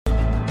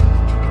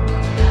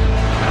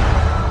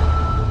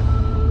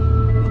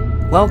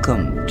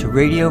Welcome to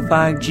Radio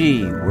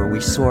 5G, where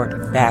we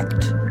sort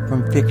fact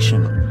from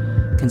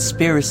fiction,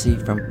 conspiracy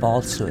from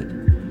falsehood,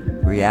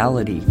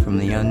 reality from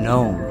the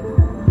unknown.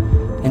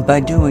 And by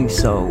doing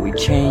so, we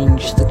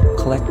change the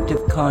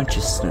collective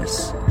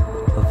consciousness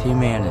of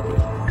humanity.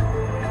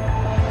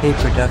 A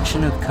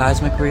production of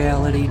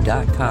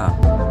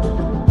CosmicReality.com.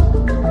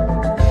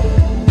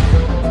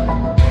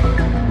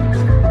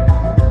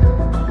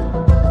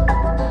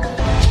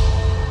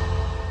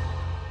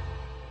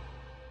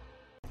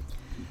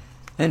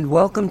 And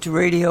welcome to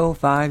Radio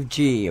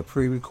 5G, a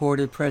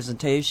pre-recorded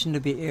presentation to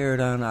be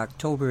aired on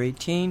October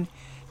 18,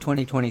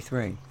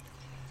 2023.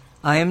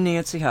 I am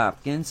Nancy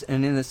Hopkins,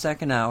 and in the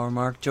second hour,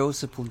 Mark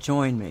Joseph will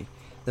join me.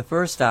 The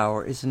first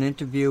hour is an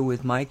interview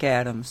with Mike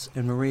Adams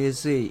and Maria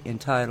Z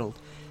entitled,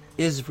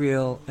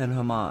 Israel and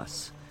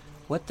Hamas.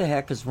 What the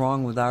heck is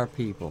wrong with our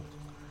people?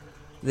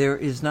 There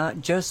is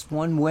not just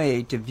one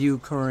way to view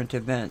current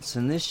events,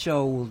 and this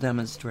show will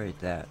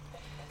demonstrate that.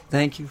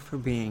 Thank you for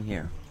being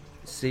here.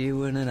 See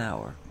you in an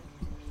hour.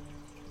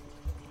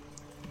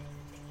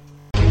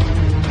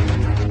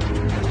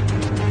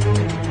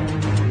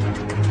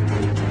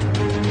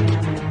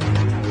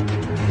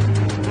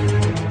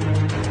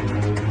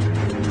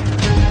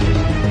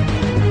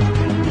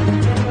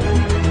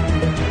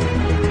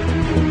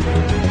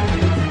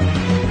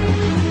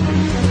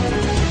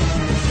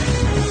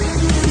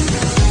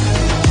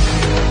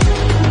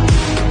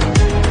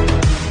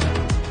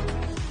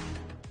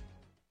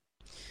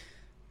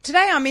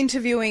 Today I'm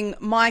interviewing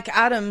Mike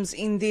Adams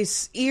in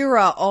this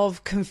era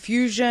of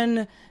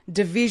confusion,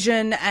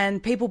 division,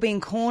 and people being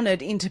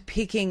cornered into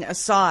picking a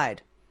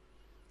side.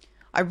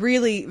 I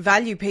really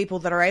value people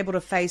that are able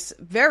to face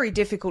very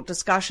difficult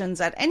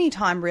discussions at any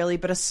time really,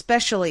 but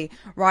especially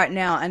right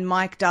now, and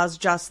Mike does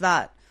just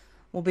that.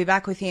 We'll be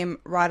back with him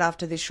right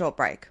after this short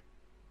break.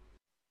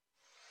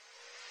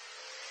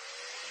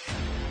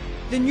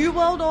 The New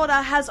World Order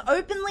has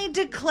openly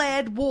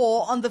declared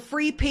war on the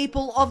free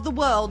people of the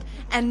world,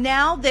 and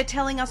now they're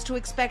telling us to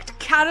expect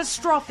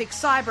catastrophic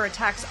cyber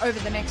attacks over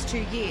the next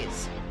 2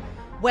 years.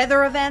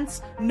 Weather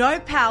events, no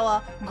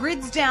power,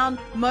 grids down,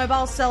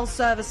 mobile cell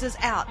services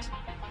out.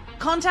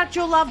 Contact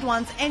your loved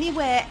ones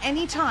anywhere,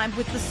 anytime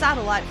with the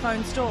satellite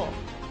phone store.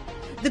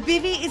 The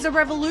Bivy is a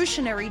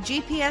revolutionary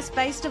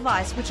GPS-based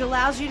device which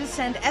allows you to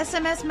send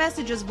SMS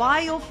messages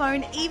via your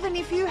phone even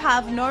if you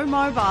have no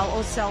mobile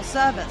or cell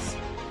service.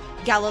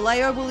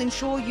 Galileo will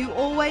ensure you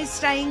always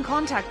stay in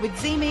contact with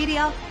Z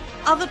Media,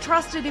 other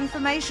trusted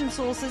information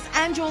sources,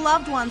 and your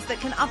loved ones that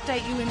can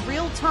update you in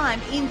real time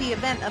in the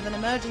event of an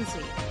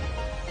emergency.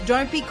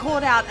 Don't be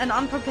caught out and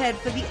unprepared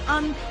for the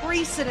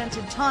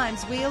unprecedented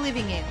times we are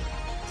living in.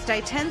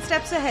 Stay 10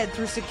 steps ahead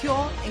through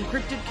secure,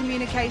 encrypted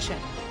communication.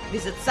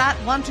 Visit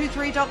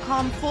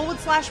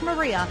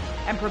sat123.com/Maria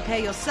and prepare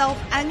yourself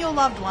and your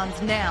loved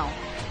ones now.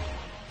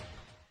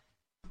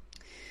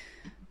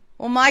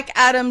 Well, Mike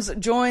Adams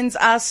joins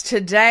us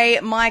today.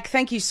 Mike,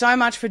 thank you so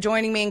much for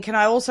joining me. And can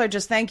I also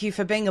just thank you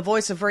for being a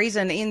voice of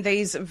reason in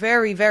these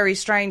very, very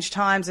strange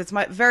times. It's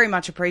very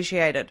much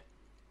appreciated.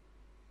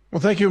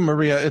 Well, thank you,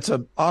 Maria. It's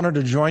an honor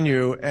to join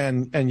you.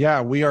 And yeah,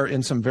 we are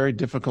in some very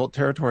difficult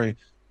territory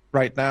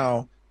right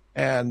now.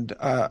 And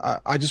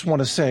I just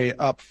want to say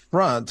up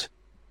front,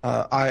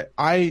 I'm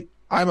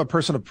a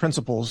person of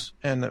principles,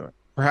 and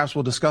perhaps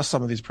we'll discuss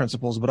some of these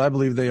principles, but I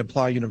believe they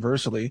apply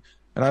universally,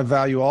 and I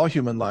value all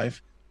human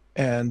life.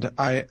 And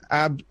I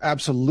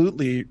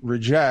absolutely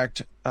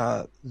reject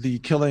the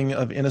killing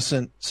of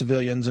innocent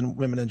civilians and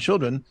women and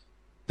children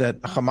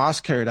that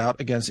Hamas carried out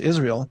against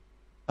Israel.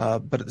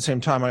 But at the same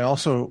time, I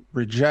also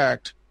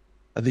reject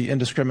the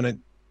indiscriminate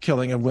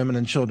killing of women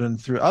and children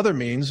through other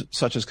means,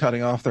 such as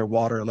cutting off their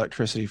water,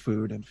 electricity,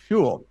 food, and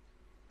fuel,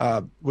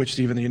 which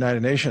even the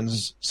United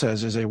Nations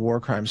says is a war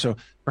crime. So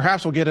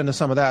perhaps we'll get into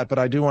some of that. But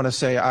I do want to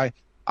say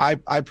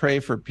I pray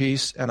for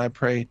peace, and I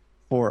pray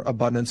for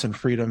abundance and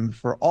freedom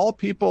for all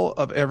people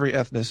of every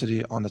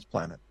ethnicity on this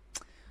planet.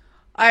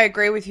 I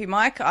agree with you,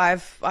 Mike.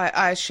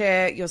 I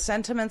share your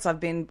sentiments. I've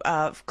been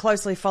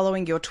closely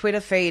following your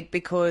Twitter feed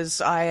because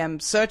I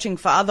am searching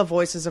for other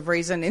voices of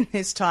reason in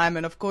this time,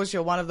 and of course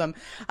you're one of them.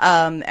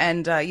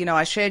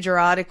 I shared your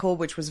article,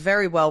 which was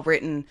very well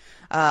written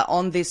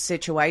on this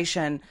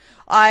situation.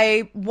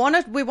 We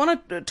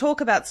want to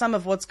talk about some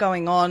of what's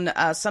going on,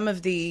 some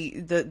of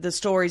the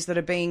stories that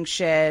are being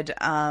shared,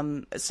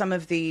 some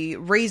of the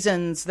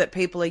reasons that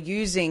people are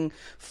using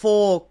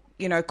for,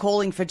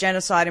 calling for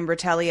genocide and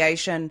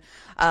retaliation,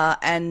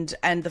 and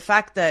the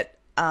fact that,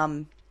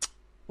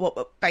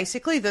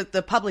 basically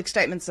the public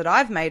statements that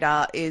I've made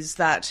is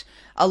that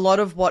a lot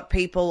of what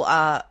people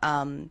are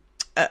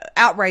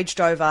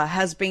outraged over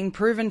has been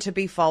proven to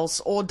be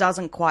false or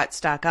doesn't quite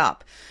stack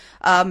up.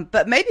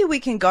 But maybe we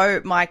can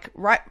go, Mike,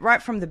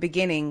 right from the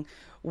beginning,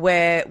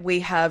 where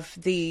we have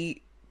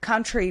the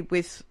country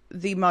with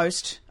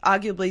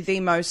arguably the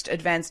most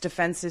advanced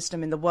defense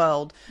system in the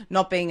world,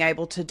 not being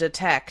able to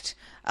detect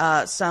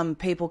some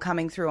people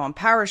coming through on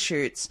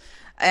parachutes.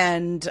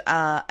 And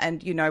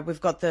you know,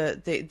 we've got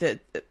the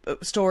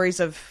stories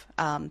of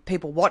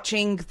people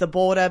watching the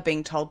border,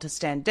 being told to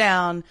stand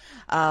down.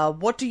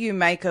 What do you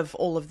make of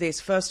all of this,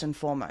 first and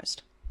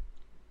foremost?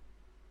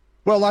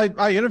 Well,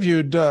 I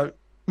interviewed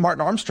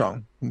Martin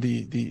Armstrong,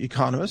 the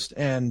economist,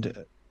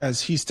 and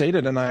as he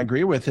stated, and I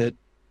agree with it,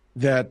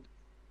 that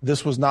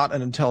this was not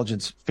an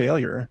intelligence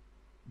failure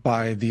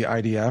by the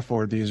IDF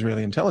or the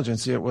Israeli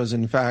intelligence. It was,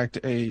 in fact,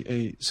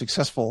 a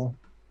successful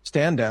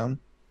stand down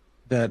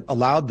that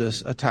allowed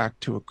this attack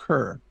to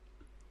occur.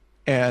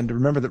 And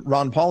remember that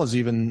Ron Paul is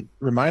even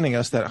reminding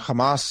us that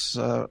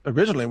Hamas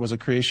originally was a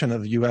creation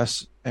of the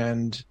U.S.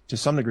 and, to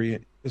some degree,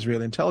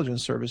 Israeli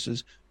intelligence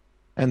services,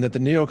 and that the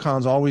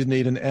neocons always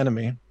need an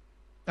enemy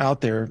out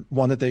there,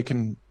 one that they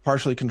can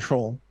partially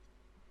control.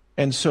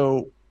 And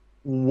so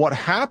what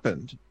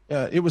happened,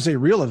 it was a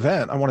real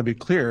event. I want to be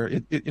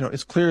clear.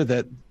 It's clear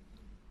that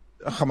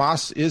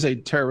Hamas is a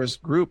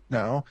terrorist group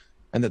now,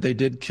 and that they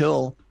did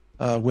kill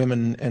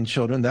women and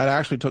children. That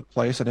actually took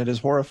place, and it is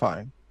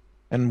horrifying,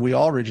 and we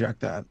all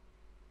reject that.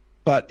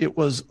 But it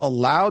was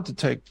allowed to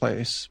take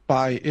place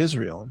by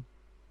Israel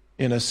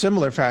in a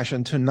similar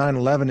fashion to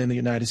 9/11 in the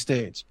United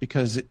States,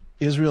 because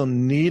Israel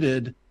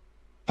needed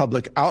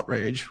public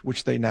outrage,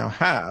 which they now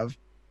have,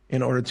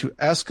 in order to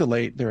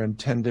escalate their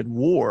intended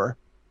war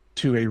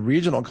to a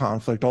regional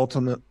conflict,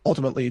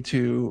 ultimately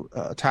to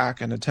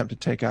attack and attempt to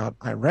take out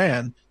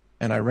Iran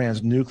and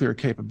Iran's nuclear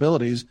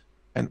capabilities.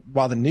 And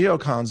while the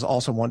neocons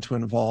also want to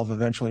involve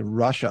eventually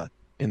Russia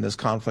in this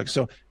conflict.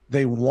 So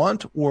they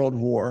want world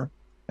war,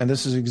 and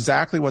this is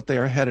exactly what they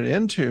are headed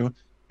into.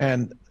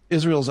 And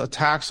Israel's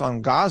attacks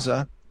on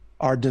Gaza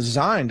are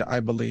designed, I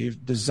believe,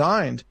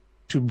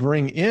 to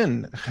bring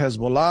in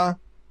Hezbollah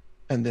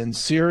and then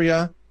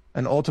Syria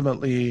and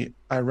ultimately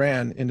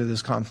Iran into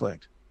this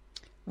conflict.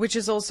 Which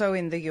is also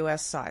in the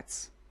U.S.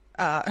 sights.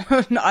 I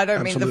don't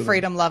Absolutely. Mean the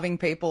freedom-loving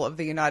people of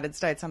the United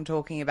States. I'm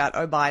talking about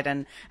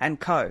Biden and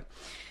co.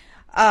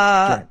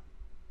 Sure.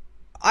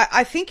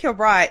 I think you're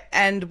right.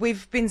 And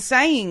we've been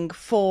saying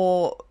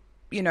for,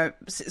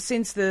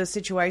 since the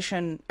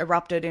situation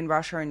erupted in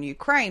Russia and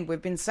Ukraine,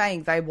 we've been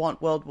saying they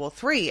want World War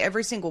III.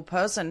 Every single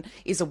person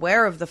is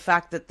aware of the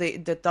fact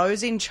that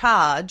those in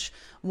charge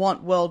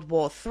want World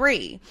War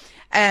III.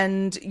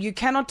 And you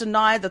cannot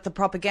deny that the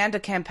propaganda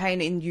campaign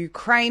in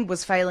Ukraine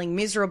was failing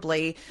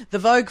miserably. The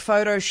Vogue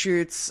photo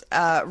shoots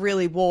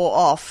really wore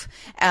off,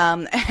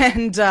 and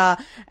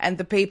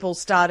the people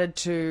started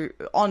to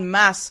en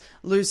masse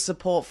lose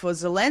support for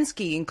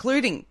Zelensky,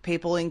 including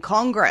people in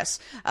Congress,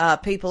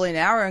 people in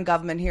our own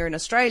government here in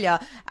Australia,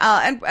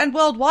 and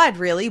worldwide,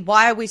 really.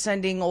 Why are we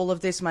sending all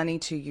of this money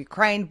to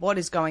Ukraine? What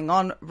is going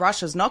on?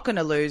 Russia's not going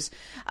to lose.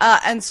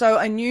 And so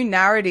a new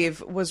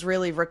narrative was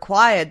really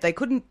required.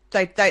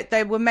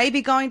 They were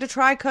maybe going to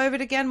try COVID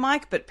again,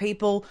 Mike, but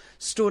people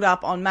stood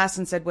up en masse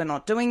and said, we're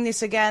not doing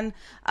this again.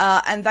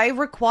 And they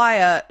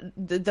require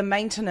the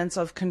maintenance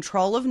of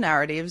control of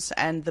narratives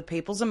and the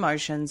people's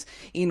emotions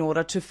in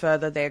order to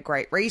further their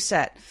Great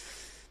Reset.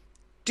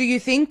 Do you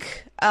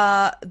think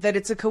that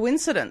it's a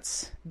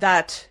coincidence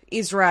that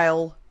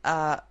Israel,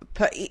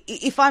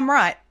 if I'm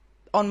right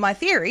on my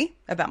theory,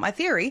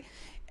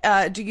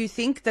 do you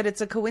think that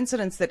it's a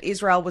coincidence that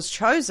Israel was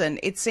chosen?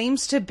 It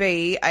seems to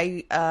be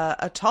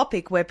a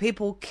topic where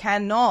people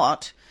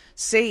cannot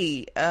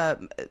see,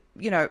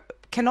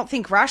 cannot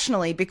think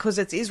rationally because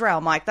it's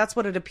Israel, Mike. That's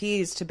what it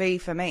appears to be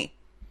for me.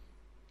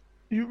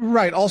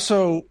 Right.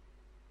 Also,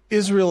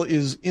 Israel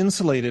is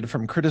insulated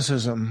from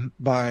criticism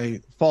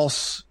by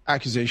false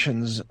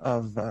accusations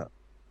of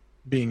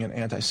being an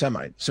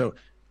anti-Semite. So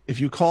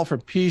if you call for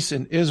peace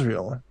in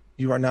Israel,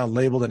 you are now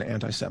labeled an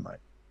anti-Semite.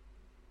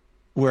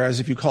 Whereas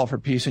if you call for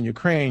peace in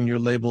Ukraine, you're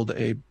labeled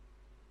a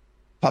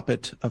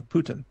puppet of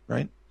Putin,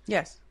 right?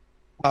 Yes.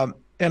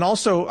 And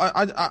also,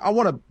 I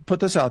want to put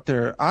this out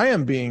there. I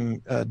am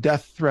being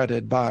death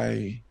threatened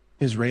by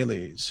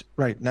Israelis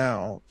right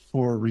now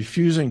for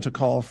refusing to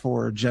call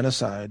for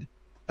genocide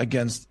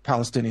against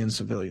Palestinian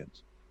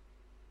civilians.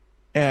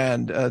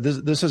 And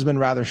this has been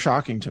rather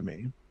shocking to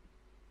me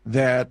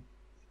that,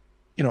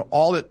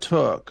 all it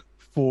took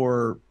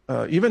for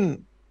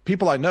even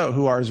people I know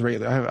who are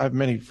Israeli. I have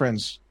many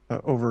friends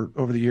over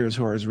the years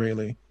who are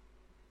Israeli,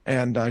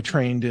 and I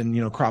trained in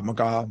Krav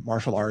Maga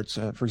martial arts,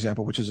 for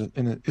example, which is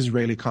an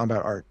Israeli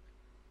combat art,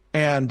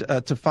 and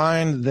to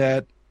find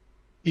that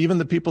even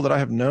the people that I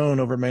have known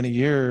over many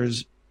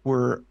years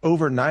were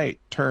overnight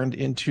turned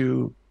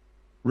into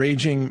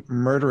raging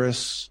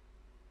murderous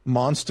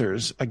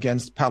monsters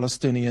against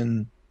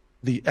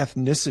the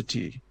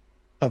ethnicity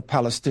of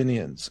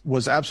Palestinians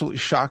was absolutely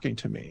shocking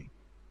to me.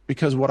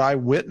 Because what I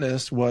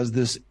witnessed was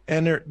this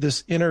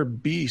inner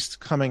beast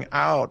coming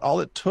out. All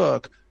it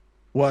took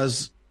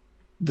was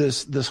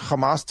this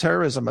Hamas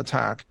terrorism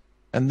attack.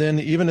 And then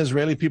even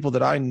Israeli people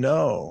that I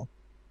know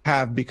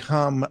have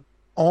become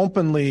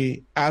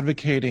openly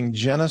advocating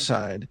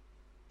genocide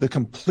the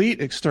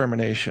complete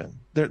extermination,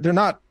 they're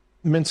not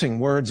mincing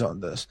words on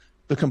this,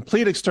 the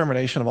complete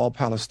extermination of all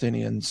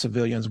Palestinian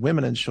civilians,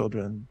 women and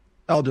children,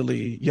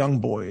 elderly, young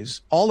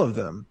boys, all of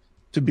them,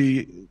 to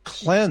be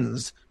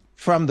cleansed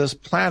from this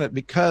planet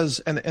because,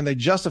 and they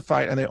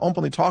justify it and they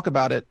openly talk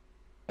about it.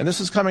 And this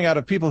is coming out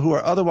of people who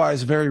are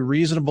otherwise very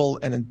reasonable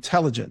and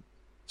intelligent.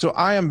 So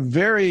I am,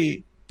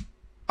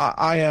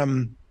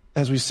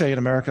 as we say in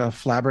America,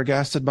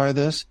 flabbergasted by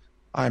this.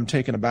 I'm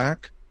taken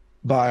aback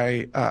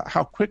by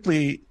how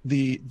quickly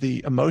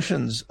the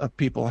emotions of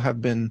people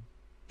have been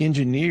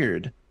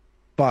engineered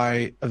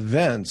by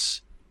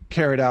events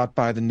carried out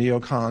by the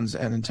neocons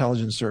and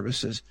intelligence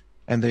services,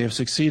 and they have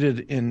succeeded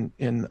in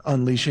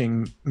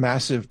unleashing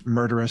massive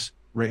murderous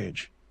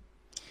rage.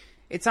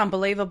 It's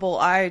unbelievable.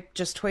 I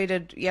just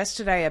tweeted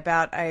yesterday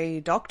about a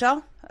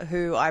doctor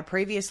who I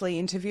previously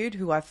interviewed,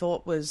 who I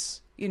thought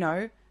was,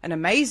 an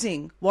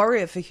amazing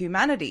warrior for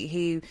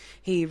humanity.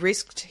 He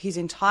risked his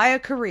entire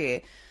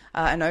career,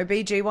 an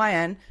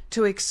OBGYN,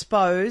 to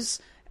expose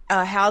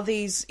how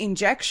these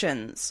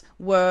injections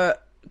were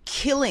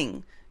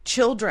killing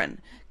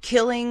children,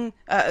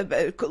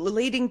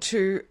 leading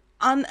to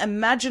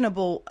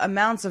unimaginable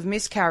amounts of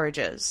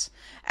miscarriages,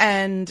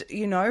 and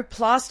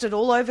plastered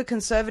all over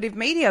conservative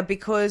media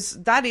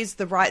because that is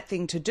the right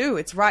thing to do.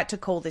 It's right to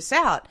call this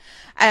out.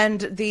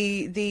 And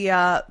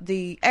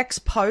the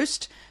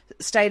ex-post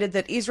stated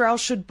that Israel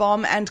should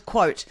bomb and,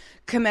 quote,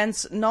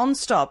 commence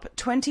non-stop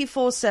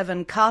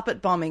 24/7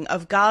 carpet bombing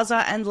of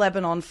Gaza and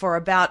Lebanon for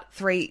about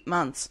 3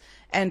 months,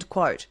 end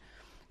quote.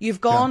 You've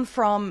gone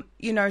from,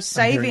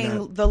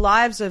 saving the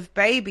lives of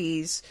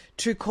babies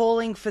to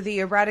calling for the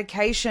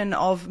eradication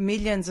of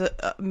millions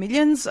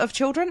of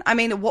children. I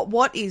mean,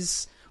 what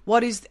is,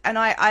 and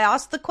I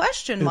asked the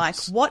question, Mike,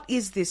 what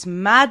is this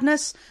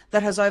madness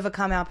that has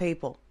overcome our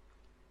people?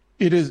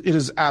 It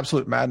is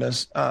absolute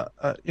madness.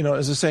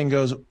 As the saying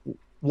goes,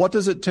 what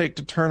does it take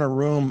to turn a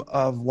room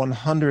of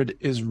 100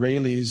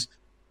 Israelis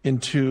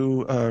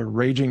into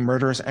raging,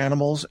 murderous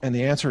animals? And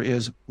the answer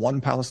is one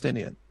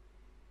Palestinian.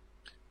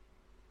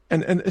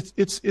 And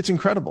it's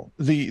incredible,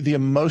 the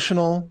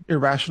emotional,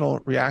 irrational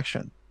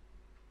reaction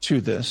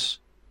to this.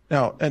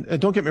 Now, and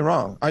don't get me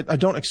wrong, I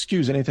don't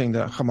excuse anything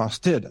that Hamas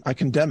did. I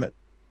condemn it.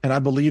 And I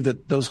believe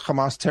that those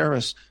Hamas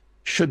terrorists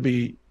should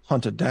be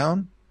hunted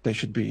down. They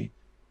should be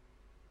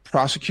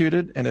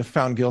prosecuted. And if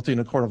found guilty in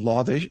a court of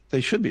law, they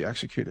should be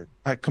executed.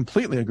 I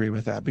completely agree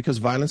with that, because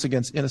violence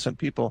against innocent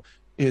people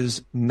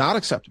is not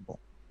acceptable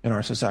in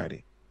our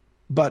society.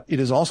 But it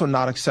is also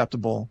not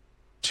acceptable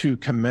to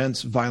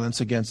commence violence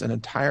against an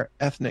entire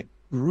ethnic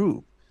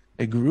group,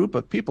 a group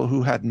of people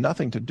who had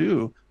nothing to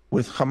do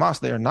with Hamas.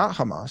 They are not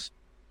Hamas.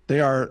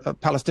 They are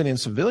Palestinian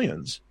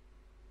civilians.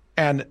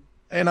 And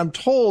I'm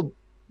told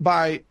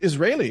by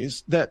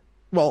Israelis that,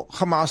 well,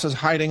 Hamas is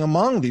hiding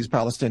among these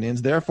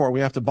Palestinians, therefore we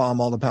have to bomb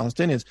all the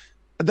Palestinians.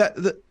 That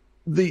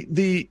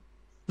the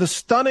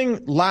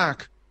stunning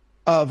lack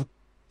of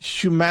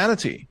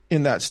humanity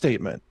in that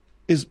statement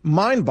is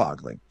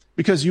mind-boggling.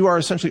 Because you are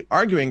essentially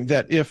arguing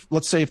that if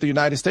the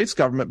United States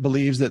government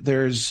believes that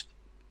there's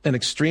an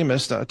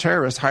extremist, a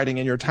terrorist hiding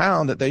in your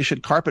town, that they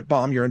should carpet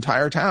bomb your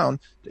entire town,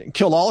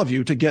 kill all of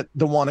you to get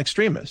the one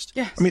extremist.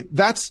 Yes. I mean,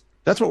 that's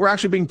what we're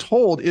actually being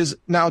told is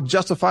now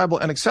justifiable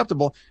and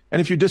acceptable. And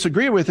if you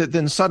disagree with it,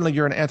 then suddenly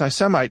you're an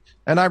anti-Semite.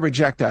 And I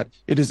reject that.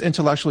 It is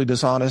intellectually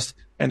dishonest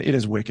and it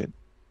is wicked.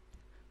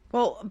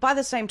 Well, by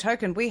the same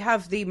token, we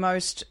have the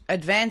most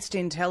advanced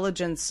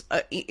intelligence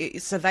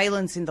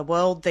surveillance in the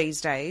world these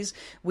days.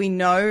 We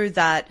know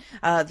that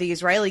the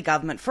Israeli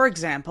government, for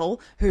example,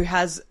 who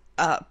has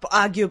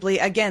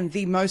arguably, again,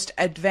 the most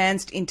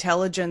advanced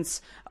intelligence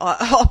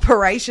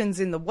operations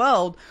in the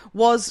world,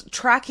 was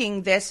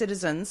tracking their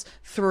citizens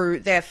through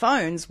their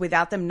phones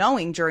without them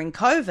knowing during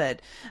COVID.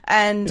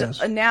 And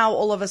yes. Now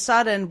all of a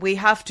sudden we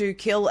have to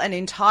kill an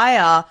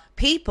entire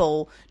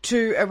people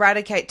to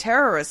eradicate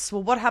terrorists.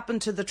 Well, what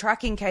happened to the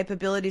tracking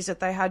capabilities that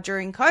they had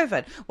during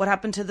COVID? What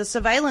happened to the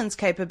surveillance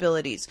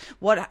capabilities?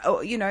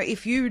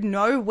 If you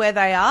know where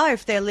they are,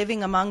 if they're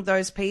living among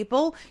those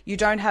people, you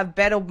don't have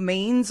better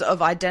means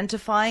of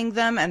identifying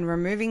them and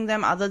removing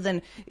them other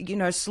than,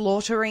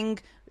 slaughtering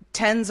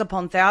tens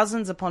upon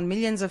thousands upon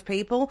millions of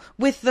people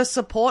with the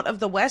support of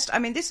the West. I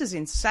mean, this is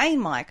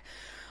insane, Mike.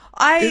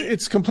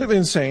 It's completely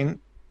insane.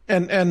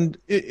 And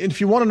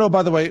if you want to know,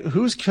 by the way,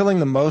 who's killing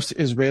the most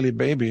Israeli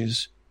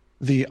babies,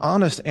 the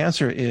honest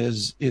answer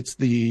is it's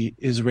the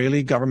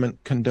Israeli government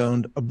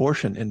condoned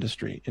abortion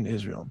industry in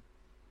Israel.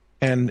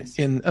 And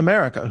in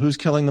America, who's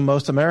killing the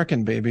most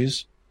American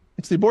babies?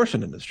 It's the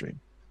abortion industry.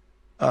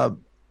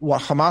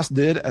 What Hamas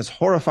did, as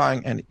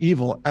horrifying and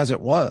evil as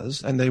it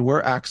was, and they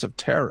were acts of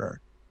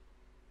terror,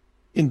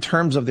 in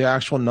terms of the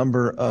actual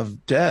number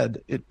of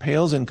dead, it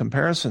pales in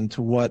comparison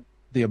to what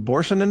the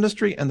abortion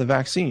industry and the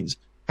vaccines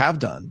have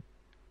done.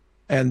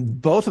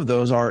 And both of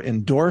those are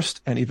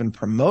endorsed and even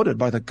promoted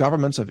by the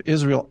governments of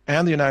Israel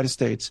and the United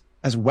States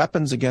as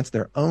weapons against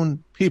their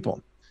own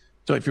people.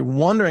 So if you're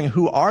wondering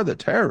who are the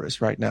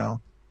terrorists right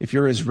now, if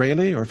you're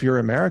Israeli or if you're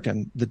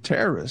American, the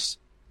terrorists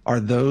are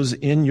those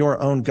in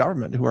your own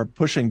government who are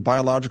pushing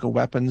biological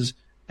weapons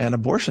and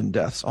abortion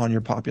deaths on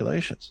your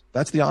populations.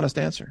 That's the honest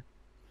answer.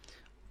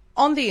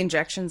 On the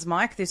injections,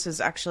 Mike, this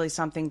is actually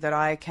something that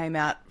I came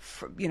out,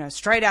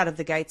 straight out of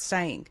the gate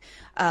saying,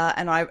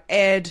 and I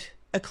aired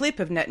a clip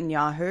of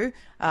Netanyahu.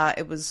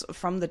 It was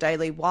from the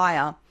Daily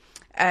Wire,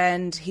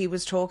 and he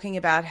was talking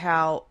about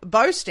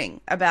boasting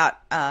about,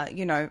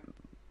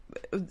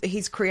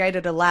 he's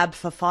created a lab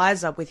for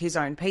Pfizer with his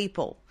own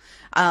people.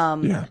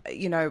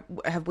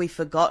 Have we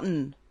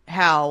forgotten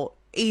how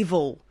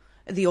evil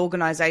the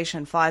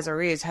organization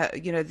Pfizer is?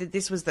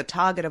 This was the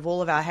target of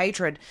all of our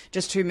hatred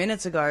just 2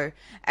 minutes ago,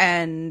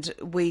 and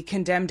we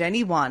condemned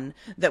anyone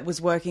that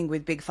was working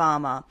with Big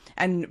Pharma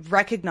and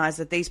recognized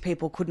that these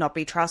people could not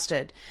be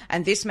trusted.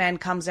 And this man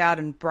comes out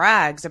and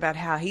brags about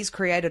how he's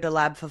created a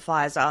lab for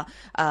Pfizer,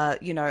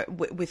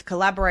 with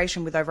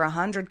collaboration with over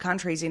 100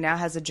 countries. He now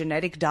has a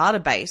genetic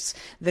database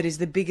that is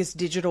the biggest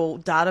digital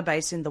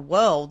database in the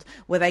world,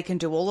 where they can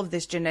do all of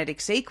this genetic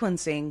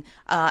sequencing,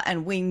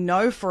 and we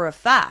know for a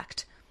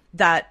fact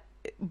that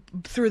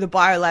through the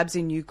biolabs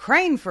in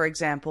Ukraine, for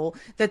example,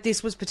 that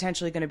this was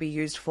potentially going to be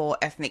used for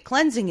ethnic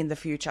cleansing in the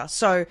future.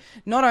 So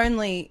not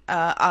only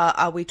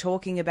are we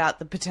talking about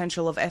the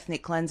potential of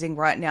ethnic cleansing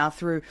right now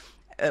through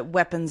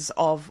weapons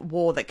of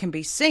war that can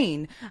be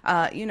seen,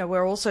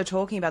 we're also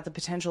talking about the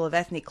potential of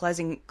ethnic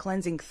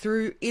cleansing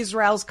through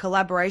Israel's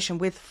collaboration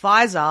with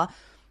Pfizer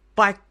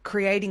by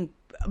creating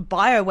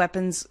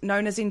bioweapons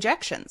known as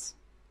injections.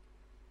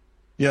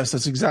 Yes,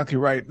 that's exactly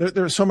right.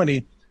 There are so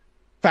many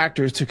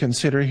factors to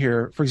consider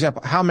here. For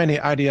example, how many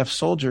IDF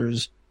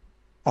soldiers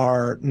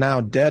are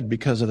now dead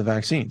because of the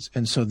vaccines,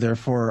 and so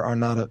therefore are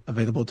not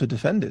available to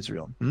defend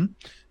Israel?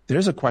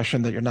 There's a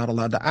question that you're not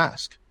allowed to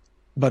ask,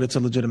 but it's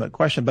a legitimate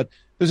question. But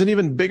there's an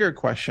even bigger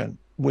question,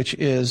 which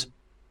is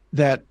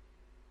that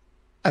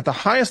at the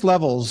highest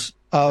levels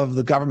of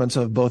the governments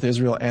of both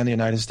Israel and the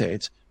United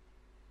States,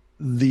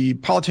 the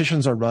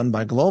politicians are run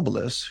by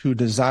globalists who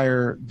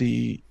desire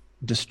the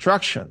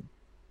destruction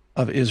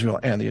of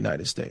Israel and the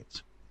United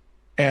States.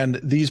 And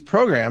these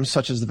programs,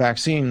 such as the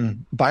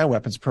vaccine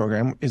bioweapons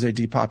program, is a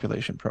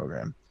depopulation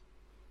program.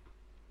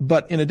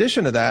 But in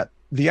addition to that,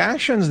 the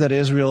actions that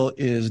Israel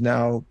is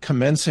now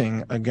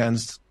commencing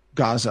against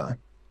Gaza,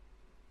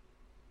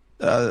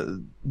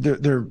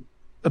 they're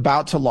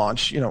about to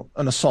launch, an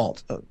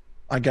assault,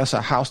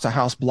 a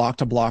house-to-house,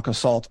 block-to-block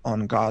assault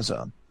on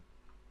Gaza.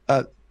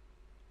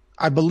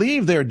 I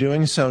believe they're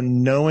doing so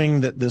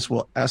knowing that this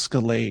will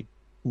escalate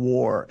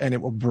war and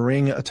it will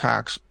bring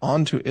attacks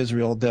onto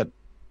Israel that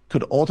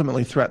could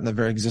ultimately threaten the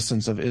very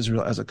existence of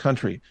Israel as a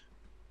country.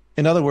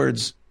 In other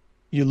words,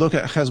 you look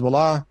at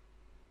Hezbollah,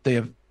 they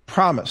have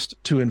promised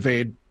to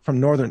invade from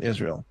northern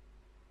Israel,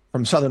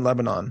 from southern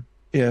Lebanon,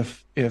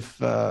 if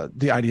the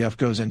IDF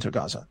goes into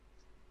Gaza.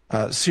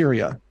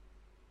 Syria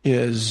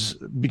is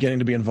beginning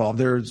to be involved.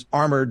 There's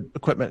armored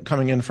equipment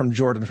coming in from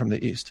Jordan from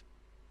the east.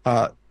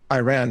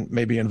 Iran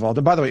may be involved.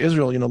 And by the way,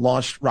 Israel,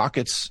 launched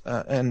rockets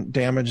and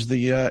damaged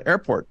the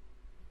airport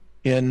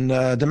in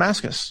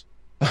Damascus.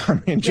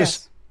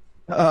 Yes.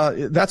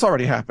 That's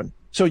already happened.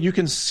 So you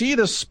can see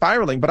this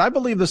spiraling, but I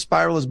believe the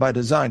spiral is by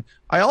design.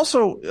 I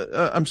also,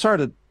 I'm sorry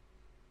to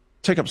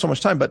take up so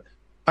much time, but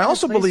I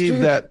also believe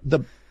that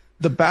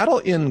the battle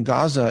in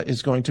Gaza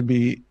is going to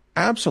be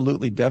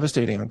absolutely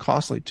devastating and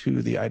costly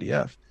to the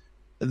IDF.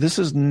 This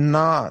is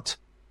not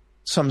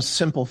some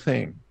simple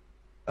thing.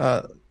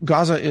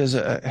 Gaza is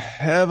a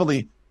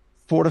heavily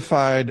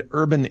fortified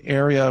urban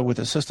area with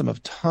a system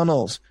of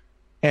tunnels,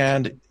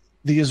 and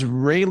the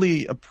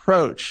Israeli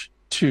approach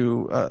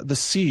to the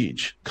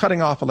siege,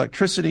 cutting off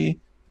electricity,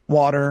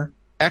 water,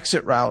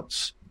 exit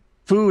routes,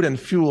 food and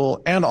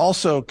fuel, and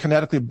also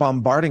kinetically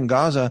bombarding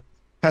Gaza,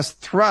 has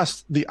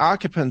thrust the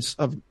occupants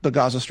of the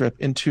Gaza Strip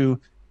into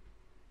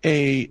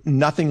a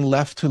nothing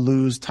left to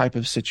lose type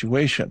of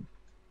situation.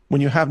 When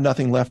you have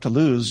nothing left to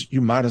lose,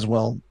 you might as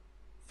well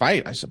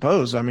fight, I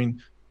suppose.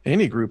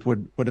 Any group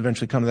would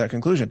eventually come to that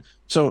conclusion.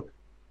 So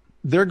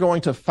they're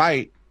going to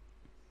fight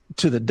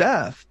to the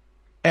death.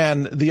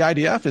 And the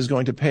IDF is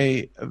going to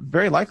pay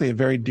very likely a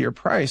very dear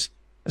price,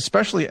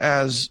 especially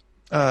as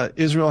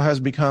Israel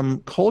has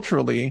become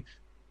culturally,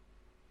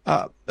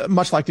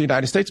 much like the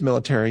United States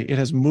military, it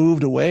has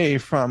moved away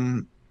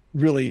from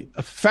really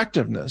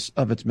effectiveness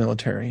of its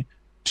military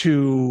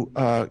to,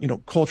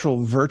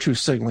 cultural virtue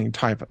signaling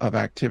type of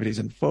activities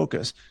and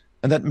focus.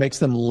 And that makes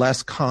them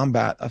less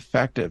combat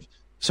effective.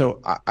 So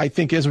I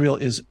think Israel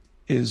is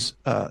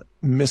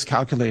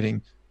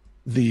miscalculating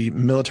the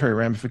military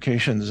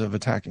ramifications of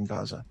attacking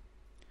Gaza.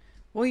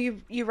 Well,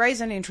 you raise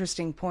an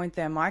interesting point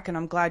there, Mike, and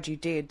I'm glad you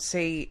did.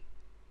 See,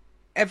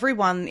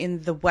 everyone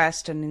in the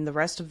West and in the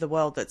rest of the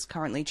world that's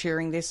currently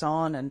cheering this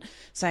on and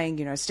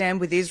saying,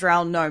 stand with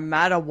Israel no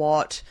matter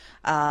what,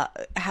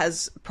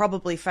 has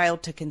probably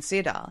failed to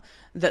consider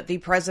that the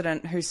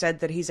president who said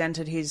that he's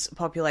entered his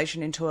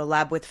population into a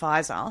lab with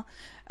Pfizer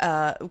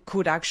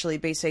could actually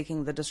be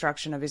seeking the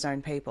destruction of his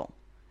own people,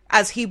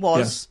 as he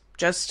was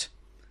just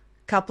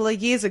couple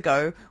of years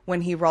ago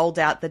when he rolled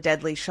out the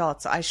deadly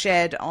shots. I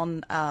shared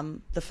on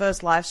the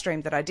first live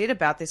stream that I did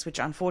about this, which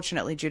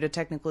unfortunately due to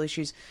technical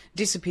issues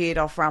disappeared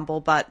off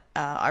Rumble, but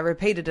I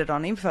repeated it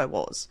on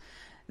InfoWars.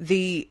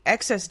 The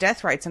excess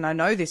death rates, and I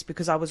know this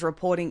because I was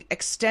reporting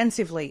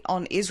extensively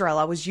on Israel.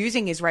 I was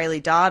using Israeli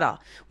data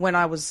when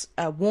I was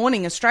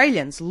warning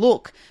Australians,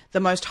 look, the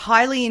most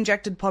highly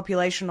injected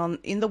population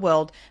in the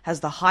world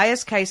has the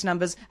highest case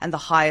numbers and the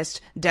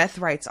highest death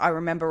rates. I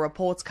remember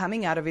reports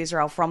coming out of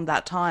Israel from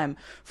that time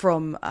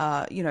from,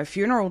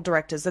 funeral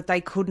directors that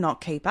they could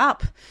not keep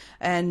up.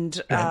 And,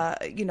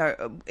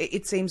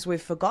 it seems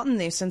we've forgotten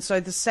this. And so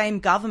the same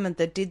government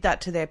that did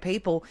that to their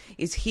people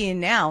is here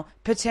now,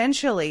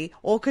 potentially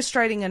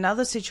orchestrating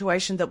another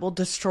situation that will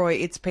destroy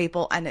its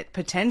people, and it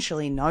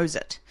potentially knows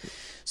it.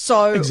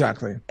 So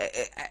exactly,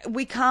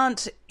 we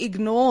can't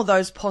ignore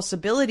those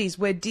possibilities.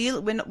 We're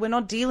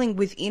not dealing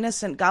with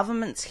innocent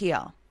governments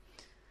here.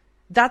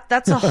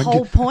 That's a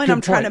whole point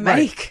I'm trying to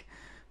make. Right.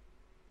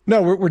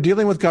 No, we're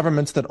dealing with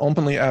governments that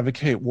openly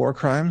advocate war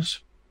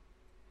crimes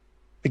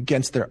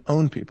against their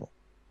own people.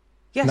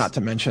 Yes. Not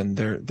to mention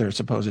their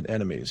supposed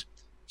enemies.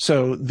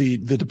 So the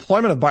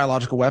deployment of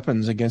biological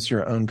weapons against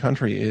your own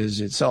country is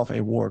itself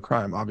a war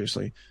crime,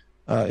 obviously.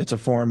 It's a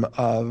form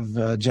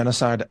of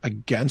genocide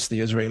against the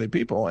Israeli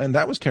people, and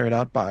that was carried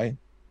out by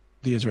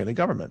the Israeli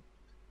government.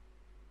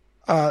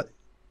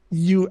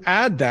 You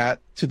add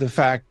that to the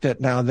fact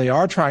that now they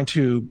are trying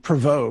to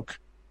provoke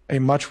a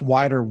much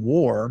wider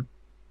war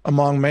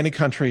among many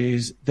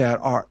countries that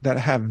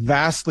have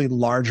vastly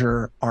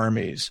larger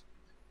armies.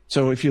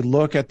 So if you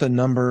look at the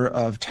number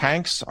of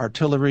tanks,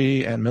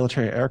 artillery, and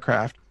military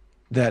aircraft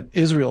that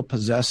Israel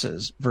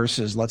possesses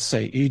versus, let's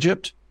say,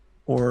 Egypt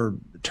or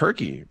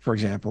Turkey, for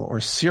example, or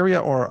Syria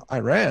or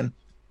Iran,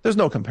 there's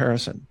no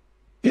comparison.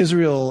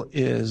 Israel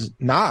is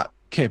not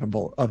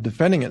capable of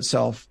defending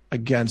itself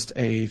against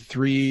a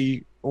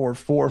 3 or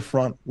 4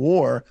 front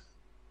war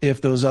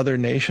if those other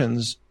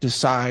nations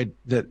decide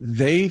that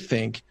they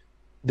think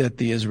that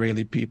the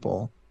Israeli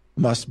people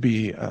must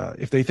be,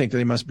 if they think that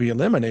they must be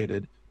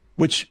eliminated,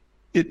 which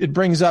it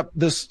brings up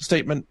this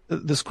statement,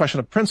 this question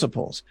of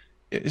principles.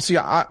 See,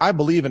 I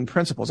believe in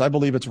principles. I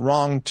believe it's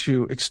wrong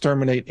to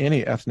exterminate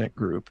any ethnic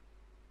group.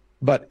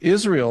 But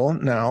Israel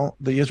now,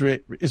 the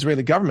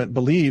Israeli government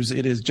believes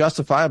it is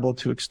justifiable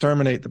to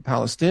exterminate the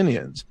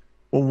Palestinians.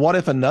 Well, what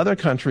if another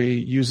country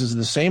uses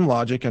the same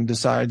logic and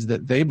decides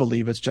that they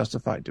believe it's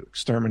justified to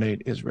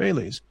exterminate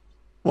Israelis?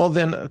 Well,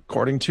 then,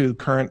 according to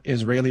current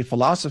Israeli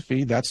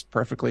philosophy, that's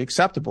perfectly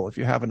acceptable. If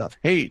you have enough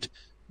hate,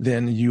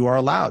 then you are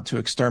allowed to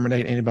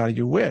exterminate anybody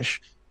you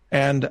wish.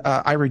 And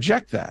I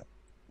reject that.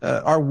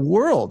 Our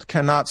world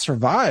cannot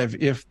survive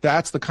if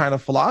that's the kind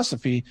of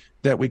philosophy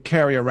that we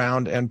carry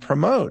around and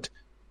promote.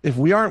 If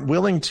we aren't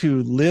willing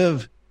to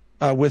live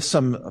with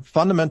some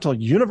fundamental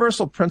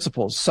universal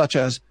principles, such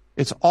as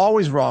it's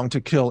always wrong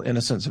to kill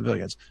innocent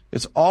civilians,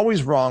 it's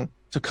always wrong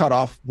to cut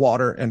off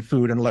water and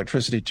food and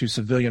electricity to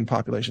civilian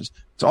populations,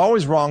 it's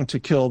always wrong to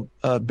kill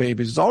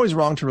babies, it's always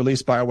wrong to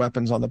release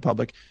bioweapons on the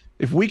public.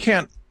 If we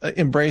can't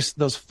embrace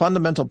those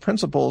fundamental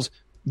principles,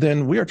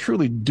 then we are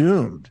truly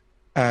doomed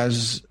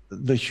as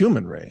the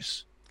human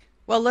race.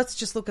 Well, let's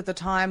just look at the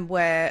time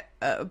where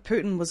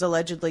Putin was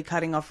allegedly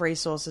cutting off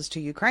resources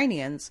to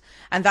Ukrainians,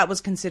 and that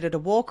was considered a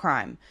war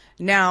crime.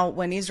 Now,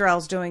 when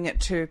Israel's doing it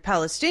to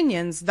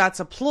Palestinians, that's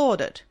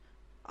applauded.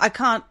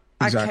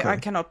 Exactly. I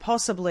cannot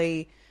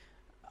possibly...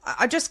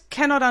 I just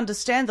cannot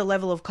understand the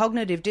level of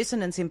cognitive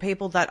dissonance in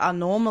people that are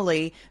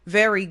normally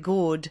very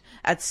good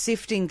at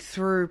sifting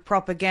through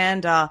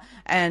propaganda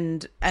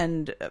and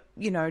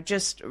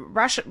just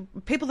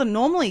people that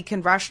normally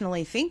can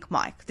rationally think,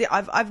 Mike.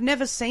 I've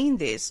never seen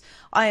this.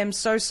 I am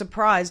so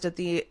surprised at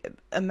the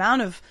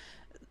amount of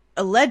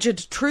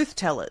alleged truth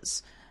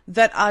tellers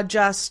that are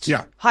just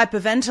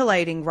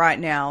hyperventilating right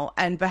now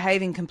and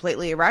behaving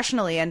completely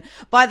irrationally. And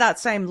by that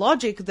same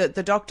logic,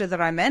 the doctor that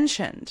I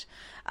mentioned,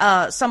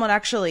 someone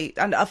actually,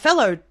 a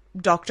fellow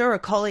doctor, a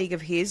colleague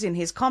of his, in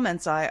his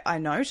comments, I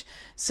note,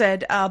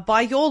 said,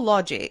 by your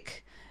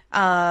logic,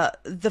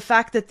 the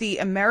fact that the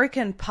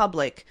American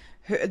public,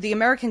 the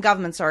American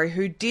government,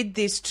 who did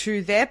this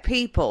to their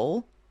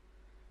people,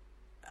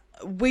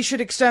 we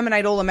should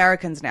exterminate all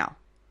Americans now.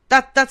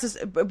 That's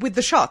with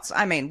the shots.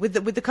 I mean, with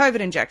the COVID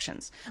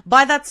injections.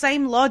 By that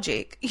same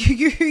logic,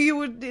 you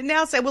would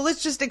now say, well,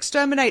 let's just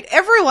exterminate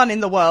everyone in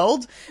the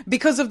world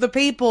because of the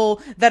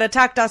people that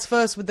attacked us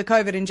first with the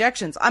COVID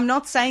injections. I'm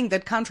not saying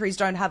that countries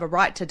don't have a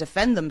right to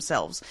defend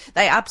themselves.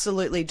 They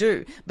absolutely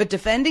do. But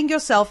defending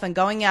yourself and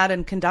going out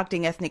and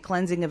conducting ethnic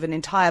cleansing of an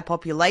entire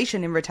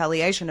population in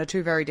retaliation are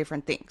two very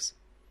different things.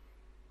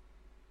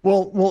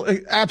 Well,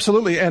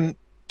 absolutely. And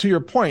to your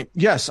point,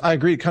 yes, I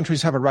agree.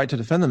 Countries have a right to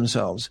defend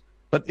themselves.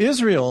 But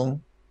Israel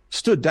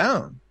stood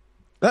down.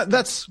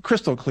 That's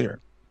crystal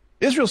clear.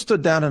 Israel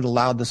stood down and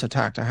allowed this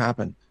attack to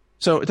happen.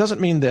 So it doesn't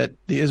mean that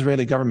the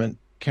Israeli government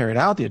carried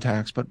out the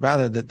attacks, but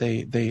rather that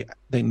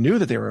they knew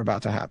that they were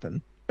about to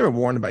happen. They were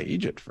warned by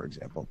Egypt, for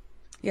example.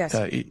 Yes.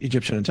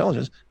 Egyptian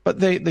intelligence, but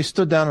they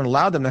stood down and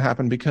allowed them to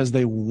happen because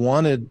they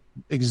wanted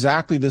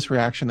exactly this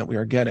reaction that we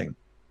are getting.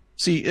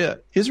 See,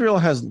 Israel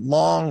has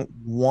long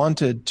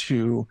wanted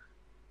to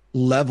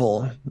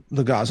level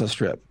the Gaza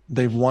Strip.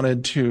 They've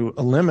wanted to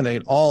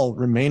eliminate all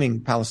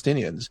remaining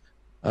Palestinians,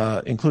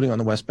 including on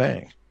the West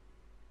Bank.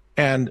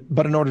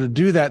 But in order to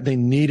do that, they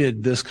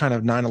needed this kind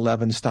of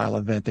 9/11 style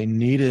event. They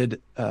needed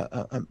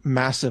a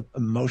massive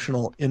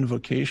emotional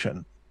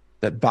invocation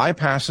that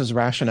bypasses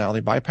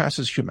rationality,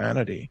 bypasses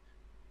humanity,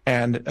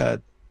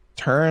 and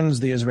turns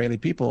the Israeli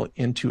people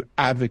into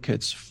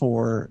advocates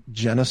for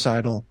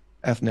genocidal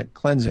ethnic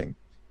cleansing.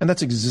 And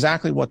that's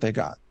exactly what they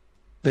got.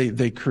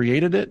 They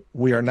created it.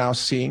 We are now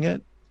seeing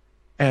it.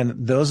 And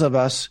those of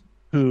us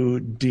who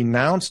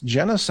denounce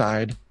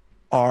genocide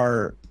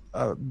are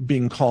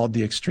being called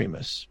the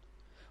extremists.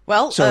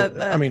 Well, so,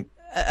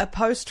 a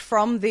post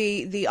from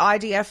the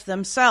IDF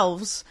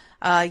themselves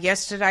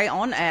yesterday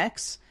on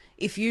X,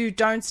 if you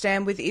don't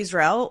stand with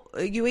Israel,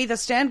 you either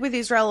stand with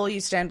Israel or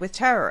you stand with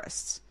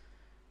terrorists.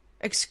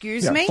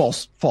 Excuse me?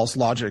 False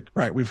logic,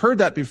 right? We've heard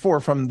that before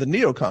from the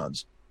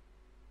neocons,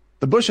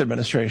 the Bush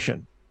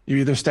administration. You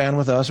either stand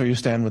with us or you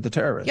stand with the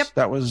terrorists. Yep.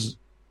 That was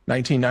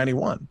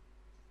 1991.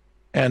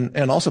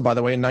 And also, by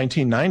the way, in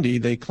 1990,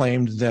 they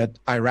claimed that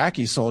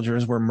Iraqi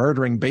soldiers were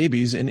murdering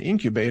babies in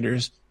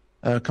incubators,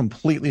 a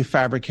completely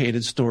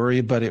fabricated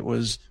story, but it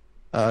was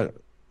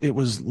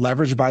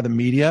leveraged by the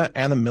media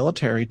and the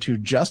military to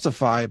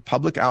justify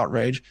public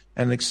outrage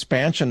and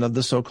expansion of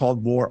the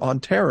so-called war on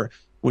terror,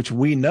 which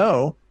we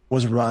know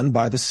was run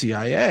by the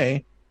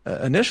CIA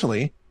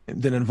initially,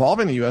 then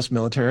involving the U.S.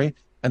 military.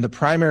 And the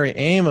primary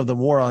aim of the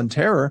war on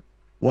terror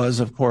was,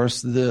 of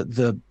course,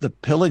 the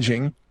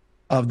pillaging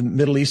of the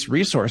Middle East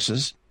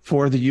resources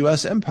for the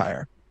U.S.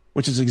 empire,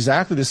 which is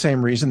exactly the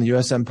same reason the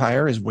U.S.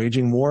 empire is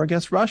waging war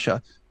against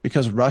Russia,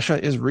 because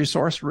Russia is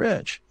resource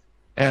rich.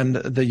 And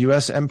the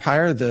U.S.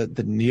 empire, the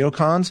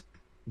neocons,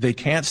 they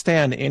can't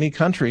stand any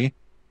country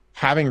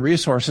having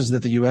resources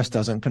that the U.S.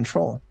 doesn't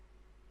control.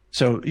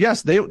 So,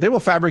 yes, they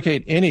will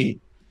fabricate any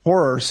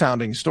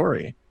horror-sounding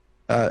story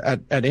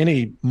at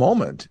any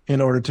moment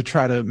in order to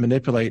try to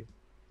manipulate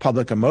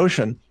public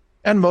emotion.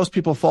 And most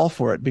people fall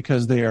for it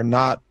because they are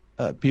not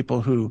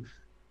people who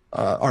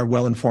are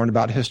well-informed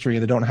about history.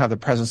 They don't have the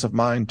presence of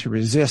mind to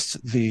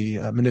resist the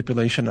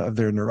manipulation of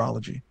their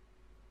neurology.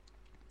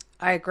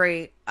 I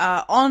agree.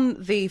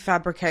 On the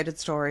fabricated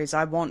stories,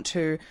 I want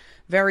to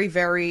very,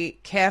 very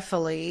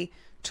carefully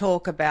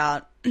talk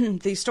about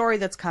the story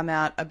that's come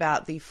out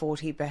about the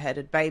 40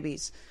 beheaded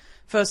babies.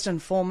 First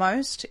and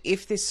foremost,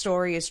 if this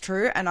story is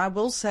true, and I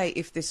will say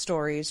if this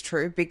story is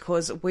true,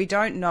 because we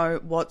don't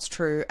know what's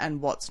true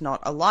and what's not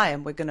a lie,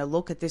 and we're going to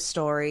look at this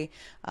story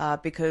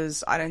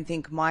because I don't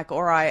think Mike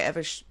or I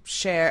ever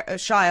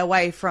shy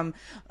away from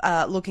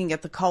looking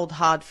at the cold,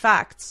 hard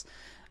facts.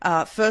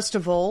 First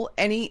of all,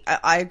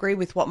 I agree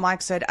with what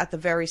Mike said at the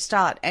very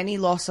start. Any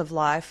loss of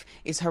life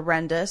is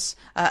horrendous,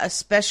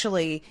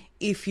 especially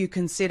if you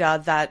consider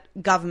that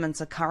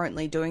governments are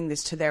currently doing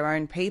this to their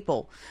own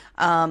people,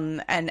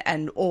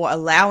 or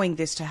allowing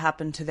this to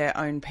happen to their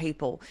own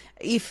people.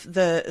 If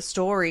the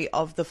story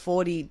of the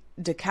 40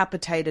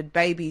 decapitated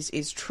babies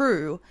is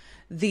true,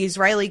 the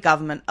Israeli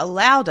government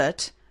allowed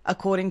it,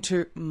 according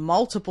to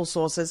multiple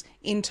sources,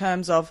 in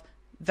terms of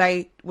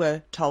they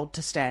were told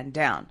to stand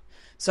down.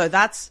 So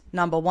that's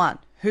number one.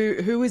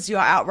 Who is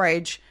your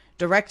outrage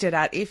directed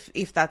at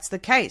if that's the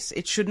case?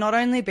 It should not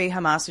only be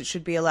Hamas, it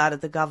should be allowed at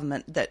the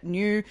government that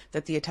knew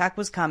that the attack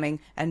was coming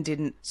and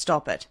didn't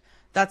stop it.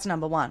 That's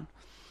number one.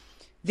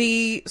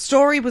 The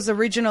story was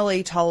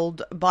originally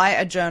told by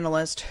a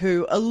journalist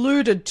who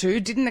alluded to,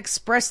 didn't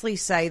expressly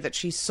say that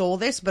she saw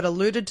this, but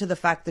alluded to the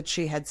fact that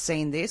she had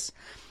seen this.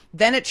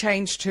 Then it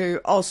changed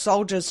to,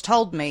 soldiers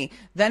told me.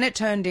 Then it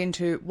turned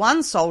into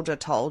one soldier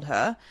told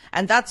her,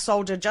 and that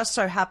soldier just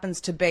so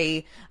happens to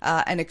be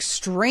an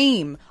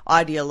extreme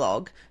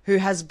ideologue who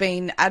has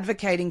been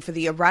advocating for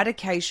the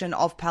eradication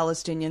of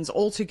Palestinians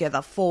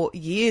altogether for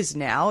years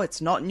now. It's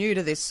not new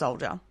to this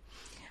soldier.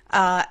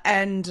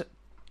 And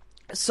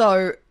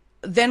so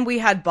then we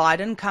had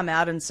Biden come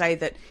out and say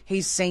that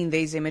he's seen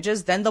these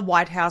images. Then the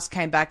White House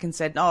came back and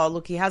said, oh,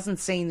 look, he hasn't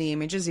seen the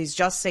images. He's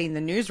just seen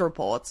the news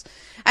reports.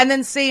 And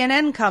then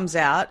CNN comes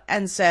out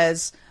and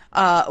says,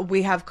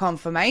 we have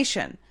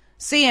confirmation.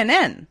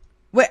 CNN.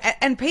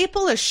 And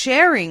people are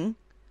sharing,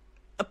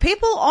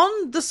 people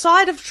on the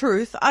side of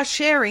truth are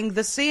sharing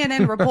the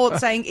CNN report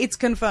saying it's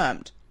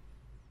confirmed.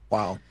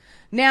 Wow.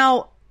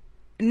 Now,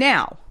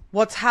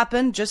 what's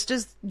happened just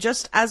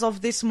as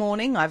of this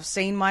morning, I've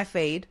seen my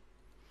feed.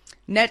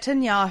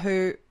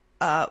 Netanyahu,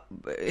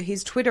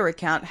 his Twitter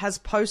account has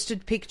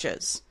posted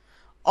pictures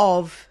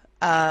of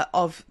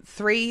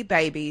 3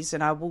 babies,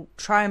 and I will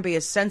try and be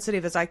as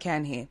sensitive as I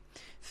can here.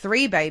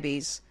 3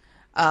 babies,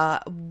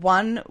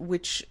 one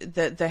which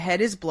the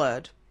head is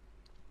blurred,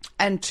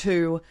 and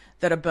 2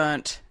 that are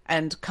burnt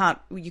and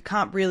you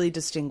can't really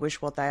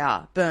distinguish what they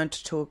are. Burnt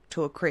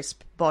to a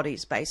crisp,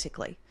 bodies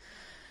basically.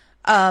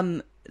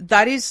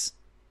 That is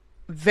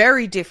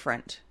very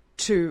different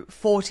to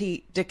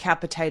 40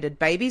 decapitated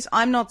babies.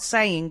 I'm not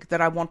saying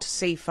that I want to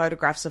see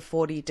photographs of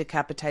 40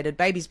 decapitated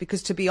babies,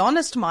 because to be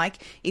honest,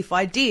 Mike, if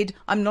I did,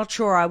 I'm not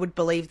sure I would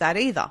believe that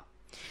either.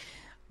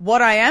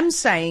 What I am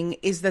saying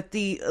is that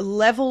the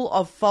level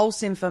of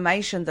false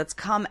information that's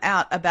come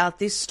out about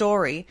this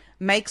story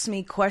makes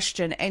me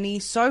question any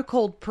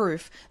so-called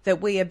proof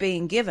that we are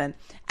being given.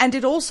 And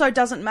it also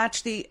doesn't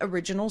match the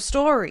original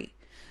story.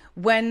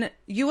 When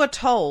you are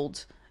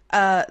told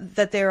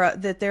that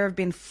there have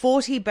been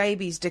 40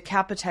 babies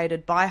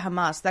decapitated by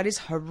Hamas, that is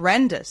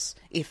horrendous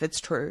if it's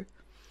true.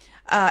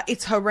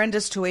 It's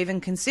horrendous to even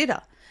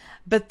consider.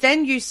 But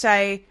then you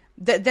say...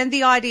 Then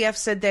the IDF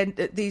said, then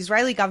the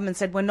Israeli government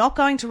said, we're not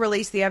going to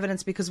release the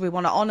evidence because we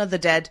want to honor the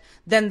dead.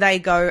 Then they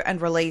go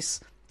and release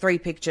 3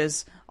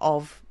 pictures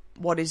of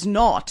what is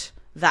not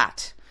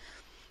that.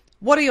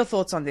 What are your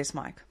thoughts on this,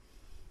 Mike?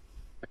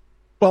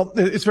 Well,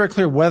 it's very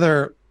clear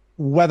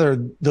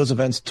whether those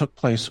events took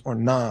place or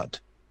not,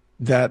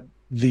 that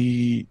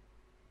the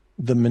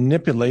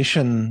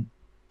manipulation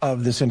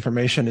of this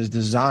information is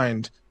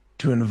designed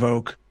to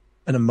invoke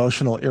an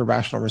emotional,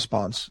 irrational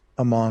response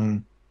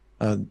among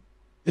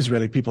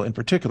Israeli people in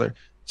particular.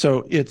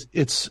 So it's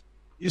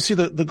you see,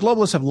 the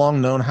globalists have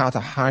long known how to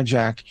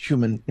hijack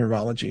human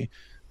neurology.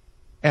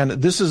 And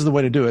this is the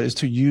way to do it, is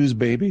to use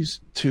babies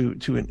to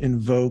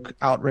invoke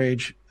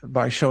outrage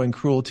by showing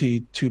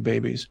cruelty to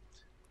babies.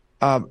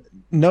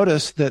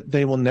 Notice that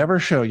they will never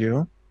show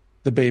you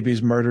the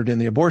babies murdered in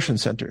the abortion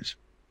centers.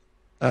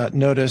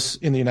 Notice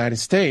in the United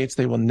States,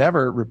 they will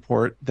never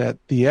report that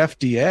the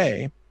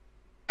FDA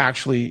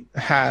actually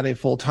had a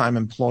full-time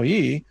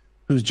employee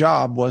whose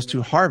job was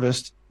to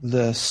harvest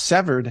the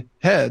severed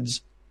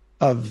heads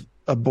of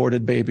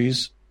aborted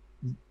babies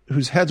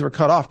whose heads were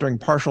cut off during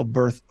partial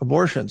birth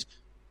abortions.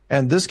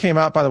 And this came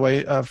out, by the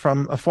way,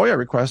 from a FOIA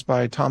request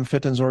by Tom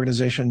Fitton's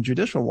organization,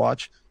 Judicial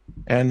Watch.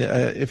 And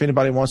if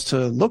anybody wants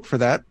to look for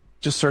that,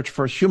 just search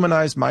for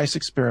humanized mice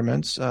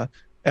experiments,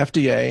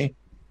 FDA,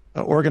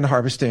 organ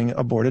harvesting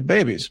aborted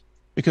babies,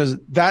 because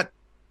that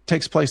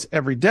takes place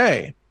every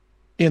day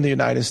in the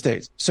United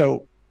States.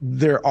 So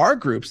there are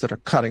groups that are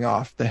cutting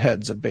off the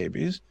heads of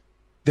babies.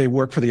 They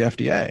work for the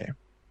FDA.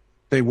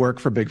 They work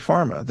for Big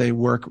Pharma. They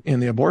work in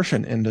the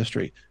abortion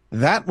industry.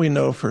 That we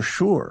know for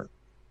sure.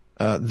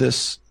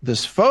 This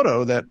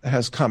photo that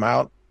has come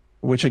out,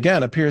 which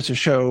again appears to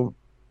show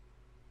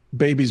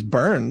babies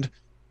burned,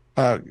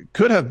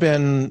 could have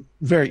been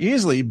very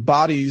easily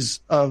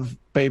bodies of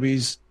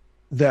babies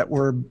that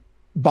were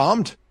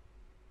bombed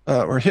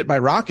or hit by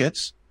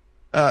rockets.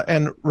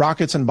 And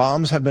rockets and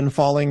bombs have been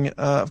falling,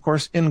 of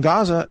course, in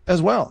Gaza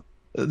as well.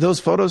 Those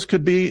photos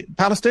could be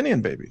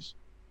Palestinian babies.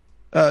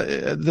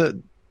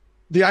 The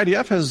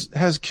IDF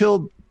has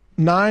killed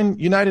 9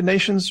 United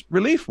Nations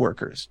relief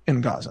workers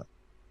in Gaza,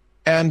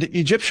 and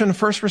Egyptian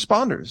first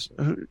responders,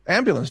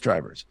 ambulance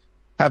drivers,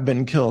 have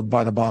been killed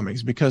by the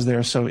bombings because they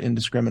are so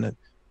indiscriminate.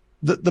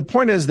 The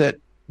point is that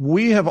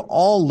we have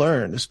all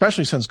learned,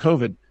 especially since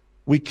COVID,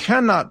 we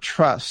cannot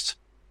trust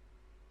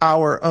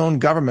our own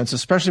governments,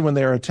 especially when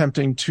they are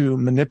attempting to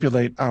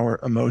manipulate our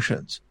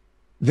emotions.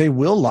 They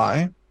will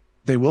lie.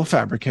 They will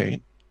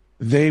fabricate.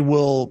 They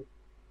will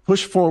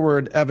push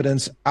forward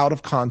evidence out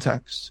of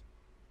context.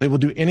 They will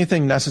do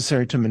anything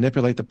necessary to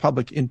manipulate the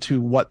public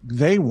into what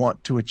they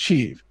want to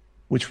achieve,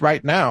 which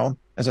right now,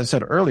 as I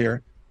said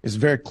earlier, is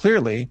very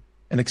clearly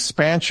an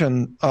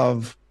expansion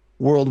of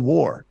world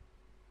war.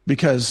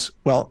 Because,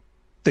 well,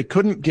 they just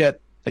couldn't get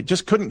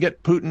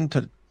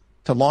Putin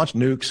to launch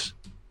nukes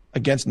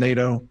against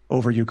NATO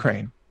over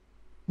Ukraine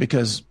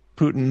because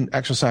Putin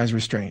exercised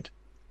restraint.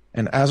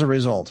 And as a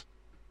result,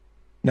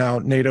 now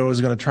NATO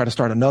is going to try to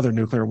start another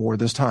nuclear war,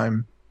 this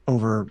time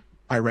over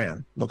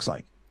Iran, looks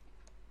like.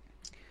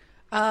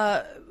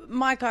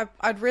 Mike,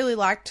 I'd really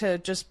like to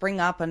just bring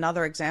up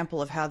another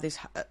example of how this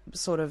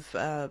sort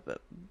of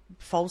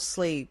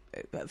falsely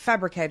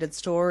fabricated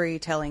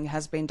storytelling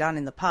has been done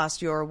in the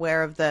past. You're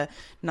aware of the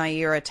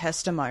Naira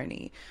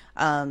testimony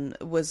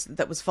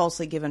that was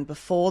falsely given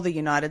before the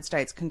United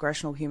States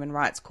Congressional Human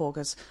Rights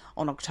Caucus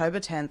on October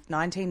 10th,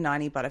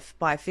 1990,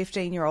 by a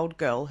 15-year-old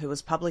girl who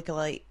was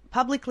publicly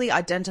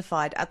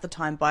identified at the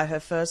time by her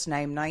first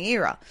name,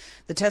 Naira.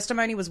 The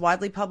testimony was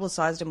widely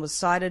publicized and was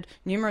cited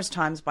numerous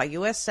times by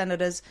U.S.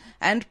 senators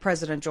and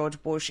President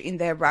George Bush in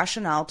their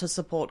rationale to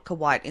support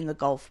Kuwait in the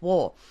Gulf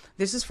War.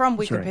 This is from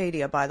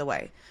Wikipedia, by the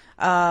way.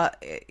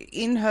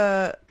 In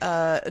her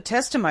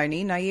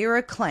testimony,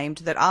 Naira claimed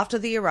that after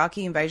the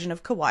Iraqi invasion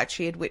of Kuwait,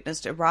 she had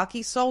witnessed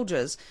Iraqi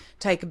soldiers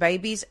take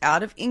babies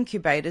out of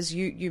incubators.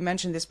 You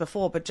mentioned this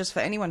before, but just for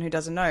anyone who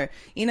doesn't know,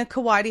 in a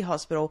Kuwaiti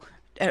hospital,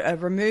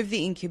 remove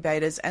the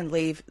incubators and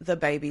leave the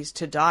babies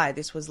to die.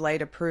 This was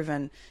later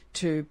proven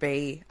to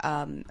be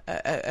an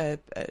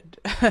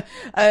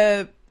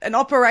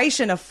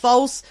operation, a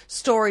false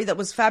story that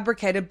was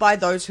fabricated by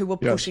those who were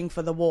pushing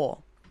for the war.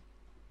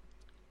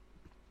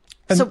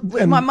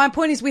 And my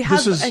point is we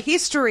have a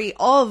history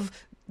of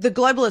the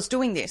globalists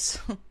doing this.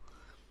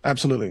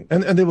 Absolutely.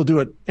 And they will do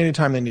it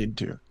anytime they need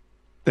to.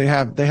 They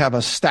have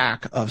a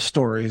stack of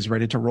stories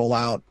ready to roll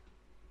out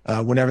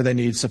whenever they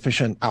need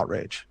sufficient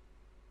outrage.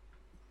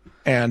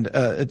 And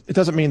it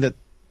doesn't mean that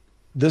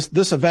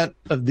this event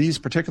of these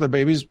particular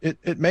babies,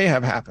 it may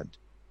have happened.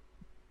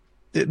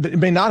 It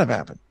may not have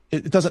happened.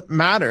 It doesn't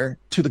matter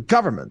to the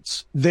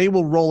governments. They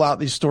will roll out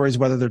these stories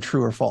whether they're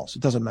true or false.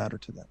 It doesn't matter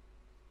to them.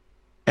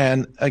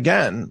 And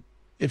again,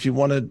 if you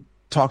want to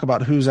talk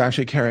about who's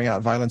actually carrying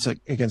out violence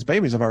against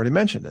babies, I've already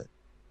mentioned it.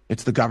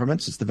 It's the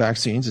governments, it's the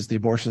vaccines, it's the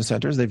abortion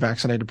centers. They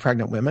vaccinated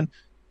pregnant women.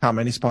 How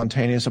many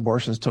spontaneous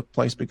abortions took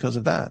place because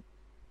of that?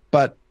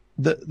 But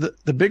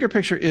the bigger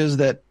picture is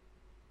that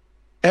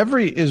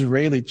every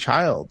Israeli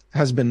child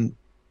has been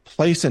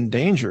placed in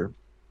danger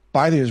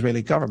by the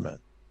Israeli government.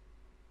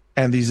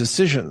 And these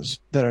decisions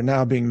that are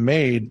now being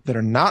made that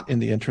are not in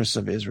the interests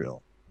of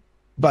Israel,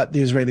 but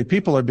the Israeli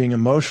people are being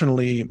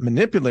emotionally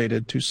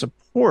manipulated to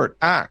support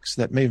acts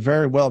that may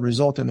very well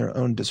result in their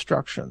own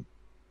destruction.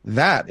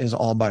 That is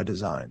all by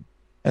design.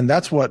 And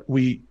that's what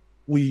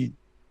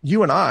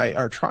you and I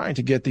are trying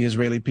to get the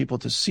Israeli people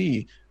to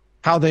see,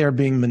 how they are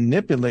being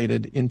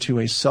manipulated into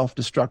a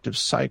self-destructive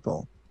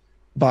cycle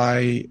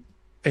by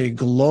a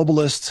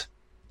globalist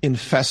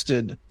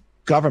infested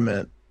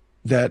government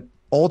that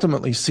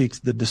ultimately seeks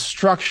the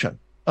destruction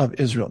of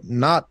Israel,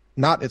 not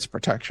its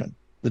protection,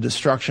 the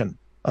destruction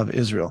of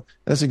Israel.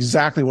 That's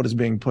exactly what is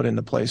being put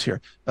into place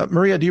here.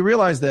 Maria, do you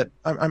realize that,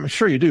 I'm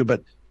sure you do,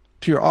 but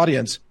to your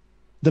audience,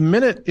 the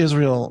minute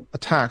Israel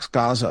attacks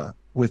Gaza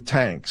with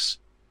tanks,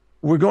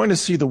 we're going to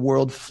see the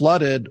world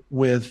flooded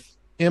with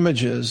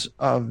images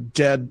of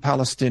dead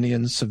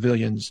Palestinian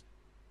civilians,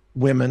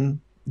 women,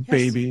 yes,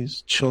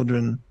 babies,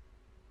 children.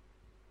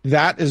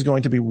 That is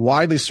going to be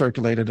widely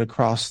circulated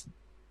across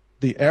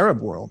the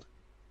Arab world.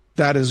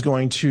 That is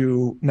going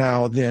to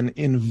now then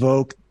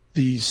invoke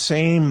the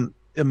same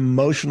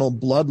emotional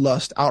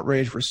bloodlust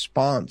outrage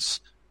response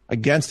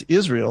against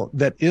Israel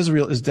that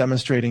Israel is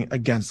demonstrating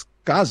against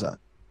Gaza.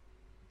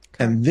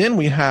 Okay. And then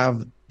we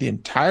have the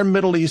entire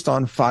Middle East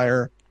on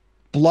fire,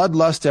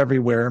 bloodlust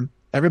everywhere.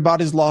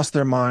 Everybody's lost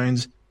their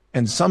minds.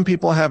 And some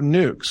people have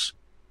nukes,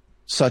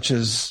 such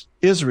as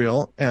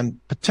Israel and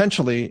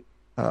potentially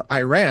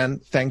Iran,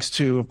 thanks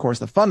to, of course,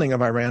 the funding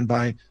of Iran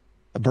by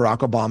Barack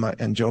Obama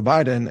and Joe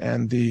Biden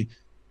and the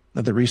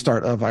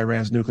restart of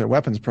Iran's nuclear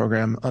weapons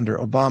program under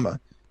Obama,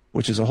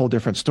 which is a whole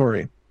different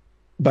story.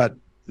 But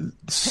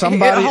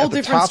somebody a whole at the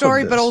different top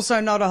story, of this, but also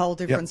not a whole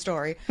different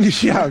story.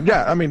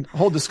 Yeah. I mean,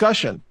 whole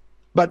discussion.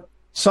 But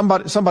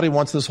somebody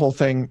wants this whole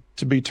thing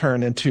to be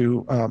turned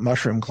into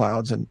mushroom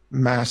clouds and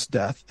mass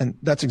death, and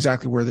that's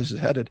exactly where this is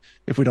headed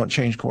if we don't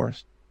change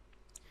course.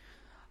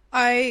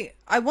 I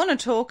want to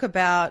talk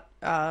about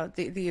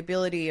the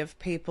ability of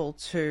people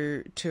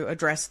to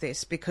address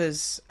this,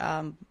 because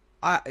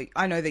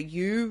I know that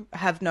you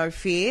have no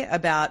fear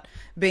about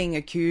being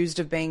accused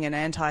of being an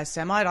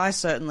anti-Semite. I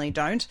certainly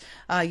don't.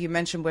 You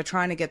mentioned we're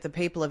trying to get the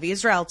people of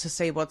Israel to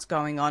see what's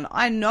going on.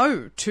 I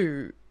know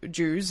two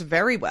Jews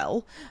very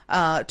well,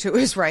 two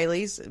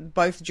Israelis,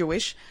 both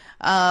Jewish,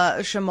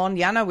 Shimon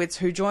Yanowitz,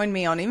 who joined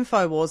me on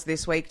InfoWars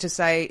this week to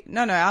say,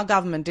 no, our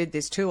government did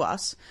this to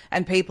us,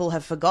 and people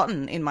have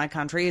forgotten in my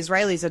country.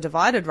 Israelis are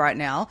divided right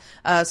now.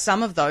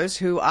 Some of those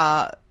who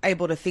are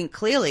able to think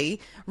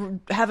clearly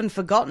haven't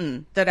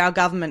forgotten that our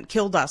government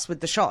killed us with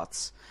the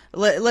shots.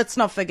 Let's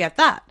not forget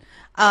that.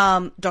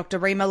 Dr.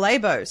 Rima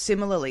Labo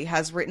similarly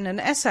has written an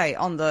essay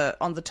on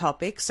the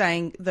topic,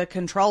 saying the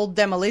controlled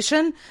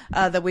demolition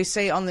that we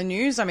see on the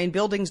news. I mean,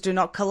 buildings do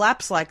not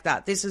collapse like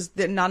that.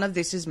 None of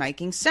this is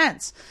making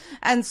sense.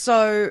 And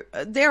so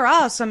there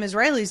are some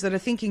Israelis that are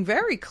thinking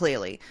very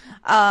clearly.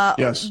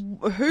 Yes.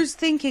 Who's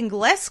thinking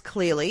less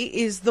clearly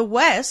is the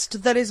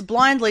West, that is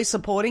blindly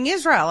supporting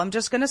Israel. I'm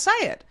just going to say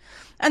it.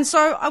 And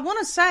so I want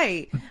to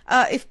say,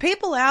 if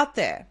people out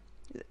there,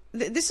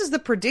 this is the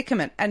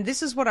predicament, and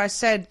this is what I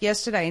said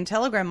yesterday in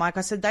Telegram, Mike.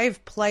 I said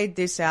they've played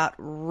this out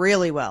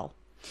really well.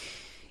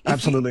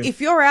 Absolutely.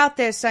 If you're out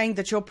there saying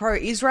that you're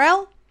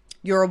pro-Israel,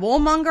 you're a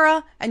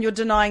warmonger, and you're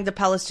denying the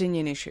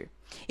Palestinian issue.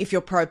 If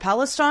you're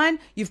pro-Palestine,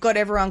 you've got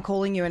everyone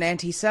calling you an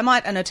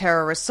anti-Semite and a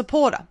terrorist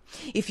supporter.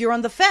 If you're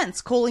on the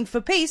fence calling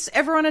for peace,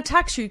 everyone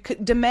attacks you,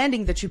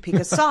 demanding that you pick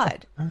a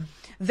side.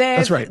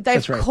 That's right.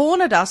 They've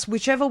cornered us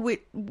whichever way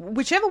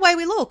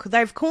we look.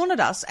 They've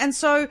cornered us. And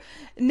so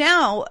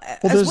now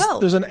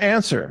there's an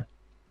answer.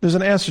 There's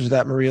an answer to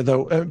that, Maria,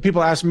 though.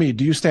 People ask me,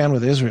 do you stand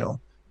with Israel?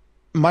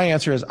 My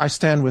answer is I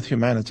stand with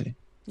humanity.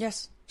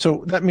 Yes.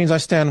 So that means I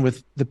stand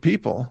with the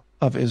people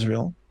of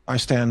Israel. I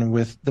stand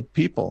with the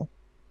people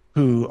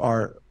who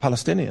are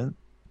Palestinian.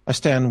 I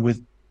stand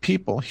with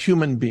people,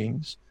 human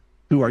beings,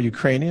 who are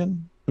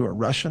Ukrainian, who are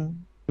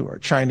Russian, who are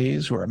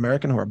Chinese, who are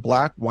American, who are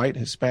black, white,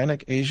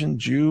 Hispanic, Asian,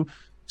 Jew,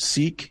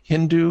 Sikh,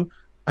 Hindu.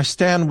 I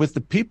stand with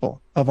the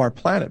people of our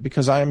planet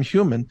because I am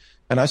human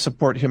and I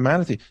support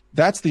humanity.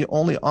 That's the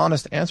only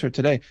honest answer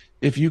today.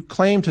 If you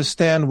claim to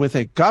stand with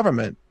a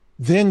government,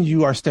 then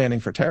you are standing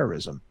for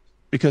terrorism,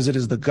 because it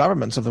is the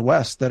governments of the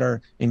West that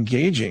are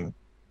engaging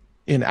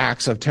in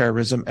acts of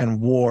terrorism and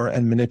war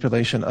and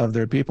manipulation of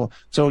their people.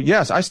 So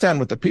yes, I stand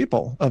with the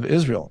people of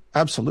Israel,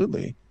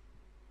 absolutely,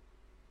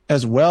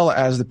 as well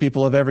as the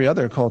people of every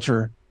other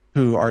culture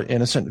who are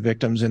innocent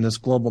victims in this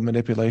global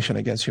manipulation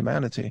against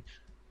humanity.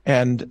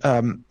 And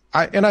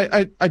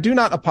I do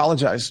not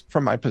apologize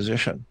for my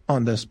position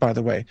on this, by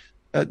the way.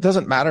 It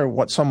doesn't matter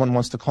what someone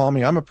wants to call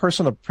me. I'm a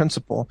person of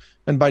principle,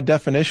 and by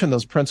definition,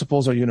 those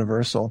principles are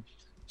universal.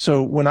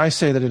 So when I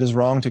say that it is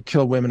wrong to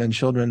kill women and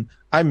children,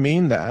 I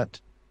mean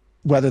that,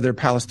 whether they're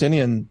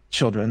Palestinian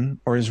children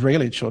or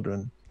Israeli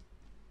children.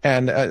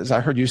 And as I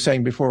heard you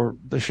saying before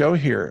the show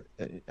here,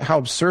 how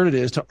absurd it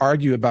is to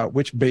argue about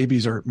which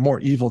babies are more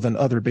evil than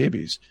other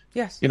babies.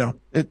 Yes. You know,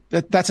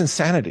 that's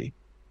insanity.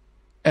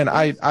 And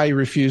yes. I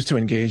refuse to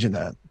engage in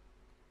that.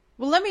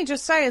 Well, let me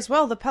just say as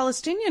well, the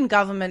Palestinian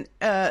government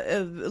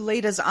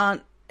leaders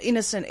aren't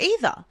innocent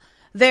either.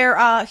 There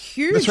are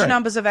huge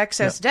numbers of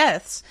excess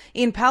deaths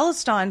in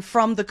Palestine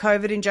from the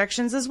COVID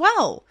injections as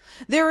well.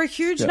 There are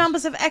huge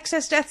numbers of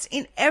excess deaths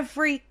in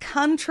every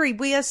country.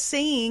 We are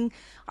seeing,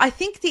 I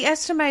think the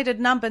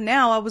estimated number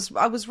now,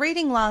 I was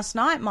reading last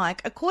night,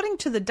 Mike, according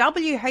to the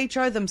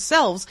WHO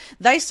themselves,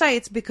 they say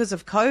it's because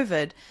of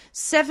COVID,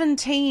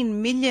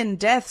 17 million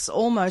deaths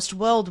almost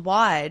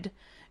worldwide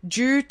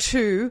due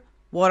to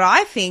what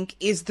I think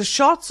is the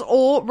shots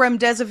or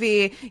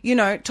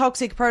remdesivir,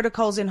 toxic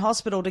protocols in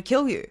hospital to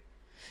kill you.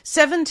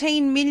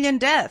 17 million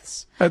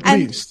deaths. At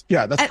least.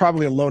 Yeah, that's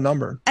probably a low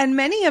number. And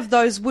many of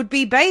those would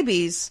be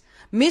babies,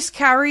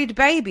 miscarried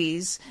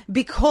babies,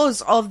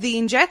 because of the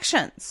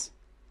injections.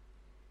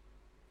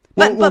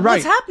 But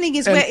what's happening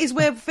is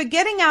we're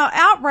forgetting our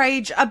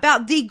outrage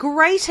about the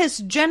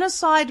greatest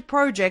genocide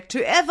project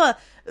to ever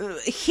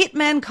hit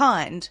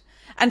mankind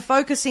and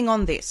focusing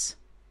on this.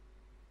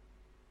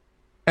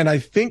 And I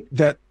think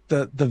that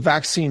the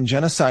vaccine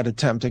genocide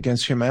attempt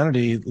against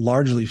humanity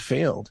largely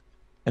failed.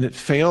 And it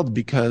failed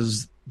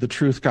because the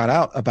truth got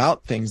out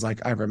about things like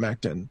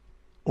ivermectin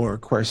or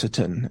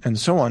quercetin and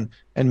so on.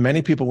 And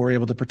many people were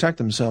able to protect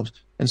themselves.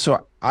 And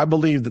so I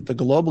believe that the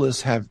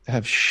globalists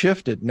have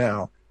shifted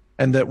now,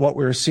 and that what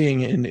we're seeing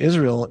in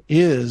Israel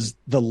is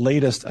the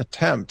latest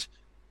attempt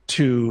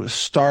to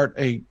start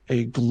a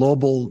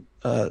global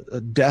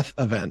death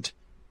event,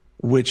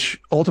 which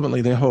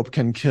ultimately they hope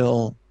can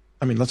kill.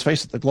 I mean, let's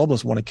face it, the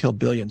globalists want to kill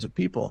billions of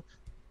people,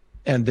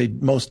 and they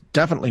most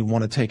definitely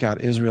want to take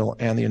out Israel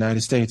and the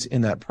United States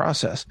in that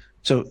process.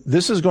 So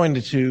this is going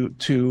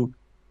to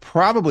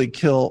probably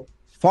kill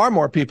far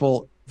more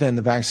people than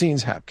the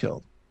vaccines have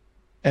killed.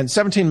 And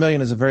 17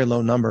 million is a very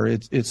low number.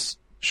 It's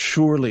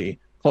surely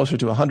closer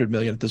to 100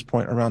 million at this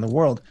point around the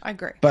world. I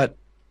agree. But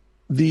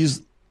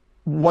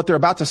what they're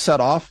about to set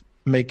off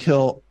may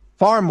kill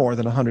far more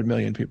than 100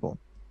 million people.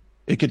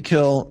 It could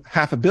kill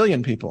 500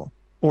 million people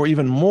or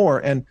even more.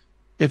 And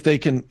if they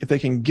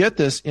can get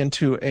this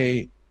into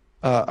a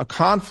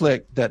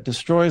conflict that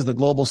destroys the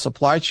global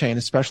supply chain,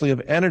 especially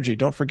of energy.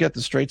 Don't forget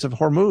the Straits of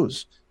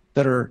Hormuz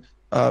that are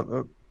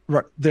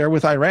there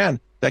with Iran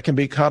that can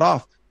be cut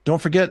off.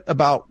 Don't forget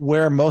about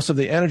where most of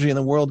the energy in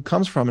the world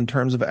comes from in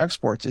terms of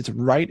exports. It's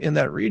right in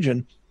that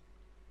region.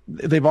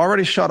 They've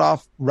already shut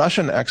off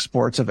Russian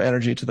exports of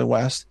energy to the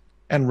West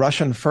and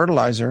Russian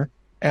fertilizer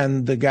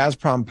and the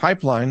Gazprom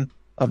pipeline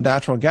of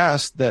natural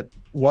gas that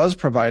was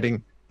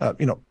providing,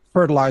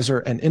 fertilizer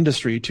and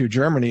industry to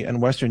Germany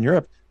and Western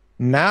Europe.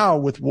 Now,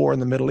 with war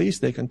in the Middle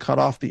East, they can cut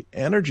off the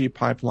energy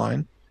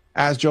pipeline,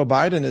 as Joe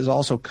Biden is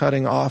also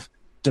cutting off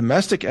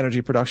domestic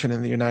energy production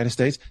in the United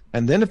States.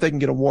 And then if they can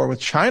get a war with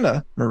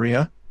China,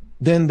 Maria,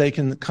 then they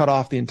can cut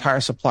off the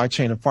entire supply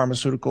chain of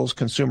pharmaceuticals,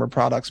 consumer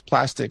products,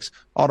 plastics,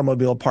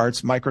 automobile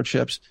parts,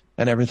 microchips,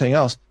 and everything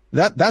else.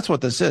 That's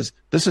what this is.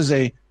 This is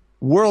a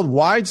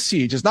worldwide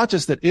siege. It's not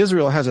just that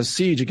Israel has a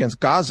siege against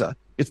Gaza.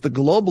 It's the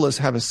globalists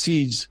have a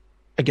siege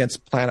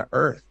against planet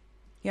Earth.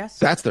 Yes.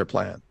 That's their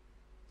plan.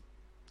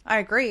 I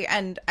agree,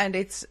 and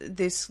it's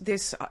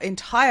this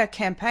entire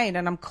campaign,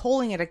 and I'm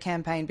calling it a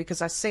campaign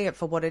because I see it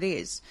for what it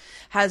is,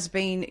 has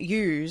been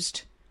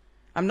used.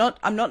 I'm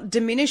not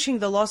diminishing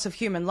the loss of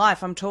human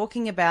life. I'm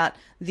talking about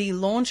the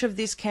launch of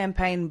this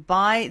campaign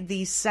by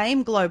the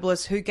same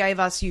globalists who gave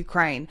us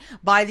Ukraine,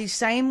 by the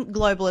same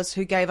globalists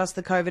who gave us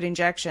the COVID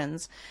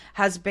injections,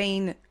 has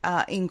been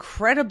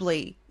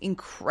incredibly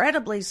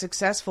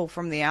successful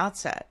from the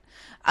outset.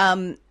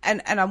 And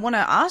I want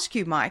to ask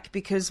you, Mike,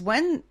 because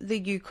when the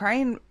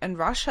Ukraine and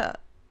Russia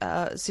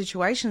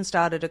situation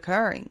started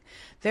occurring,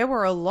 there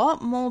were a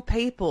lot more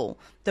people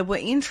that were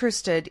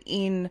interested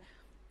in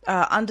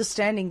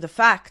understanding the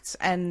facts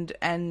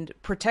and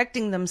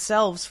protecting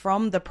themselves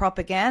from the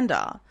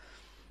propaganda.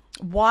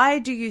 Why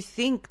do you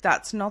think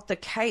that's not the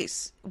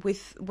case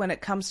when it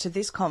comes to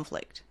this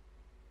conflict?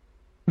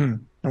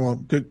 Well,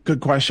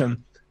 good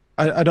question.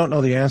 I don't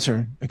know the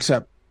answer,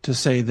 except to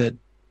say that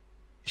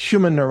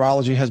human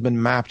neurology has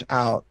been mapped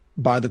out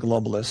by the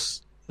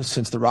globalists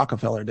since the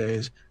Rockefeller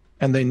days,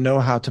 and they know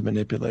how to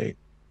manipulate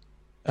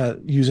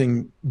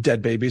using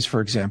dead babies, for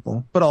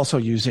example, but also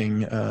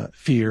using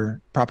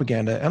fear,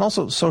 propaganda, and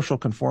also social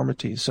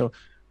conformity. So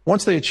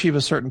once they achieve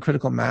a certain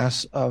critical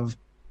mass of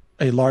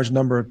a large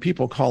number of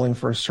people calling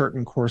for a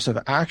certain course of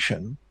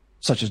action,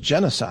 such as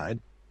genocide,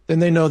 then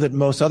they know that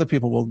most other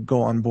people will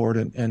go on board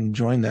and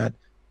join that.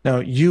 Now,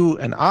 you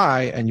and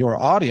I and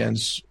your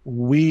audience,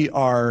 we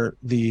are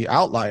the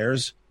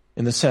outliers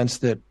in the sense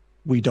that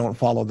we don't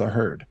follow the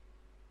herd.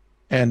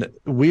 And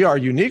we are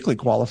uniquely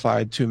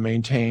qualified to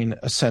maintain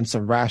a sense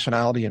of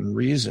rationality and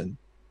reason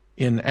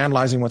in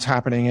analyzing what's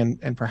happening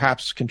and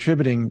perhaps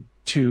contributing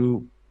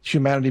to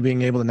humanity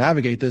being able to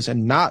navigate this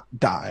and not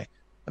die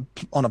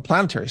on a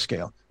planetary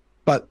scale.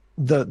 But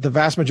the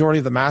vast majority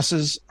of the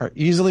masses are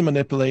easily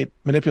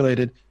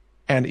manipulated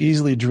and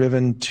easily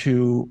driven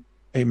to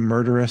a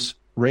murderous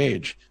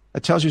rage.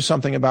 That tells you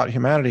something about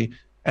humanity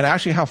and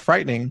actually how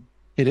frightening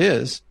it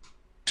is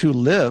to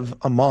live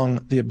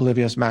among the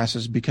oblivious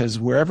masses, because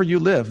wherever you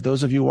live,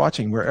 those of you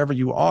watching, wherever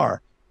you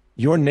are,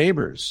 your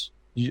neighbors,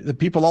 the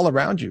people all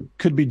around you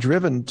could be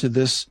driven to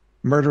this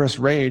murderous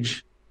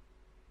rage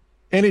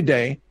any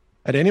day,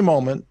 at any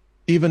moment,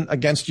 even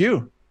against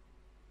you,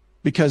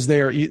 because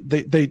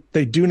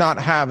they do not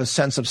have a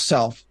sense of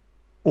self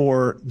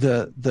or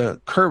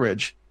the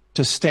courage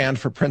to stand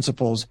for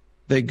principles.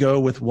 They go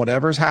with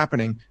whatever's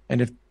happening,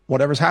 and if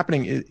whatever's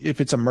happening,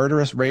 if it's a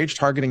murderous rage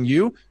targeting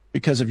you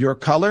because of your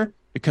color,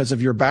 because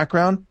of your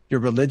background, your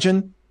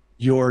religion,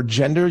 your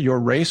gender, your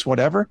race,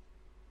 whatever,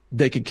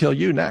 they could kill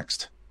you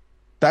next.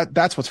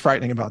 That's what's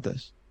frightening about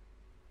this.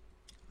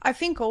 I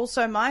think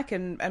also, Mike,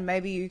 and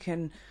maybe you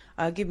can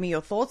give me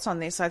your thoughts on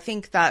this. I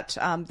think that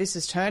this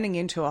is turning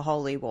into a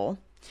holy war.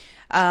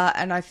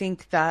 And I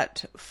think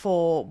that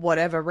for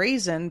whatever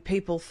reason,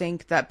 people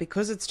think that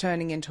because it's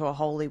turning into a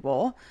holy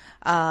war,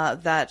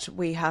 that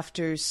we have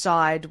to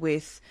side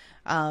with,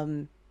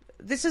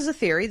 this is a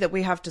theory, that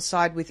we have to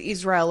side with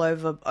Israel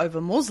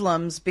over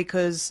Muslims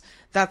because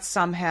that's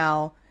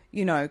somehow,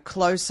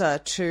 closer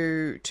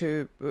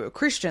to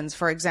Christians,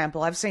 for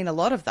example. I've seen a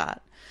lot of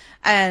that.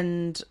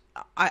 And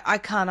I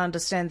can't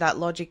understand that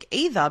logic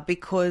either,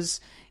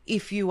 because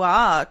if you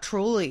are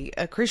truly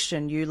a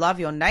Christian, you love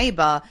your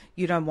neighbor,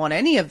 you don't want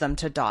any of them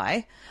to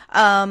die,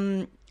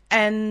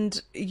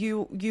 and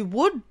you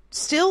would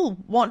still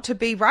want to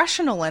be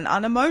rational and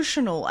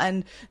unemotional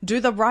and do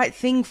the right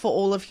thing for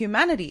all of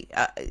humanity.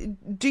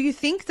 Do you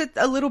think that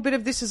a little bit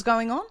of this is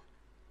going on?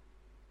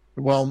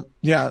 Well,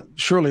 yeah,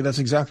 surely that's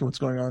exactly what's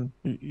going on.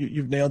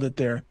 You've nailed it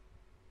there.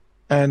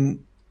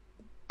 And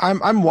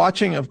I'm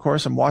watching, of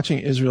course, I'm watching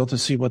Israel to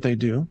see what they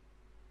do.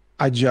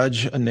 I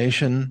judge a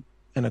nation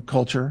and a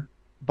culture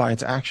by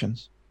its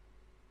actions,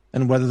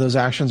 and whether those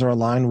actions are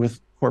aligned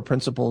with core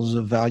principles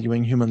of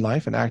valuing human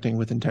life and acting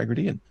with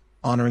integrity and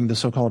honoring the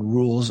so-called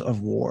rules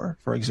of war,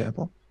 for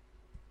example.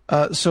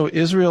 So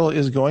Israel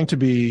is going to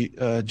be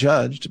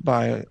judged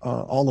by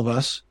all of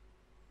us,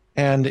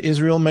 and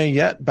Israel may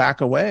yet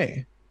back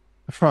away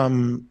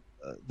from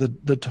the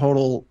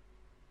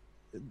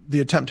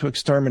attempt to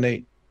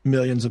exterminate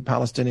millions of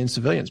Palestinian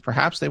civilians.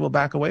 Perhaps they will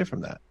back away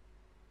from that.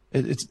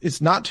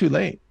 It's not too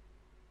late.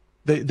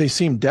 They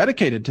seem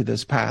dedicated to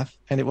this path,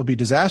 and it will be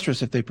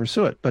disastrous if they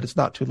pursue it, but it's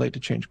not too late to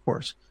change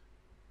course.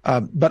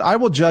 But I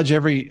will judge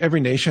every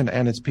nation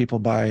and its people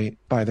by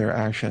their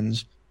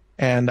actions,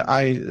 and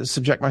I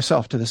subject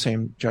myself to the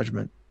same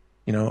judgment.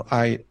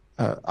 I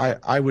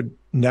would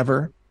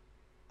never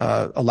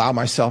allow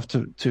myself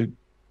to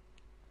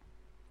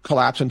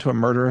collapse into a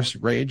murderous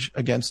rage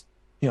against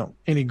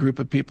any group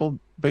of people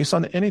based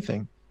on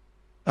anything.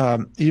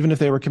 Even if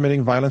they were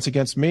committing violence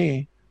against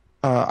me,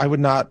 I would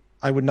not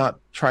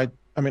try.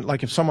 I mean,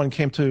 like if someone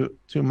came to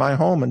my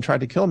home and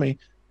tried to kill me,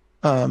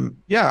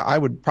 I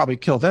would probably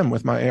kill them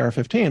with my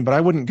AR-15, but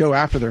I wouldn't go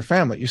after their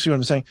family. You see what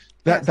I'm saying?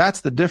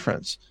 That's the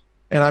difference.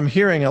 And I'm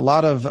hearing a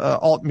lot of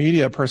alt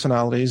media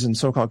personalities and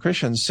so-called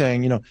Christians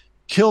saying,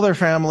 kill their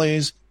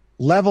families,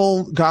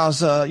 level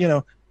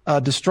Gaza,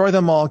 destroy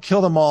them all,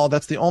 kill them all.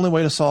 That's the only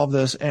way to solve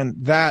this. And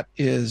that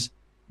is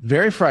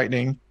very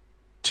frightening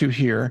to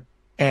hear.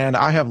 And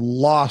I have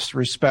lost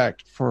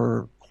respect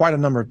for quite a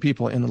number of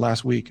people in the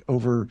last week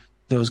over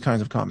those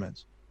kinds of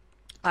comments.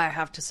 I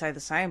have to say the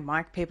same,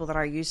 Mike. People that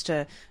I used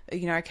to,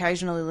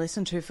 occasionally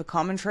listen to for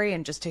commentary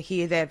and just to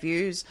hear their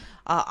views,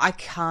 I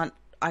can't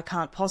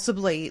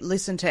possibly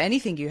listen to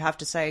anything you have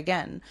to say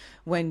again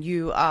when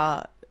you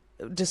are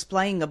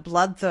displaying a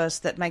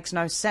bloodthirst that makes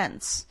no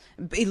sense.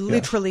 It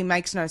literally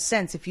makes no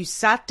sense. If you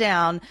sat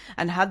down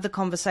and had the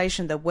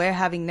conversation that we're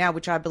having now,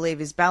 which I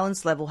believe is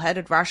balanced,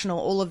 level-headed, rational,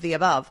 all of the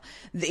above,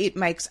 it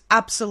makes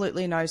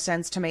absolutely no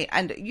sense to me.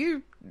 And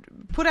you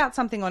put out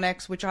something on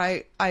X, which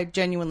I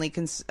genuinely,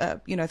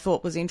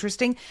 thought was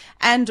interesting.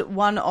 And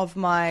one of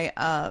my,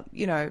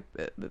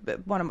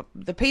 one of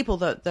the people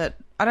that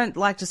I don't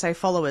like to say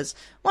followers,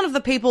 one of the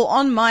people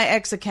on my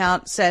X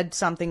account said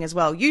something as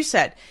well. You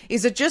said,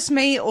 is it just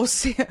me or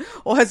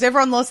has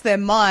everyone lost their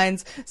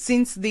minds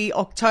since the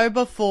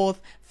October 4th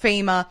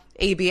FEMA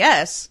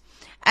EBS?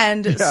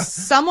 And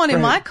someone in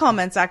my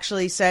comments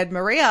actually said,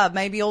 Maria,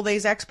 maybe all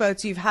these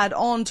experts you've had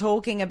on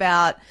talking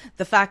about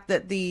the fact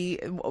that the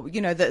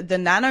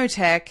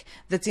nanotech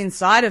that's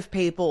inside of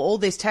people, all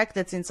this tech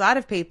that's inside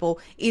of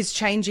people is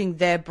changing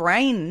their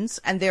brains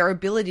and their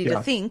ability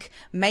to think.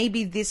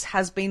 Maybe this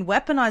has been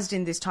weaponized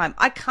in this time.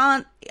 I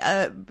can't,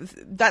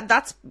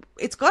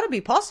 it's got to be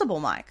possible,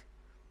 Mike.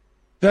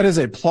 That is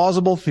a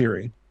plausible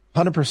theory.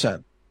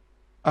 100%.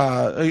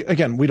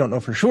 Again, we don't know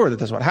for sure that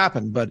that's what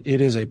happened, but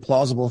it is a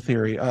plausible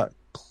theory.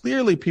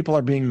 Clearly, people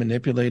are being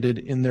manipulated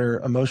in their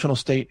emotional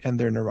state and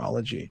their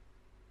neurology.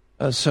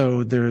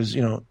 So there's,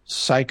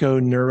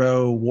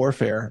 psycho-neuro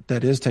warfare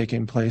that is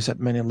taking place at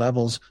many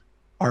levels.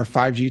 Are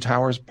 5G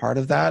towers part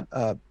of that?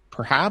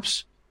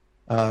 Perhaps.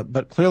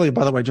 But clearly,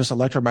 by the way, just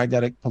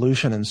electromagnetic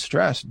pollution and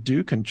stress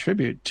do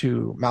contribute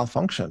to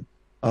malfunction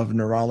of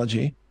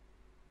neurology.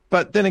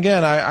 But then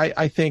again,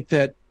 I think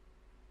that,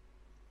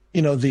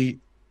 the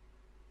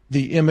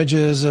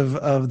images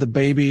of the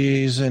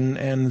babies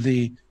and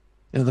the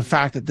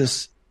fact that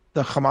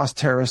the Hamas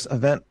terrorist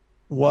event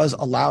was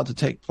allowed to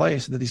take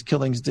place, that these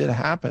killings did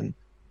happen,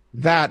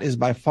 that is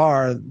by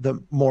far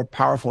the more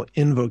powerful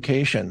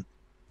invocation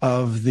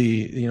of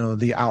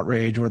the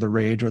outrage or the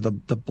rage or the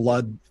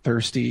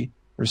bloodthirsty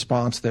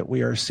response that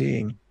we are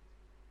seeing.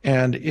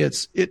 And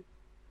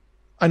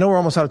I know we're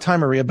almost out of time,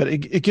 Maria, but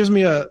it gives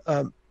me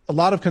a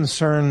lot of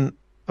concern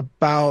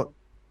about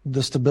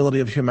the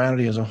stability of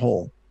humanity as a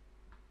whole.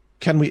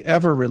 Can we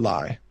ever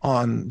rely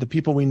on the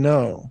people we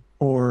know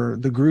or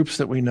the groups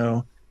that we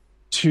know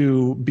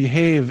to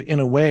behave in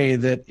a way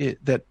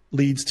that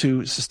leads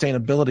to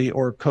sustainability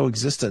or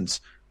coexistence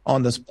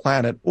on this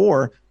planet?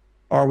 Or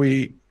are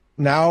we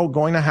now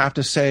going to have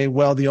to say,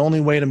 well, the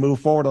only way to move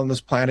forward on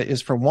this planet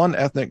is for one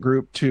ethnic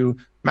group to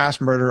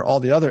mass murder all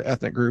the other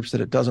ethnic groups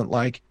that it doesn't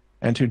like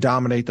and to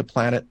dominate the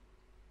planet?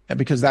 And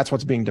because that's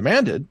what's being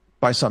demanded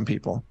by some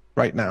people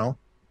right now.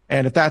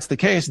 And if that's the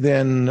case,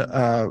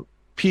 then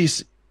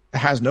peace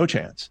has no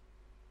chance.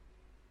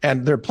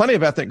 And there are plenty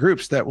of ethnic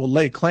groups that will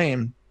lay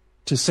claim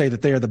to say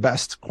that they are the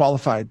best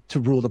qualified to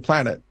rule the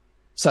planet,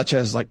 such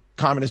as like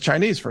communist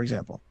Chinese, for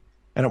example.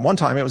 And at one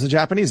time, it was the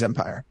Japanese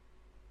empire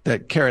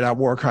that carried out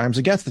war crimes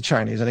against the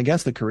Chinese and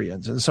against the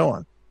Koreans and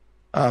so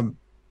on.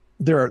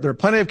 There are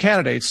plenty of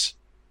candidates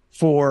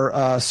for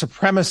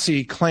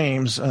supremacy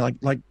claims,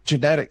 like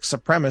genetic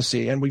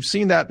supremacy. And we've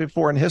seen that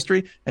before in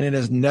history, and it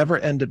has never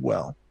ended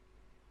well.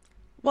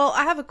 Well,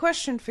 I have a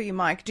question for you,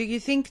 Mike. Do you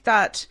think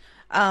that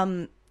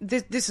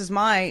this is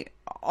my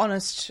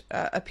honest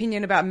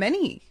opinion about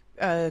many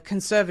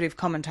conservative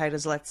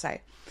commentators, let's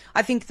say.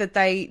 I think that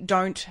they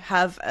don't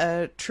have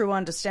a true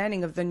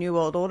understanding of the New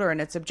World Order and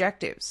its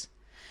objectives.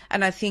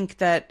 And I think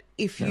that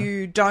if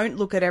you don't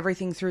look at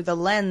everything through the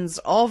lens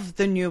of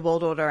the New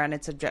World Order and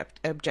its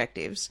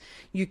objectives,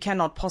 you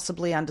cannot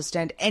possibly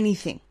understand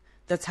anything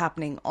that's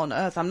happening on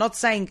Earth. I'm not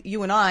saying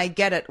you and I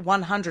get it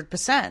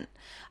 100%,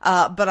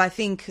 but I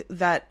think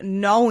that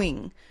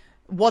knowing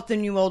what the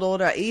New World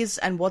Order is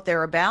and what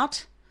they're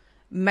about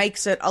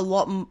makes it a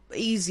lot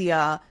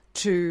easier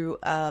to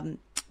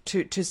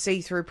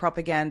see through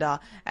propaganda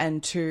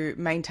and to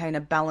maintain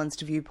a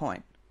balanced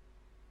viewpoint.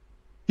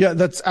 Yeah,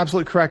 that's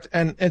absolutely correct.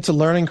 And it's a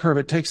learning curve.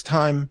 It takes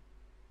time.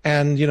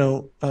 And,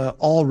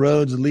 all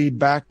roads lead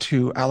back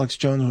to Alex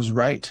Jones was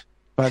right,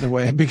 by the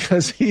way,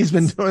 because he's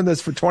been doing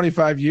this for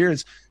 25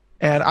 years.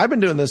 And I've been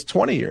doing this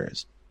 20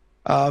 years.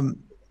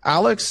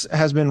 Alex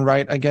has been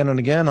right again and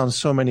again on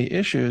so many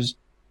issues.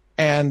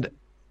 And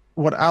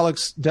what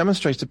Alex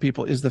demonstrates to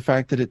people is the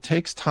fact that it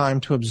takes time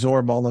to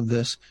absorb all of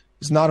this.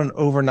 It's not an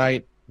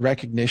overnight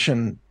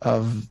recognition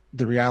of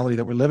the reality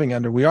that we're living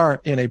under. We are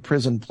in a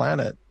prison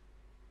planet.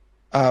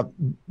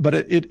 But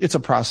it's a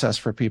process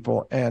for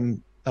people.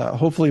 And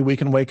hopefully we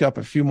can wake up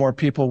a few more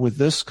people with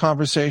this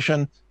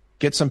conversation,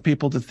 get some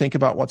people to think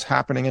about what's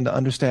happening and to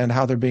understand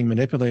how they're being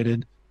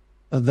manipulated.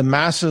 The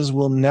masses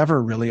will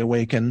never really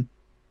awaken,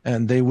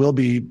 and they will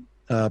be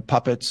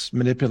puppets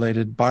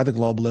manipulated by the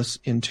globalists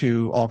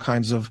into all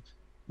kinds of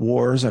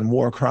wars and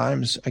war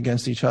crimes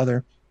against each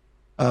other.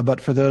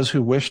 But for those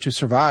who wish to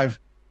survive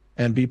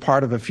and be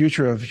part of a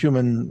future of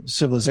human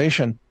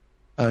civilization,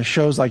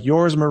 shows like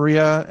yours,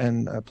 Maria,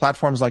 and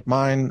platforms like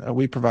mine,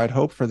 we provide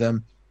hope for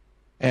them.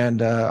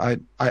 And I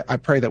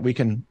pray that we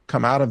can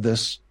come out of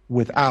this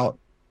without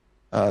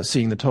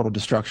seeing the total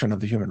destruction of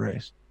the human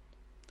race.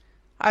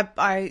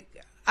 I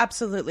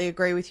absolutely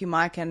agree with you,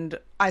 Mike, and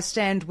I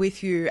stand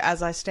with you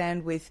as I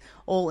stand with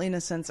all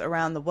innocents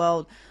around the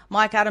world.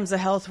 Mike Adams, a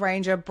health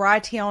ranger,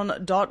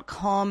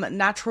 Brighteon.com,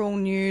 Natural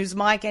News.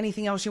 Mike,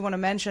 anything else you want to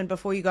mention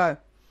before you go?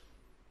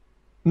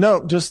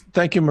 No, just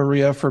thank you,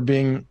 Maria, for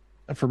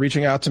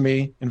reaching out to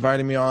me,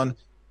 inviting me on,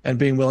 and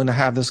being willing to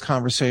have this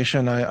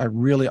conversation. I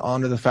really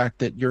honor the fact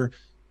that you're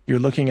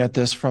looking at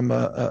this from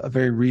a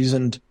very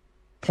reasoned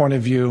point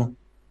of view,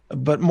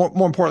 but more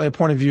importantly, a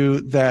point of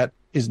view that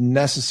is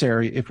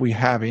necessary if we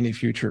have any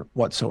future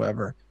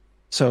whatsoever.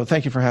 So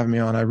thank you for having me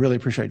on. I really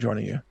appreciate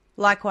joining you.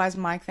 Likewise,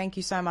 Mike. Thank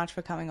you so much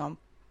for coming on.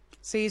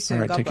 See you soon.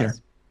 All right, God take bless.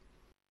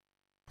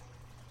 care.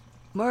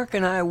 Mark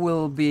and I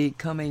will be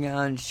coming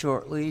on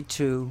shortly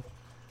to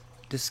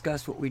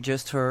discuss what we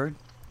just heard.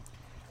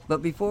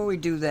 But before we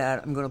do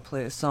that, I'm going to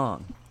play a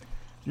song.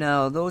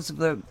 Now, those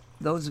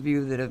of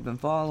you that have been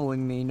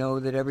following me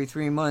know that every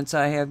 3 months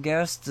I have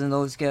guests, and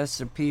those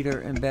guests are Peter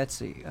and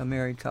Betsy, a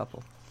married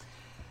couple.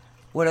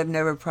 What I've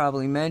never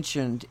probably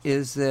mentioned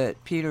is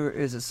that Peter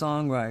is a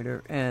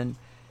songwriter and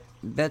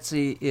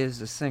Betsy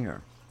is a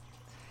singer.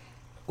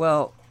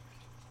 Well,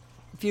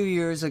 few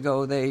years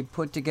ago, they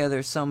put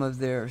together some of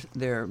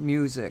their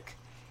music,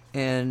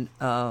 and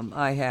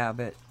I have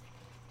it.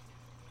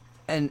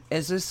 And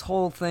as this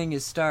whole thing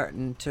is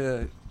starting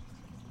to,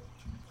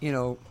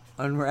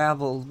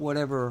 unravel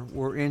whatever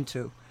we're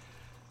into,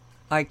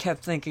 I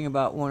kept thinking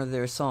about one of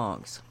their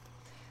songs.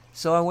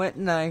 So I went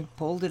and I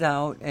pulled it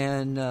out,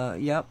 and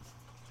yep.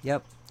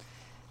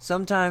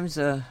 Sometimes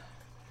a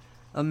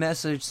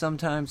message,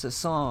 sometimes a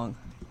song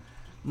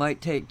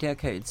might take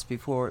decades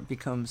before it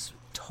becomes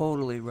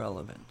totally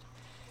relevant.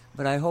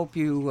 But I hope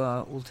you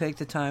will take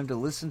the time to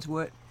listen to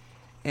it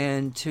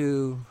and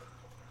to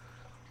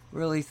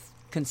really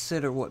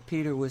consider what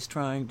Peter was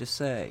trying to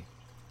say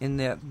in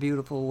that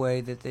beautiful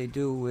way that they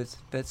do with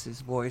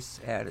Betsy's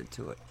voice added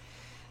to it.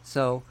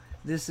 So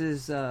this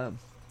is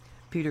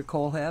Peter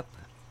Kohlhepp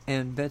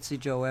and Betsy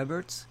Joe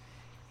Eberts,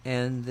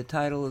 and the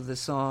title of the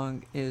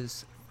song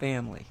is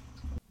Family.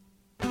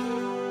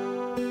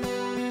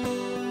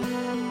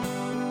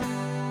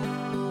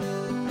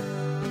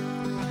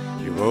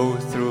 You go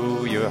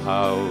through your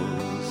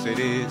house, it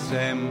is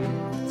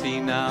empty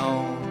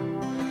now.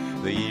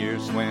 The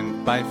years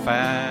went by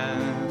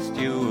fast,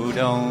 you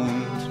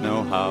don't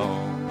know how.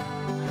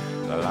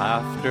 The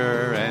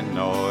laughter and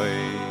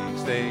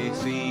noise, they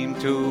seem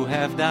to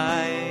have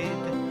died.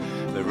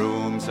 The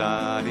rooms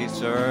are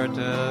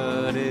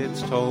deserted,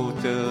 it's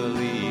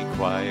totally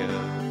quiet.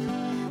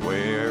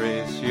 Where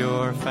is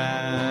your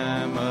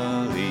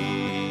family?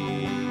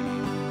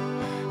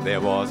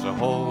 There was a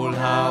whole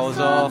house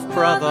of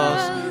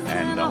brothers,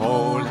 and a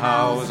whole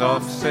house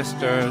of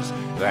sisters,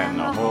 then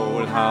a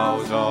whole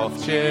house of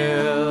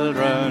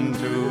children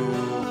too.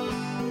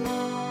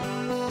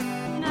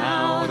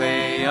 Now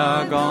they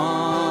are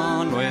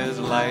gone with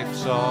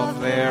lives of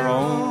their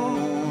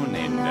own.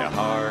 In their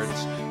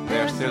hearts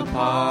they're still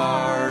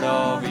part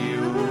of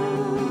you.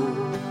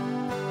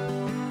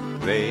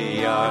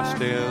 They are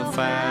still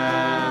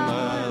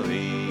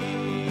family.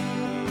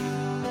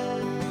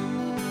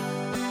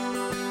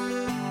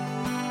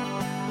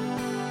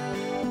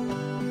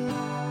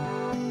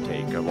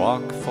 Take a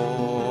walk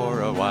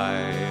for a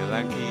while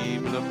and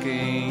keep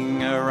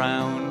looking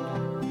around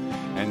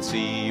and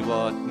see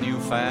what new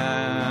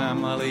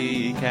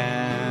family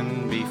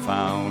can be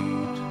found.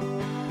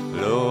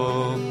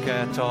 Look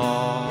at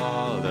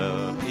all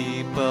the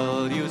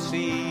people you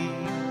see.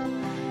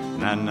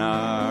 None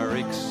are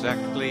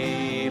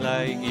exactly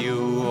like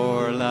you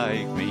or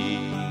like me,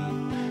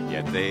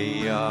 yet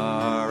they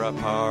are a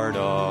part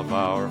of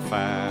our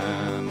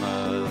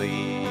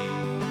family.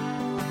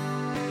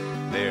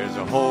 There's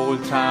a whole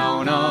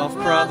town of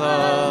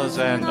brothers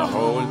and a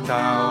whole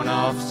town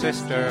of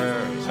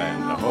sisters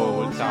and a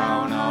whole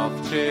town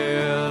of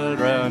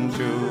children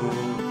too.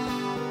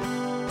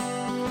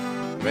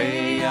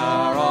 They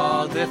are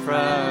all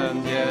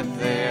different, yet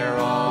they're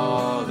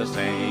all the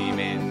same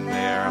in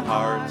their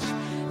hearts.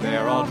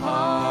 They're all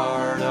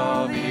part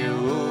of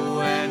you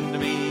and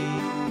me.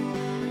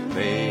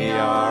 They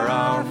are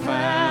our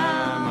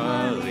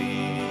family.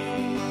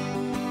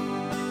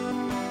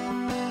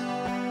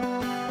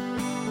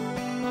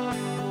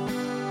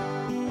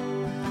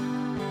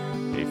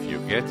 If you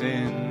get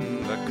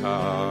in the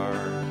car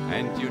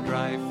and you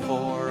drive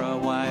for a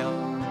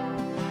while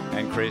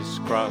and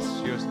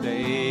crisscross your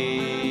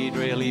state,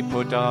 really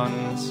put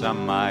on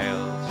some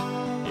miles,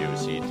 you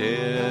see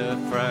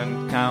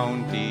different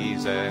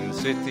counties and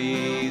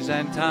cities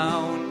and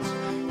towns.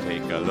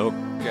 Take a look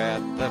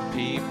at the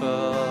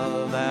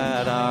people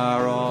that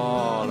are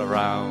all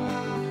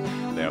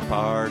around. They're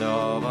part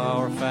of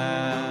our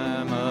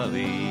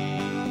family.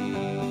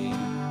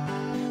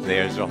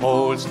 There's a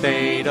whole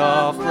state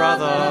of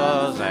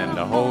brothers and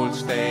a whole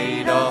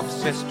state of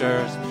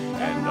sisters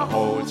and a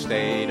whole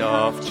state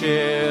of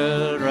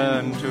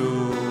children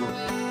too.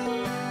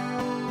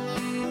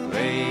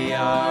 They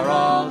are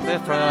all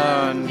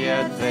different,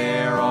 yet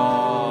they're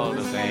all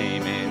the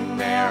same in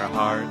their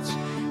hearts.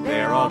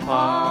 They're all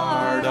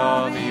part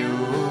of you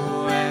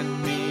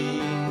and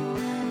me.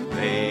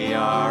 They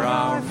are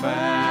our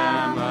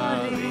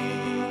family.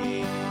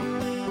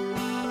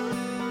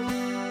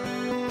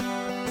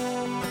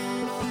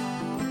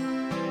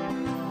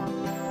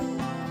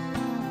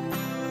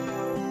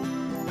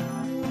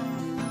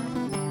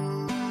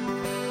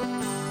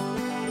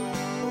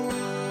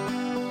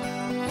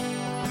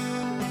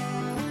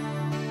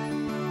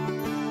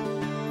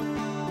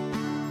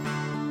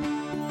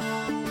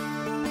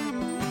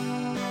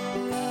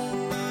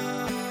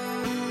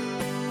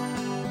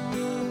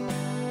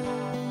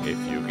 If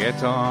you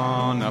get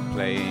on a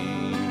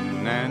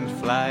plane and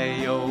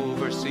fly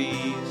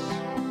overseas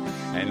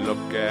and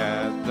look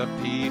at the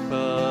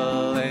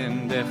people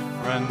in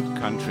different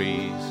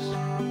countries,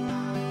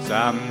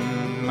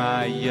 some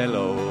are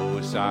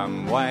yellow,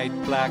 some white,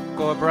 black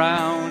or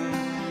brown,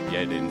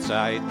 yet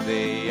inside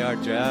they are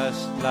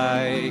just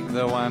like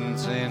the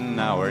ones in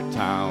our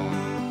town.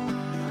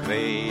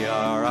 They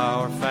are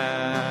our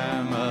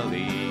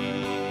family.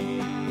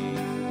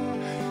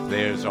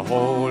 There's a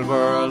whole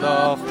world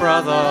of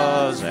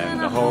brothers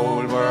and a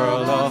whole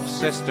world of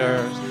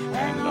sisters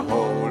and a a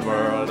whole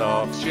world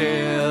of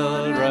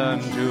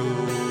children too.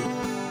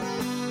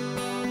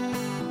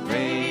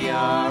 They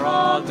are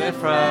all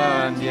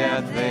different,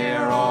 yet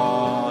they're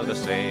all the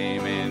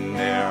same in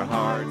their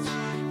hearts.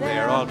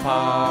 They're all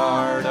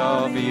part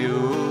of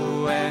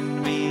you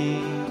and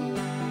me.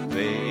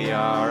 They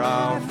are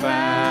our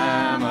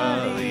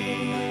family.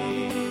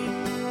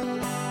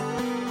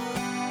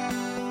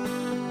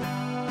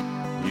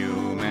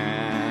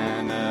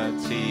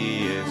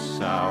 Humanity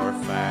is our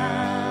family.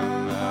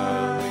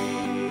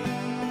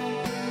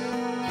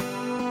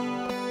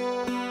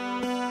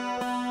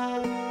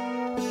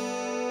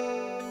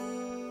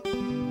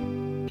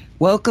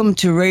 Welcome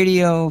to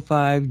Radio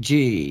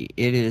 5G.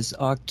 It is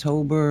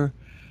October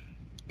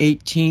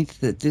 18th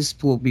that this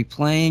will be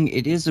playing.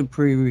 It is a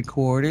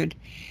pre-recorded,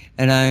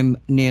 and I'm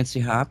Nancy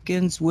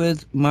Hopkins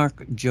with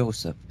Mark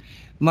Joseph.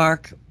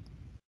 Mark,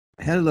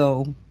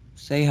 hello.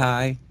 Say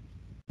hi.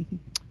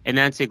 Hey,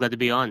 Nancy, glad to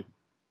be on.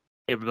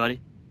 Hey, everybody.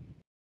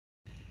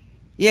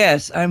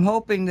 Yes, I'm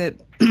hoping that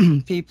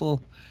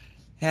people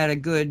had a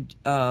good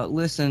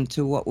listen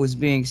to what was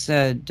being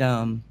said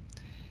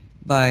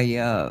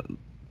by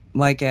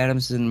Mike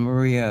Adams and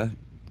Maria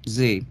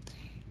Z.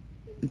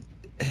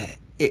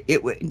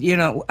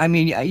 I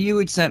mean, you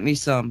had sent me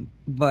some,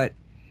 but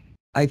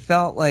I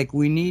felt like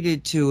we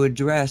needed to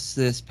address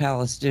this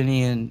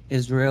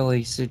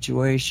Palestinian-Israeli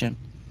situation,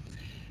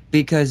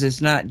 because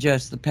it's not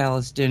just the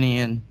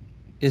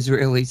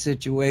Palestinian-Israeli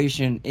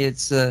situation,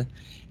 it's the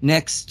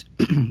next,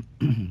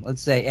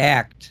 let's say,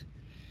 act,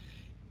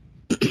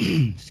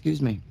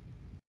 excuse me,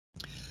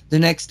 the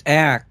next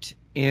act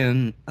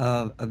in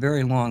a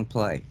very long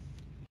play.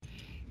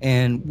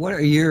 And what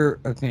are your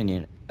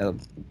opinion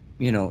of,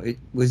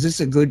 was this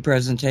a good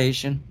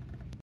presentation?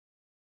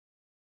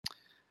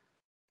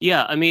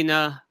 Yeah, I mean,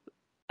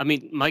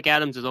 Mike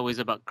Adams is always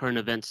about current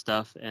event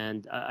stuff,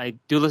 and I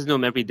do listen to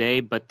him every day,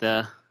 but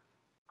the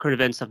current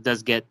event stuff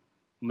does get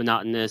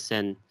monotonous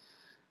and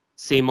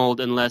same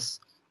old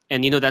unless,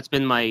 and that's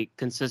been my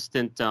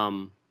consistent,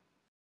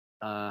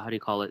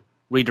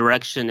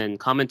 redirection and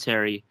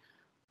commentary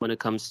when it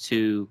comes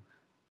to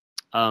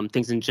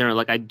things in general.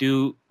 Like I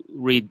do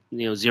read,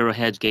 Zero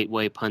Hedge,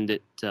 Gateway,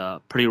 Pundit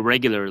pretty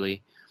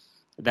regularly.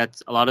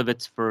 That's a lot of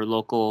it's for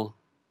local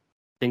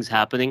things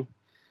happening.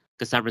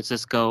 Because San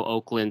Francisco,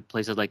 Oakland,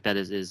 places like that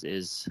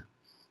is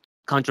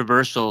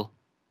controversial,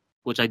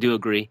 which I do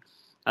agree.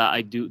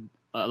 I do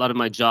a lot of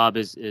my job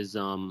is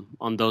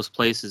on those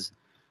places,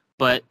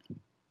 but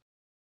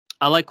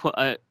I like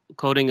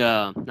quoting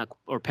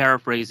or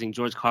paraphrasing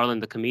George Carlin,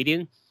 the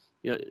comedian.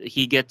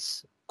 He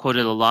gets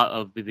quoted a lot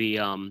of the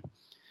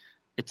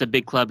 "it's a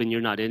big club and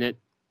you're not in it"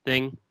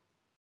 thing.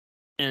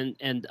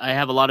 And I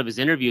have a lot of his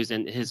interviews,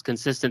 and his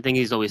consistent thing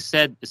he's always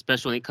said,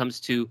 especially when it comes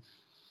to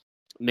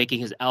making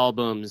his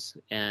albums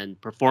and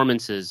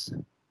performances,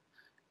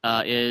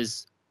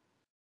 is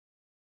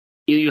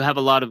you have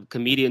a lot of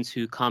comedians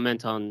who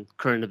comment on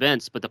current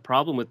events, but the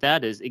problem with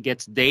that is it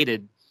gets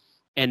dated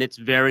and it's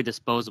very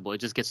disposable. It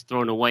just gets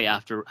thrown away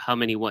after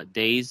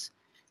days,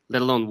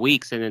 let alone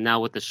weeks. And then now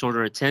with the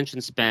shorter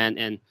attention span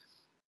and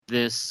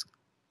this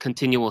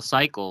continual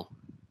cycle.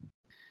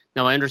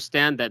 Now I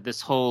understand that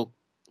this whole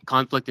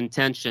conflict and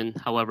tension,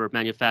 however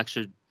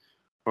manufactured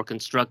or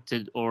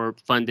constructed or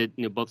funded,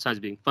 both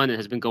sides being funded,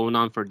 has been going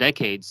on for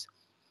decades.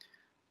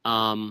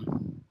 It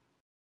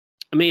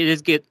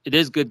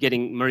is good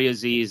getting Maria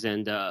Z's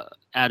and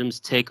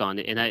Adam's take on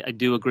it, and I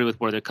do agree with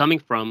where they're coming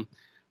from.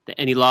 That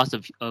any loss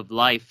of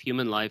life,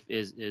 human life,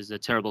 is a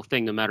terrible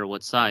thing, no matter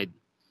what side.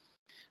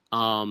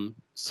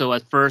 So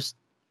at first,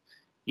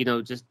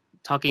 just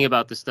talking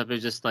about this stuff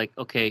is just like,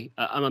 okay,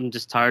 I'm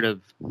just tired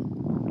of.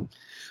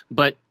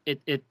 But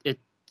it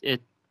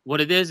what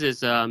it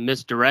is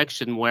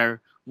misdirection, where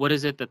what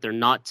is it that they're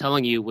not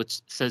telling you,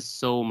 which says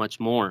so much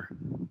more?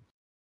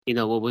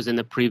 What was in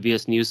the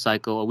previous news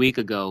cycle a week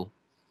ago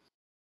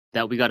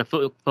that we got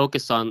to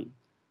focus on,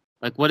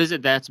 like, what is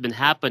it that's been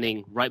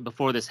happening right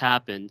before this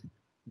happened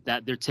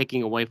that they're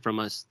taking away from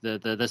us, the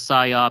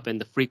PSYOP and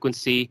the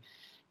frequency.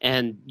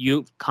 And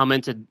you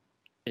commented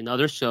in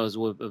other shows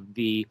of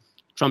the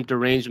Trump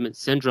derangement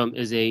syndrome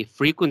is a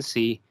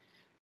frequency.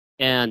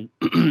 And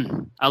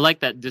I like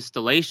that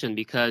distillation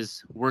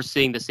because we're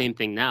seeing the same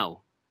thing now.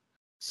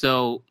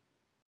 So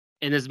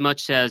in as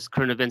much as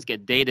current events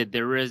get dated,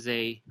 there is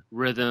a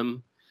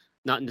rhythm,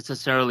 not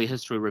necessarily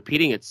history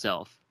repeating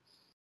itself,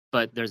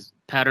 but there's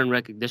pattern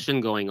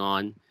recognition going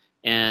on.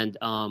 And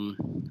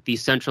the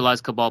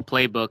centralized cabal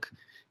playbook,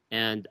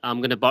 and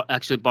I'm going to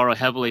actually borrow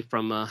heavily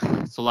from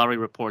Solari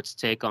Report's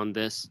take on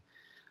this,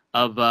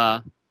 of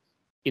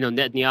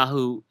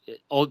Netanyahu.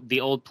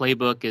 The old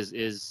playbook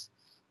is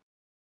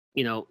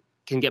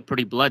can get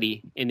pretty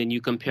bloody, and then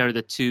you compare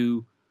the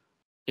two.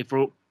 If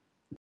we're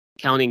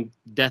counting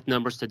death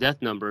numbers to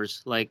death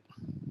numbers, like,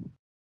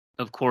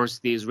 of course,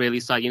 the Israeli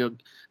side,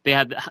 they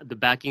had the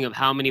backing of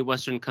how many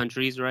Western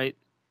countries, right?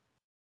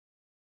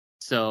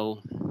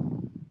 So.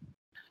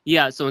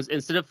 Yeah, so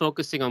instead of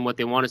focusing on what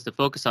they want us to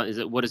focus on,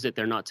 what is it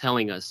they're not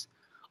telling us?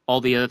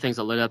 All the other things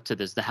that led up to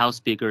this, the House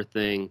Speaker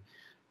thing,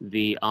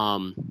 the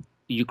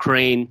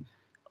Ukraine,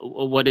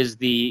 what is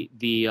the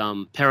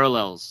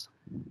parallels?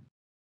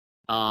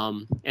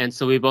 And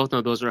so we both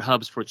know those are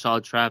hubs for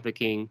child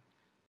trafficking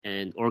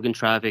and organ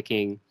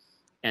trafficking.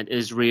 And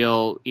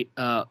Israel,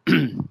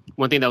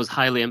 one thing that was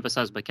highly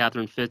emphasized by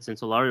Catherine Fitz in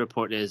Solari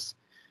report is,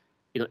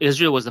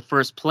 Israel was the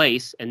first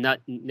place, and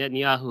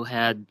Netanyahu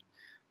had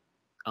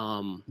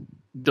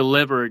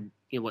delivered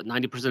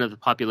 90% of the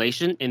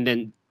population, and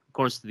then of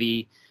course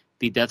the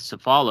deaths to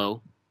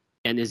follow.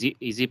 And is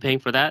he paying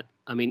for that?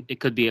 I mean, it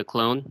could be a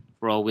clone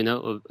for all we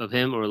know of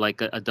him, or like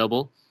a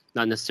double,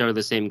 not necessarily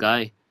the same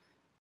guy.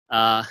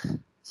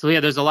 So yeah,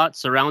 there's a lot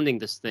surrounding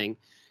this thing,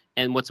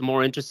 and what's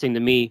more interesting to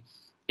me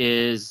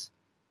is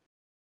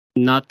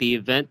not the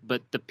event,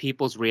 but the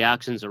people's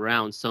reactions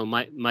around. So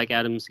Mike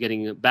Adams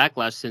getting a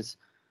backlash, since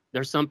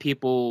there's some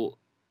people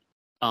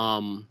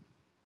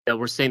that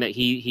were saying that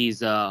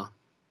he's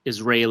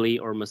Israeli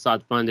or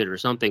Mossad funded or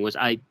something, which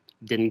I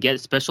didn't get,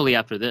 especially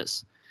after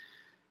this.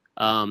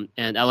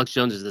 And Alex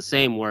Jones is the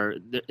same, where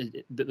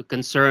the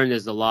concern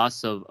is the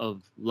loss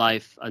of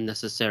life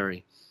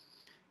unnecessary.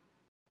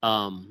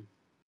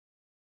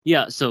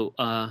 Yeah, so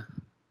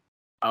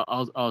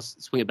I'll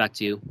swing it back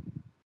to you.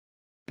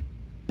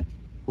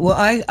 Well,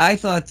 I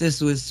thought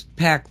this was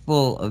packed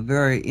full of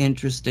very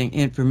interesting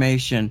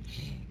information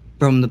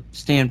from the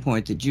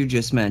standpoint that you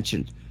just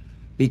mentioned,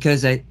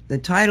 because the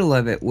title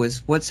of it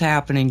was "What's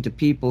Happening to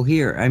People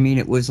Here." I mean,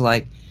 it was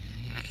like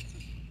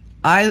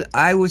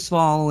I was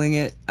following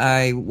it.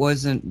 I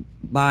wasn't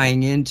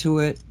buying into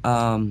it.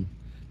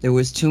 There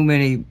was too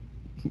many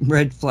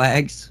red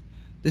flags.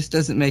 This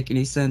doesn't make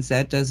any sense.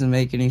 That doesn't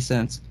make any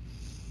sense.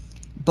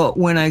 But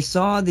when I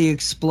saw the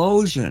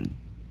explosion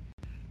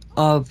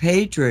of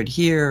hatred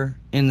here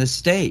in the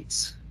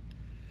States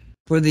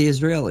for the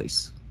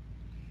Israelis,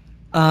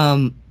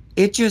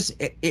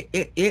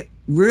 it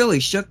really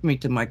shook me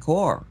to my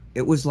core.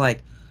 It was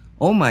like,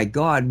 oh my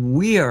God,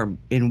 we are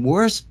in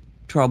worse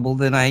trouble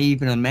than I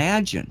even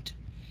imagined,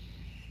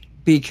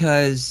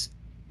 because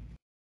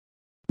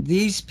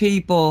these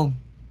people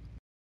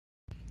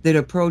that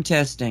are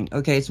protesting,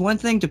 okay, it's one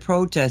thing to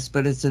protest,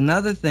 but it's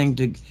another thing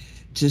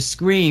to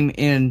scream.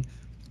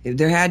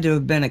 There had to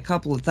have been a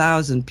couple of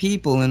thousand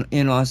people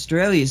in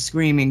Australia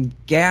screaming,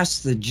 "Gas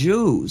the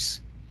Jews."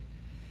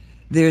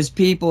 There's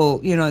people,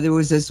 there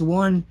was this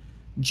one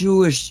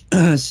Jewish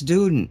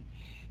student,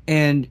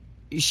 and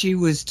she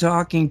was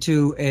talking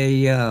to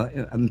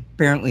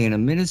apparently an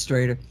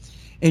administrator,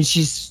 and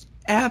she's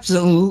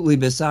absolutely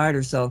beside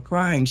herself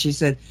crying. She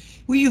said,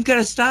 "Well, you've got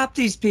to stop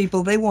these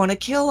people. They want to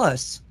kill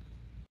us."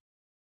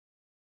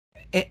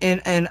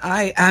 And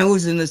I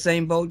was in the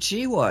same boat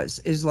she was.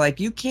 Is like,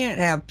 you can't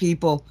have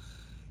people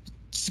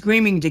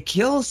screaming to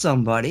kill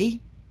somebody.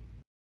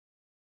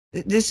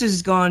 This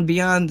has gone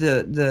beyond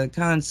the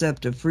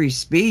concept of free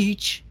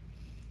speech.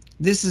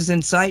 This is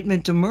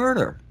incitement to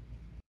murder.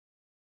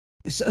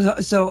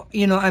 So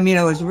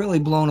I was really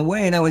blown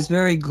away, and I was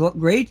very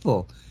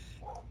grateful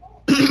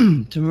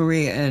to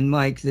Maria and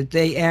Mike that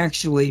they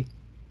actually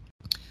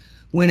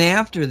went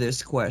after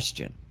this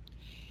question.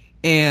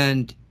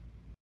 And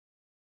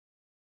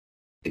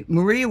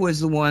Maria was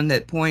the one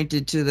that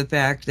pointed to the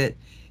fact that,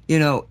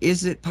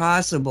 is it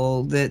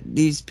possible that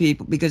these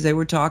people, because they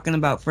were talking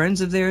about friends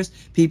of theirs,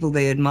 people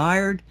they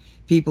admired,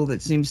 people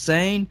that seemed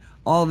sane,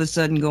 all of a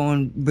sudden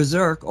going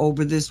berserk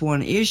over this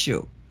one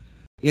issue,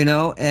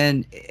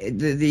 and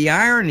the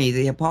irony,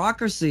 the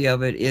hypocrisy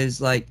of it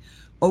is like,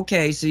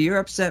 okay, so you're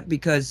upset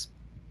because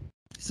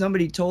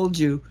somebody told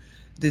you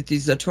that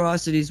these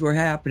atrocities were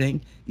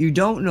happening. You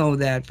don't know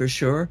that for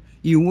sure.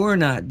 You were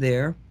not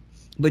there,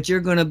 but you're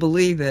going to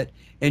believe it.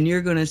 And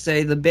you're going to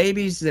say the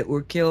babies that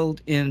were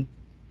killed in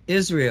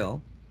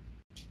Israel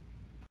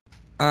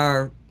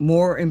are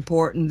more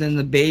important than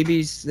the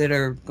babies that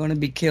are going to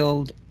be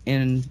killed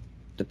in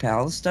the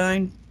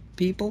Palestine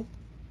people?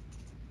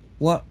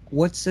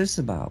 What's this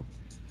about?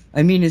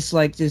 I mean, it's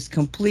like this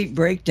complete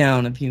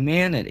breakdown of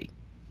humanity.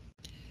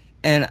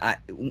 And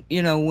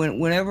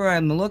whenever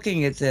I'm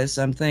looking at this,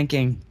 I'm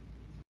thinking,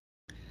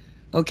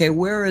 okay,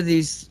 where are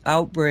these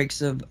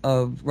outbreaks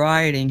of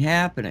rioting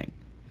happening?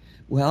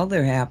 Well,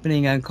 they're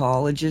happening on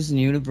colleges and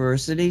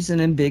universities and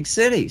in big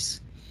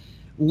cities.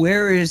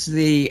 Where is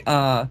the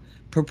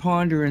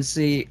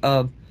preponderancy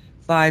of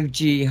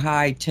 5G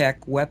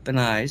high-tech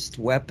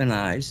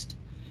weaponized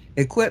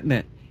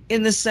equipment?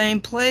 In the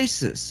same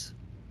places.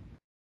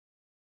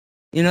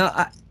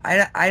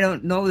 I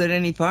don't know that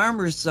any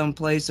farmers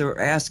someplace are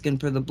asking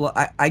for the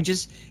blood.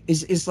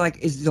 It's like,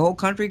 is the whole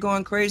country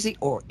going crazy?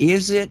 Or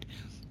is it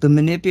the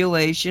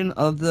manipulation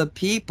of the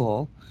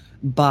people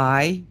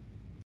by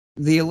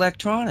the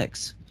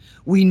electronics?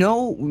 We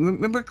know,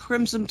 remember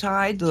Crimson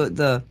Tide,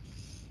 the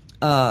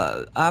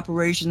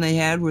operation they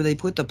had where they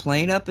put the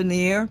plane up in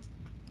the air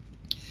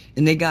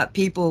and they got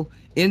people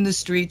in the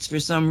streets for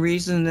some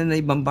reason, and then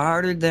they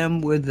bombarded them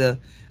with the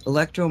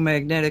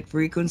electromagnetic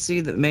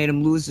frequency that made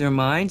them lose their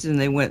minds, and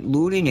they went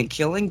looting and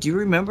killing. Do you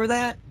remember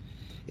that?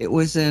 It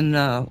was in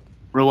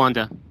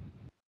Rwanda.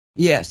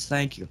 Yes,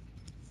 thank you.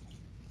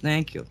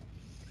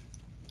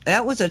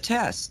 That was a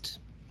test.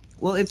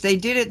 Well, if they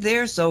did it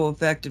there so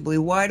effectively,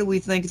 why do we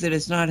think that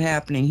it's not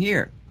happening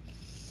here?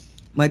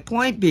 My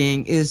point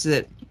being is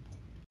that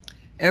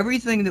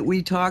everything that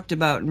we talked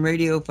about in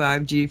Radio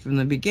 5G from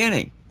the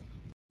beginning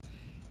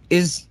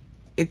is,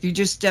 if you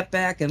just step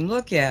back and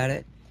look at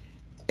it,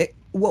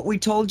 what we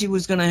told you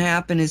was going to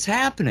happen is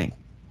happening.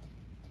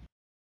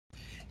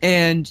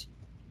 And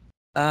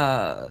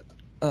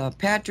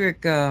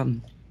Patrick,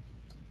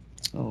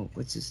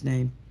 what's his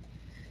name?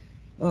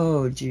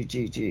 Oh,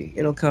 gee.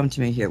 It'll come to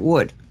me here.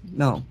 Wood.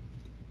 No,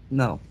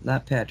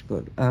 not Patrick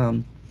Wood.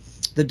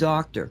 The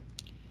doctor.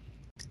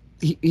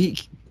 He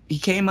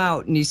came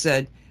out and he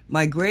said,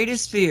 my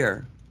greatest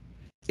fear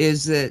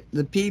is that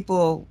the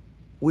people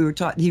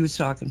he was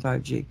talking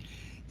 5G.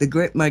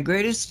 My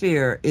greatest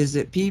fear is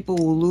that people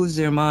will lose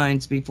their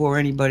minds before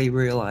anybody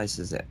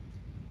realizes it.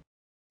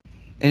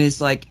 And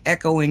it's like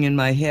echoing in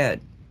my head,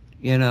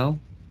 you know?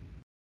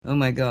 Oh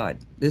my God,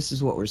 this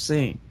is what we're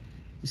seeing.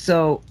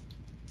 So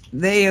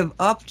they have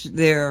upped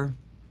their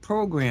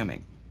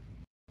programming.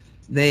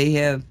 They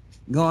have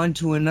gone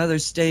to another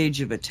stage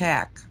of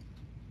attack.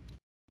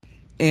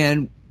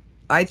 And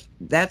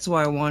that's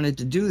why I wanted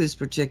to do this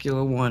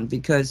particular one,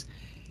 because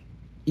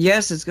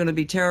yes, it's going to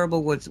be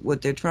terrible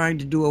what they're trying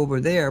to do over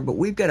there, but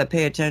we've got to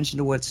pay attention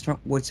to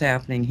what's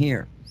happening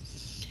here.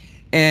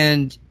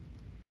 And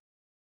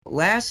it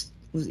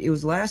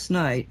was last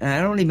night, and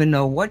I don't even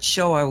know what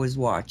show I was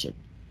watching.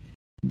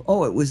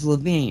 Oh, it was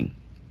Levine,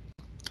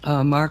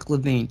 Mark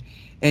Levine,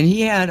 and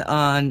he had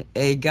on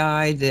a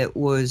guy that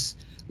was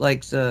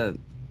like the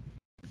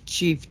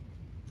chief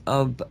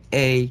of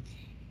a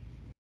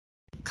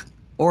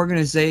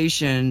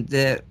organization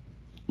that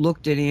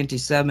looked at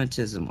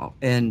anti-Semitism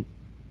and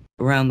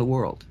around the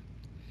world.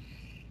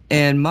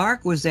 And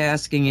Mark was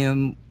asking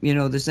him,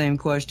 the same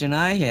question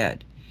I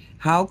had.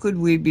 How could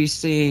we be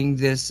seeing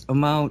this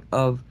amount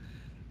of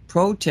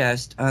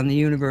protest on the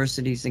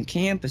universities and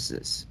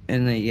campuses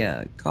and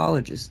the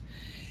colleges?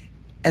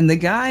 And the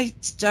guy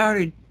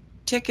started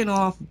ticking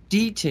off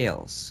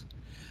details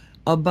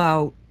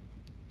about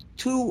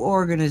two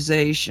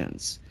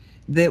organizations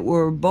that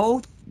were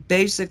both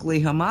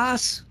basically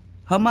Hamas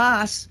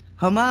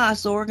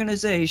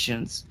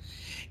organizations,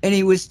 and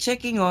he was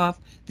ticking off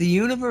the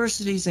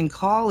universities and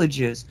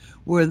colleges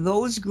where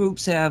those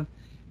groups have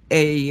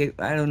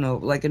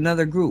like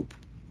another group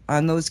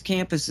on those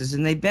campuses,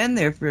 and they've been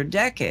there for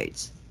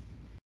decades.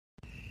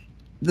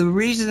 The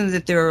reason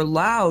that they're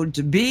allowed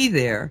to be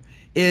there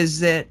is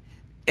that,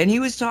 and he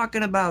was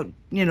talking about,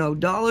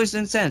 dollars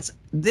and cents.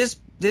 The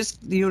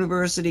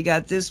university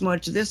got this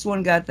much, this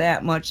one got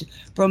that much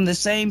from the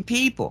same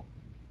people.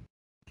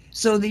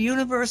 So the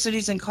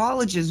universities and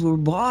colleges were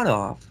bought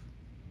off,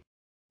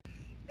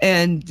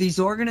 and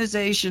these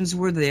organizations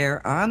were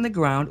there on the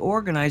ground,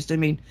 organized. I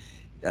mean,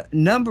 a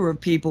number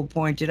of people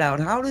pointed out,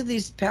 how do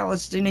these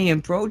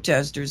Palestinian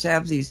protesters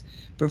have these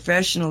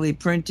professionally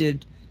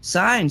printed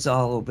signs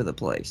all over the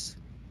place?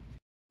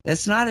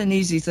 That's not an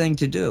easy thing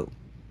to do.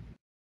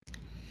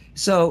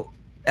 So,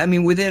 I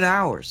mean, within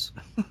hours,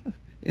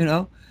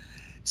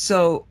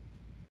 So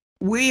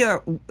we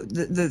are,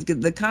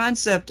 the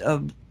concept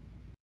of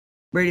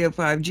Radio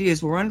 5G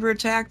is we're under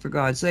attack, for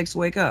God's sakes,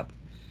 wake up.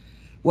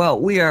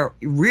 Well, we are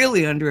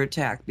really under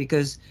attack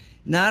because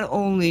not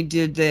only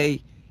did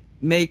they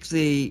make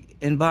the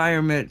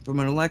environment from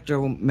an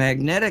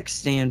electromagnetic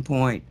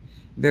standpoint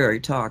very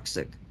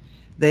toxic,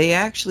 they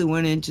actually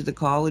went into the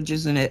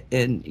colleges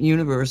and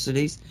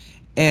universities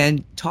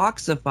and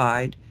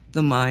toxified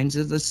the minds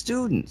of the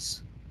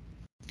students.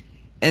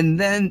 And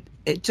then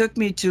it took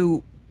me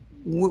to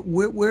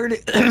where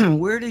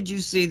did you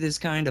see this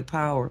kind of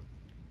power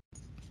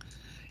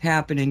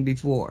happening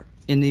before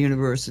in the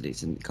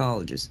universities and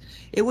colleges?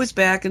 It was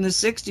back in the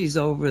 60s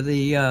over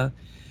the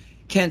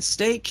Kent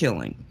State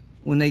killing.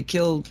 When they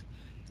killed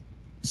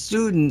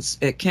students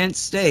at Kent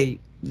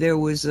State, there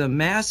was a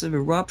massive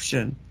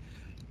eruption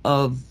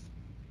of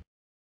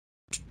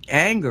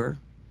anger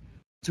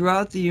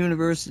throughout the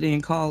university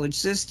and college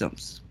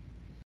systems.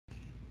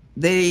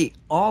 They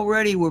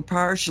already were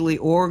partially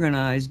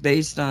organized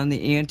based on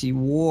the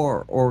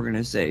anti-war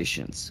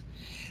organizations.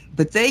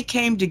 But they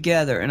came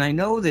together, and I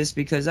know this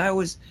because I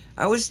was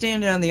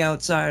standing on the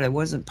outside. I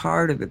wasn't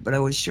part of it, but I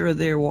was sure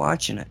they were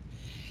watching it.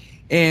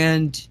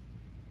 And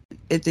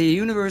at the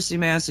University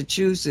of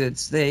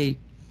Massachusetts, they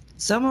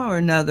somehow or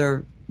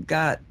another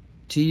got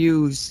to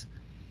use,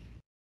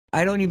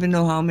 I don't even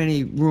know how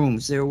many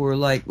rooms. There were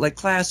like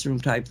classroom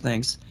type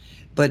things,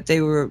 but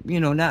they were,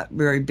 not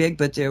very big,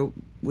 but there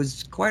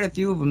was quite a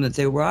few of them that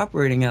they were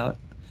operating out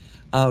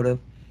of.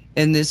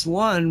 And this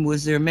one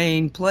was their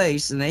main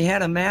place, and they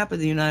had a map of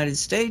the United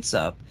States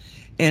up,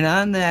 and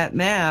on that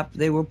map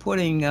they were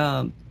putting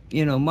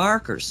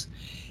markers,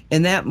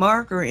 and that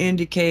marker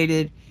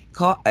indicated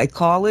a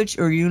college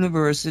or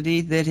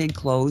university that had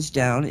closed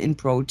down in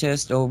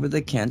protest over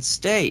the Kent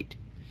State.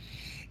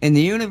 And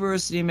the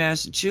University of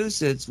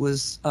Massachusetts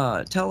was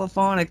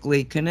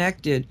telephonically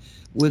connected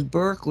with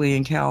Berkeley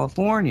in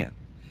California,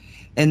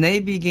 and they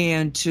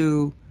began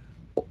to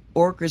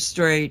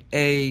orchestrate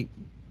a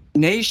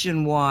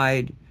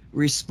nationwide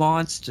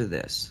response to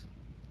this.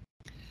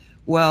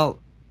 Well,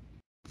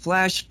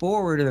 flash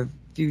forward a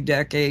few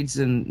decades,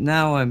 and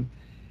now I'm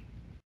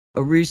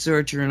a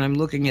researcher and I'm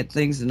looking at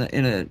things in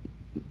a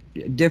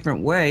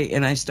different way,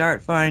 and I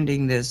start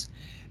finding this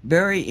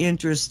very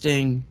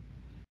interesting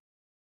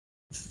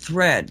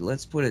thread,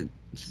 let's put it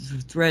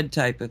thread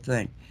type of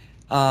thing,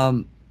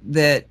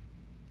 that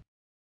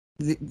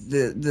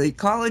the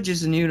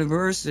colleges and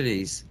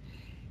universities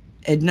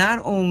had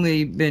not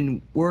only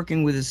been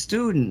working with the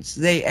students,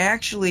 they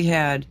actually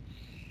had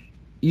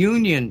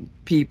union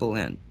people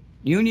in.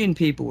 Union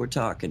people were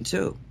talking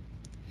too.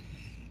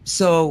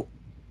 So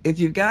if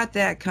you've got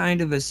that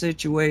kind of a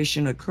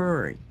situation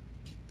occurring,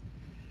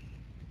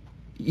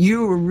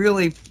 you were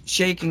really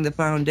shaking the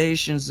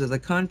foundations of the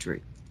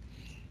country.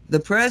 The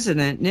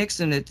president,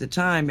 Nixon at the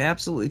time,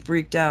 absolutely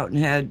freaked out and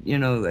had,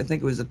 I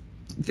think it was the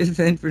 5th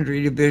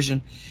Infantry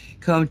Division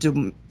come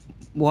to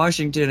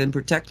Washington and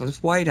protect the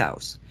White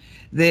House.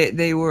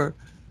 They were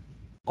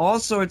all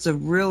sorts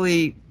of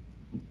really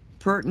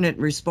pertinent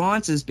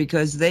responses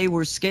because they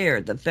were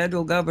scared. The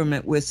federal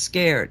government was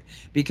scared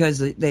because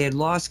they had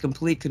lost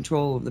complete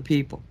control of the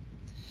people.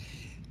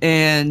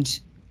 And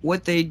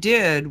what they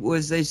did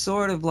was they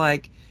sort of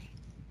like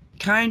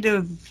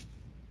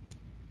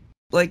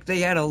they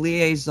had a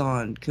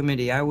liaison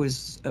committee. I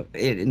was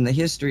in the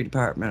history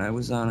department. I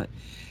was on it.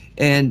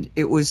 And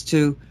it was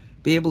to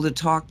be able to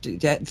talk to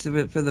that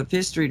for the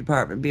history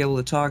department, be able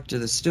to talk to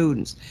the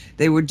students.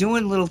 They were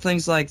doing little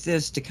things like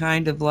this to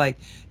kind of like,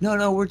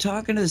 no, we're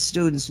talking to the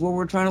students. Well,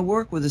 we're trying to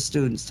work with the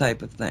students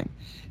type of thing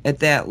at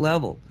that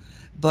level.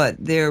 But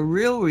their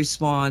real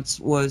response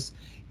was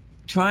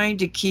trying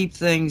to keep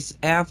things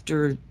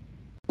after,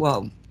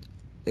 well,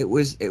 it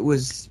was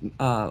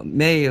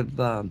May of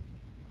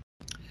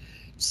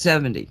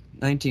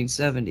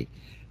 1970.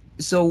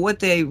 So what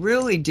they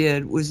really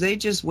did was they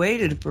just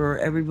waited for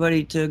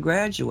everybody to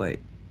graduate.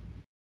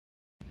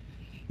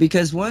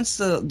 Because once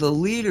the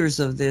leaders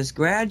of this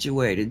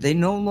graduated, they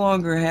no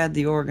longer had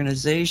the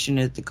organization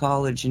at the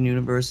college and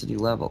university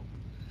level.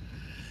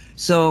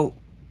 So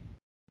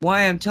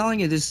why I'm telling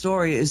you this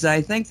story is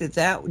I think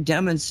that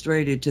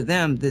demonstrated to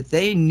them that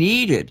they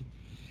needed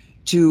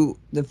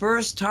the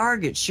first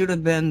target should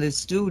have been the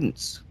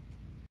students.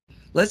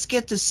 Let's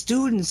get the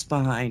students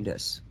behind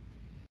us.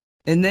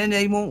 And then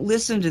they won't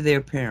listen to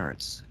their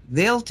parents.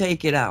 They'll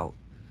take it out.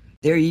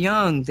 They're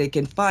young. They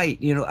can fight.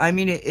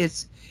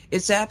 It's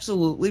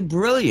absolutely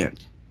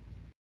brilliant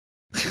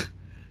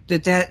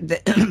that the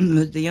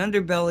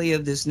underbelly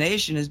of this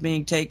nation is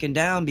being taken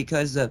down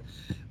because of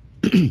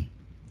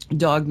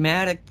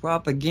dogmatic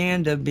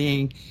propaganda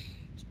being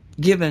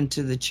given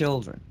to the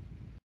children.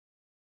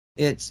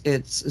 It's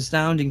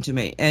astounding to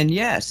me. And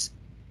yes,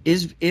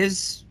 is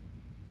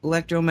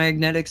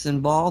electromagnetics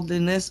involved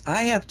in this?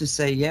 I have to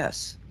say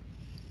yes.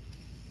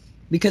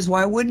 Because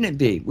why wouldn't it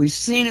be? We've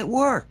seen it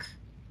work.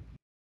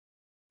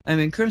 I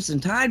mean, Crimson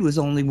Tide was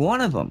only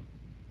one of them.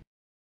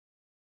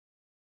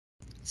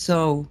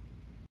 So,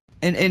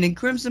 and in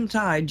Crimson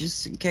Tide,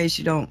 just in case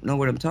you don't know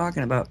what I'm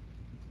talking about,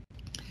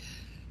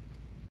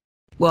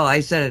 well, I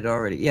said it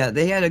already. Yeah,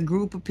 they had a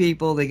group of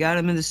people. They got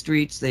them in the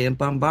streets. They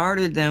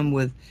bombarded them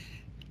with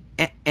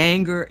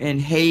anger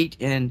and hate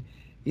and,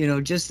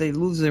 just they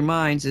lose their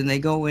minds and they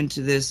go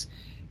into this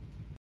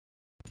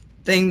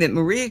thing that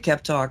Maria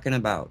kept talking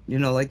about,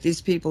 like these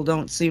people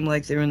don't seem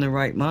like they're in their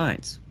right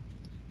minds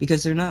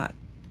because they're not.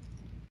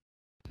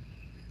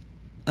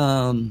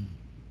 But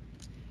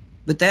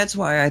that's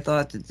why I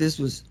thought that this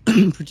was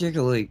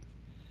particularly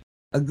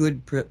a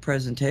good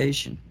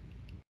presentation.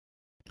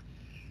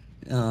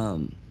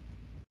 They're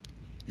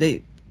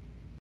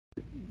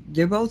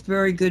both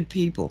very good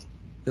people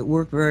that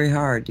work very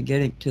hard to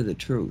get to the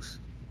truth.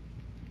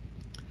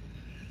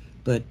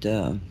 But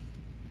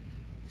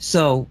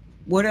so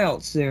what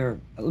else there?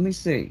 Let me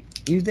see.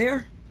 You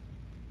there?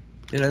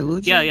 Did I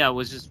lose you? Yeah. I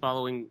was just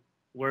following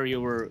where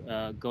you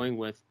were going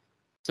with.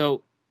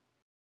 So,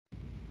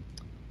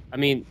 I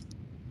mean,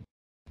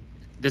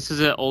 this is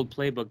an old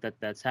playbook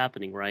that's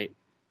happening, right?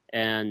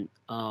 And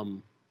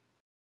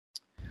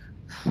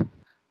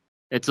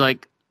it's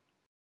like,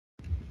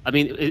 I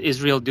mean,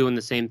 Israel doing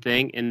the same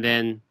thing, and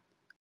then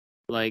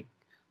they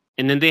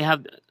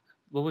have,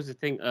 what was the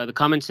thing? The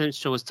Common Sense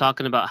Show was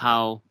talking about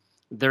how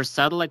their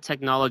satellite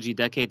technology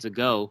decades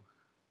ago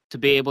to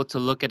be able to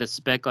look at a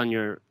speck on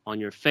your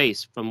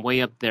face from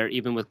way up there,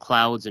 even with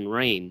clouds and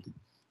rain,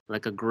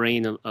 like a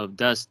grain of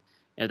dust.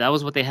 If that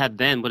was what they had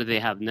then, what do they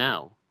have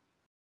now?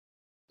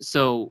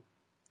 So,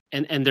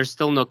 and there's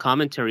still no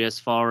commentary as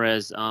far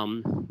as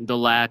the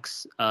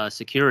lax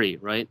security,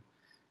 right?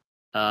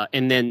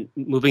 And then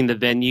moving the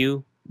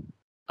venue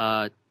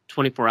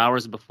 24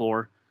 hours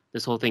before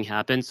this whole thing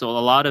happened. So a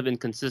lot of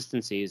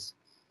inconsistencies.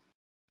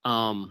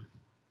 We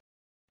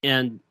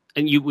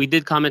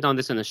did comment on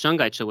this in the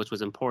Shungite show, which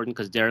was important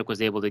because Derek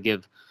was able to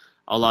give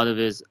a lot of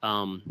his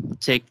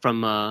take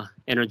from a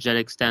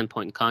energetic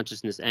standpoint and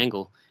consciousness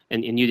angle,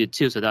 and you did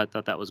too. So I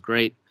thought that was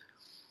great.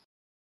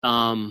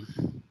 And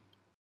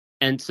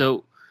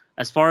so,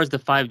 as far as the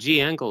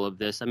 5G angle of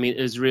this, I mean,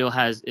 Israel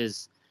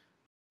is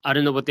I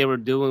don't know what they were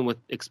doing with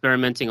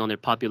experimenting on their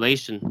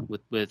population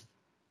with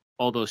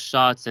all those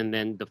shots and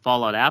then the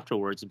fallout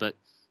afterwards. But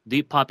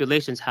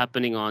depopulation's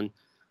happening on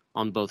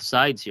both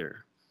sides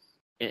here,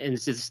 and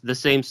it's the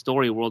same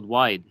story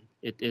worldwide.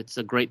 It's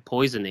a great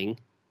poisoning,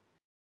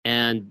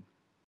 and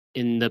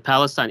in the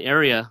Palestine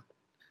area,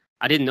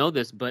 I didn't know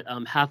this, but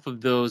half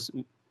of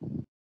the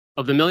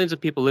millions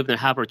of people live there,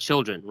 half are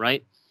children,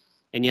 right?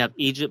 And you have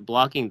Egypt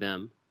blocking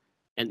them,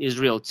 and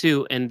Israel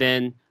too, and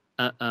then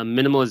a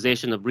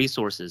minimalization of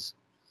resources.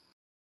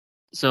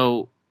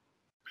 So,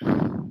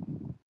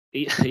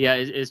 yeah,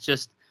 it's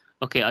just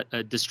okay,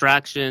 a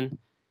distraction,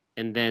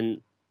 and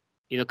then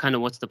kind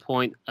of what's the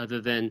point other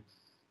than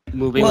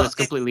moving us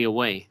completely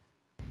away?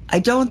 I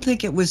don't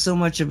think it was so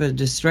much of a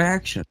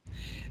distraction.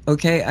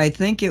 Okay, I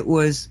think it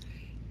was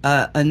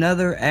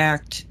another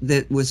act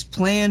that was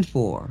planned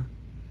for.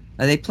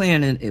 They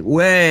planned it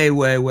way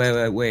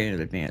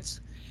in advance.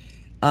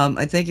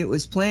 I think it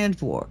was planned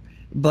for,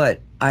 but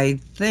I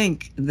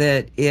think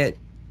that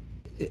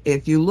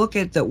if you look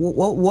at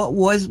what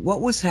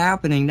was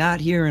happening, not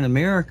here in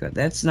America,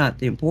 that's not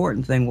the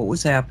important thing. What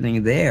was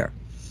happening there,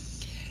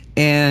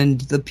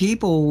 and the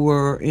people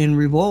were in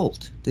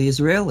revolt. The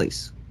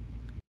Israelis,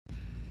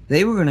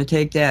 they were going to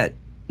take that.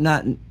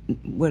 Not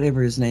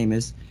whatever his name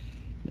is.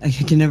 I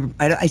can never.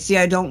 I see.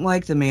 I don't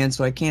like the man,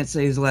 so I can't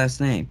say his last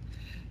name.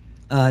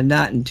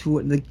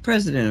 The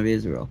president of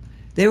Israel.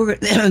 They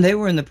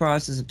were in the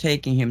process of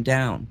taking him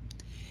down,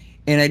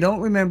 and I don't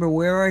remember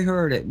where I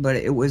heard it, but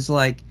it was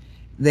like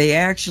they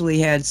actually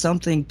had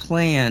something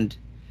planned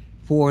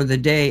for the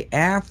day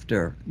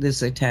after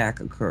this attack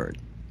occurred.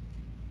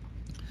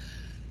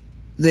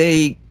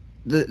 The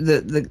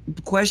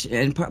question,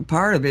 and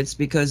part of it's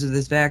because of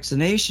this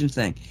vaccination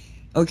thing.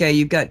 Okay,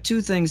 you've got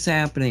two things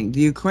happening.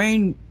 The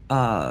Ukraine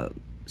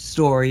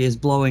story is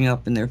blowing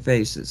up in their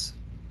faces.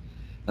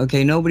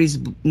 Okay, nobody's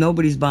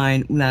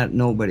buying, not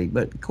nobody,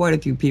 but quite a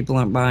few people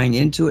aren't buying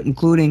into it,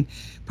 including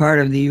part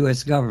of the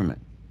U.S. government.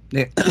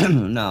 We're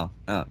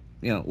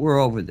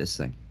over this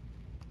thing.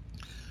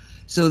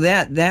 So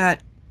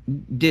that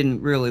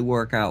didn't really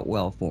work out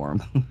well for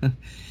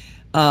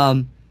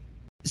them.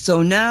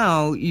 So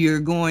now you're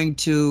going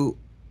to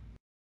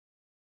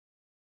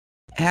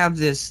have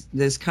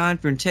this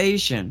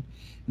confrontation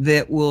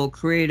that will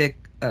create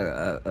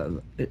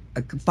a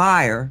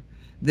fire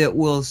that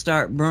will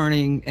start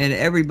burning, and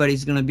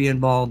everybody's going to be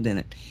involved in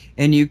it.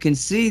 And you can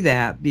see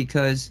that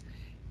because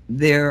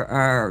there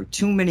are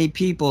too many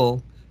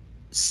people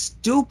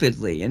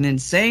stupidly and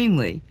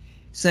insanely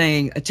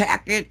saying,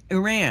 attack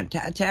Iran,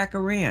 attack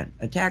Iran,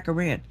 attack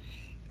Iran.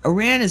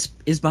 Iran is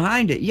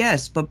behind it,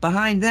 yes, but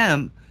behind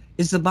them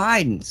is the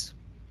Bidens,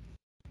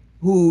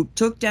 who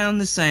took down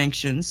the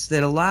sanctions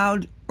that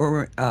allowed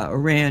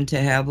Iran to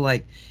have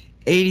like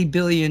 $80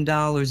 billion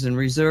in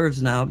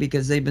reserves now,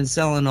 because they've been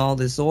selling all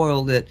this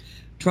oil that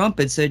Trump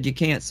had said you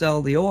can't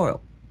sell the oil.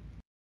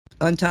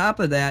 On top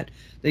of that,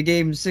 they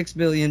gave him $6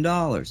 billion,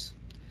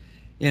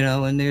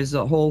 and there's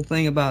a whole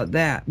thing about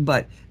that.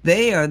 But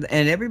they are,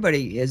 and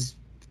everybody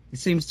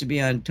seems to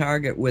be on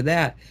target with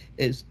that,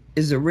 is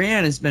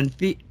Iran has been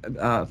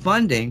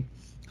funding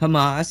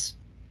Hamas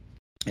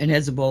and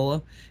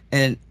Hezbollah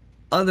and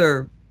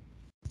other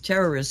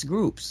terrorist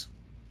groups.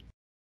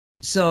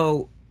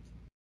 So,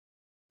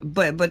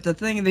 but the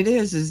thing of it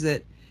is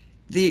that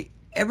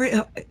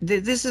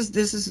this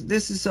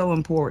is so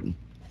important.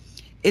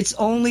 It's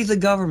only the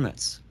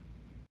governments.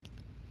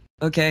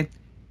 Okay,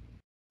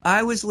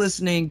 I was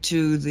listening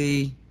to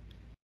the,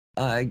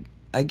 I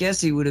guess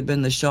he would have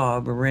been the Shah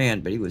of Iran,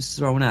 but he was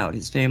thrown out.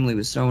 His family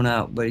was thrown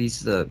out, but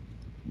he's the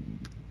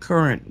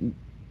current,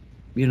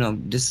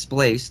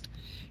 displaced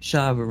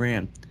Shah of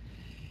Iran.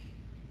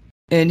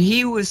 And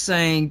he was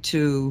saying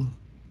to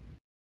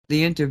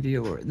the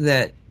interviewer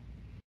that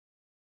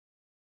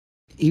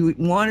he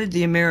wanted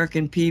the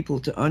American people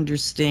to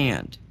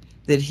understand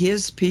that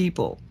his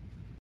people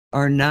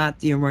are not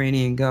the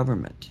Iranian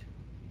government.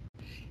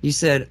 He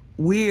said,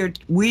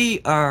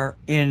 we are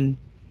in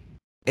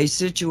a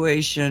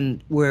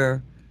situation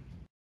where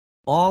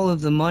all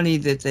of the money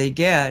that they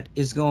get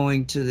is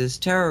going to this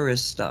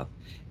terrorist stuff,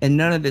 and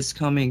none of it's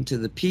coming to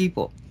the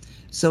people.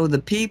 So the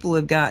people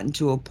have gotten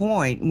to a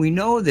point, and we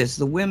know this,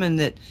 the women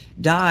that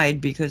died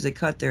because they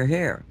cut their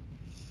hair,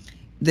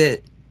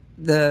 that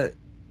the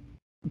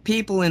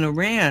people in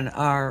Iran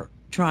are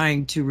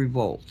trying to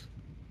revolt.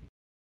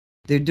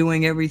 They're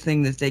doing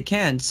everything that they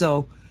can.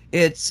 So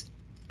it's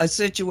a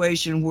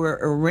situation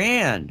where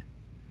Iran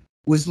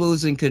was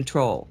losing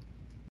control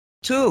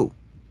too.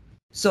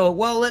 So,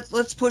 well,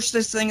 let's push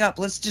this thing up.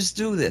 Let's just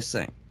do this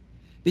thing,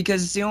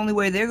 because it's the only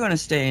way they're going to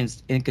stay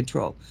in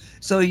control.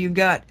 So you've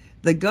got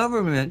the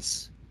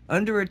governments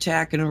under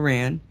attack in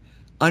Iran,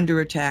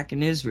 under attack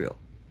in Israel.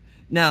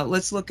 Now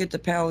let's look at the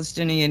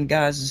Palestinian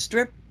Gaza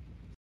Strip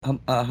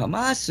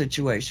Hamas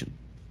situation.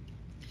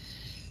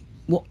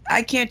 Well,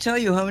 I can't tell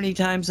you how many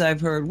times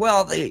I've heard,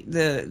 well,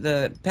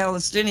 the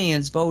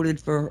Palestinians voted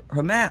for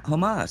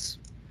Hamas.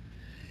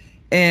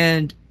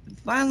 And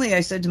finally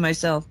I said to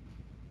myself,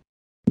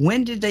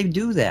 when did they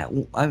do that?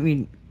 I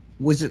mean,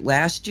 was it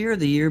last year,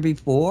 the year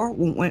before?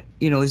 When,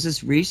 is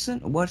this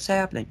recent? What's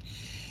happening?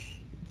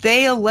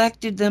 They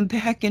elected them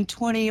back in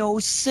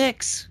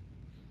 2006.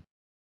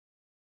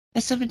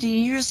 That's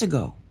 17 years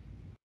ago.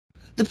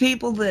 The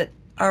people that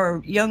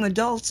are young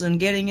adults and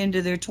getting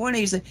into their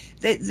 20s,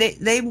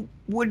 they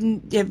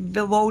wouldn't have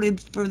voted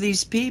for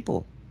these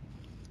people.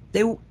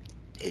 There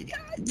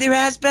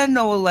has been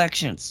no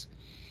elections.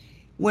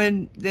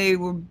 When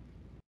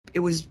it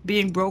was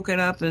being broken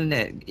up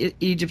and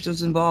Egypt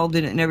was involved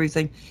in it and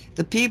everything,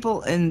 the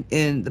people and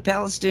the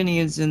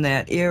Palestinians in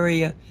that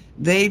area,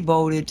 they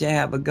voted to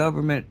have a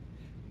government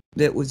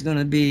that was going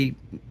to be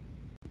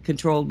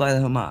controlled by the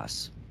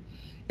Hamas.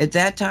 At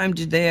that time,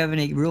 did they have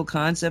any real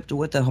concept of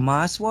what the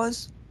Hamas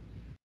was?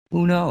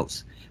 Who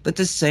knows? But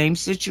the same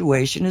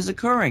situation is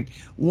occurring.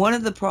 One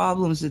of the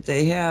problems that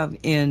they have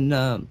in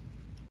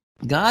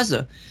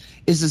Gaza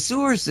is the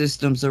sewer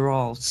systems are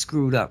all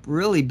screwed up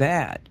really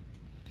bad.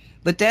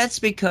 But that's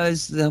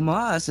because the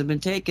Hamas have been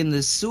taking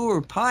the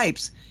sewer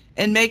pipes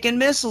and making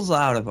missiles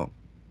out of them.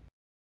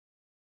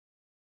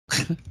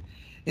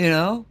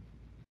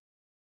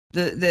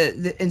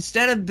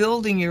 Instead of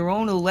building your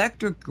own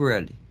electric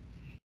grid,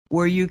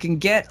 where you can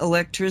get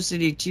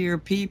electricity to your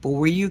people,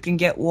 where you can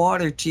get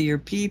water to your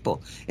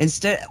people.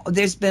 Instead,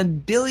 there's been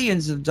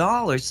billions of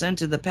dollars sent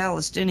to the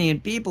Palestinian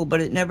people,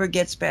 but it never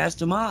gets past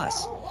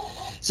Hamas.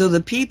 So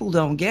the people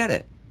don't get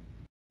it.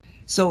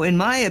 So in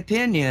my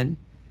opinion,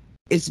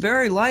 it's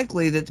very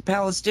likely that the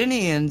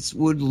Palestinians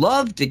would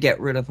love to get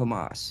rid of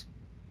Hamas.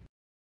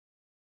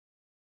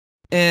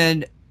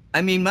 And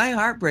I mean, my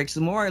heart breaks the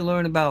more I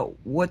learn about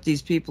what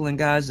these people in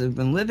Gaza have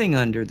been living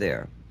under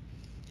there.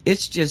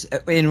 It's just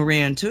in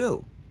Iran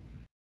too.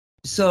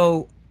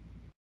 So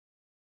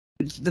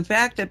the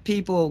fact that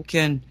people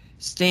can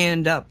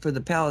stand up for the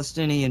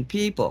Palestinian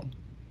people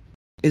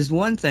is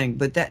one thing,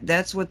 but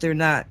that's what they're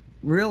not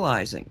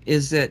realizing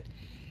is that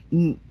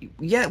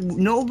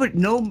nobody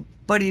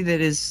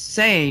that is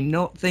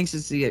sane thinks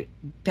it's the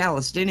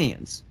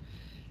Palestinians,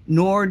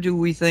 nor do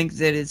we think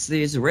that it's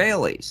the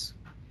Israelis.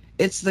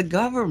 It's the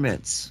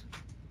governments.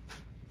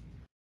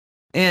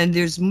 And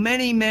there's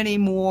many, many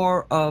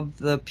more of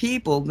the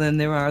people than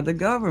there are the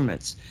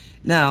governments.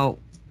 Now,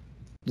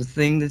 the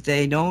thing that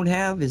they don't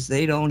have is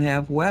they don't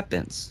have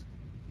weapons,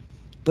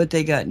 but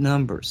they got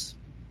numbers.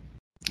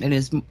 And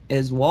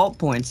as Walt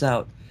points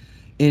out,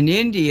 in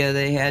India,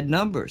 they had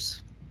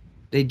numbers.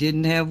 They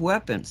didn't have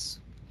weapons.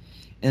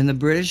 And the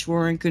British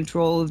were in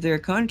control of their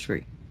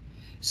country.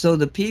 So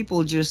the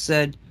people just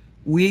said,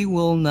 we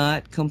will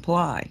not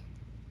comply.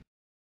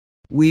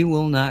 We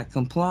will not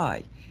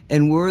comply.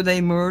 And were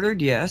they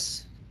murdered?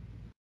 Yes.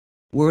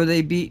 Were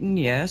they beaten?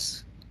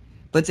 Yes.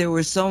 But there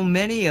were so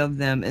many of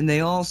them, and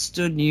they all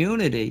stood in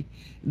unity,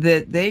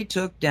 that they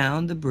took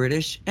down the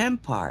British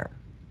Empire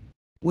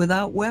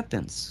without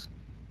weapons.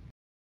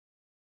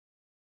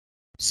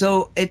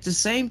 So at the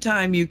same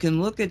time, you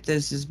can look at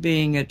this as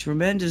being a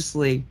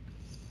tremendously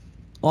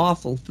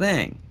awful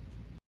thing.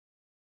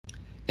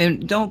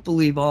 And don't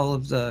believe all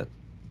of the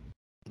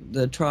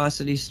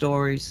atrocity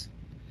stories.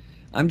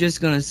 I'm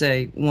just going to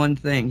say one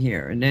thing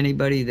here, and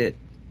anybody that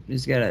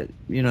has got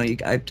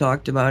I've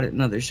talked about it in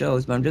other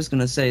shows, but I'm just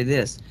going to say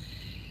this.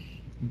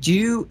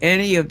 Do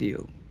any of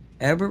you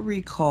ever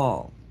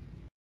recall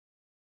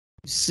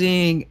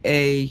seeing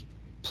a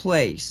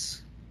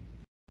place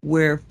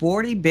where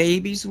 40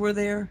 babies were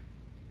there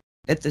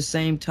at the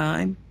same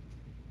time?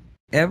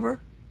 Ever?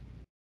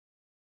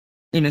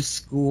 In a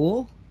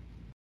school?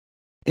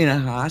 In a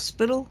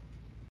hospital?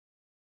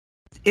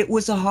 It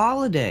was a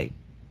holiday.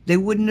 They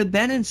wouldn't have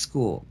been in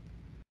school.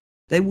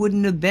 They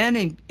wouldn't have been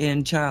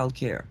in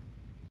childcare.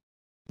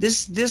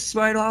 This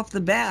right off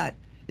the bat,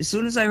 as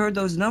soon as I heard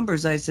those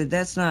numbers, I said,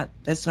 that's not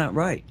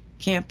right.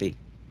 Can't be.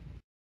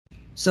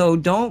 So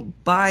don't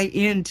buy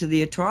into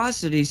the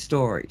atrocity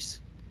stories.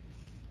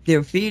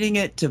 They're feeding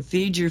it to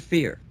feed your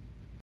fear.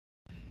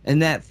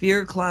 And that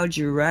fear clouds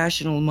your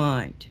rational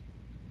mind.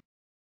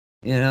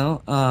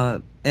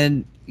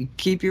 And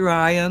keep your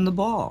eye on the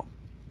ball.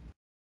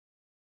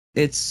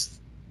 It's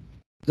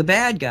the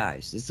bad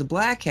guys. It's the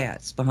black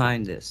hats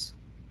behind this.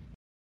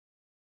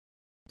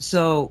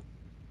 So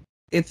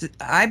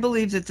I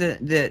believe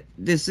that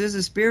this is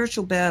a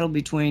spiritual battle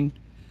between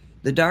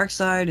the dark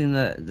side and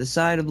the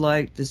side of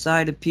light, the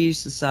side of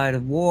peace, the side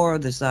of war,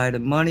 the side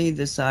of money,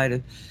 the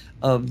side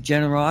of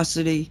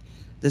generosity,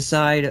 the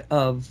side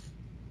of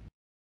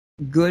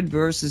good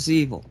versus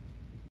evil.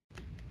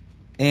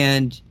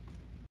 And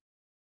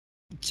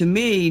to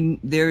me,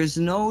 there is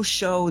no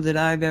show that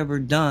I've ever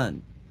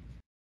done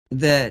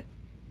that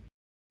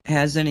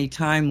has any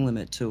time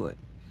limit to it.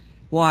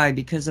 Why?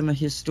 Because I'm a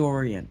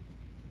historian.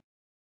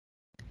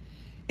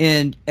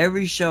 And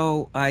every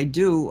show I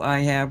do, I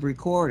have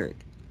recorded.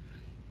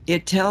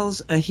 It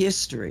tells a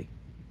history.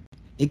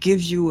 It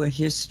gives you a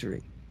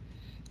history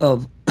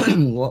of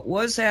what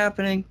was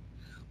happening,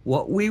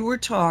 what we were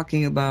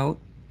talking about,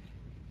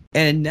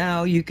 and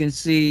now you can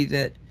see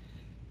that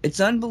it's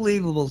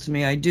unbelievable to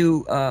me. I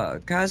do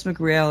Cosmic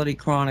Reality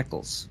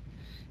Chronicles,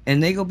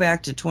 and they go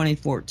back to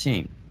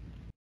 2014.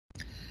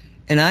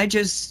 And I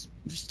just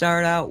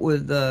start out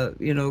with,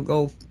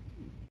 go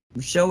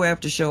show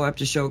after show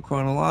after show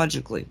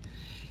chronologically.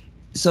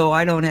 So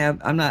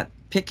I'm not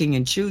picking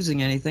and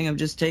choosing anything. I'm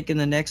just taking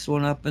the next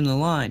one up in the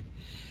line.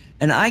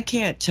 And I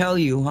can't tell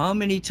you how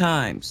many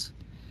times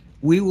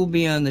we will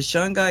be on the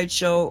Shungite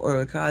show or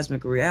a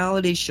Cosmic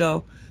Reality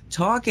show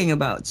talking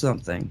about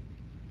something.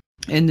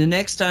 And the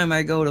next time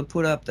I go to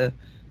put up the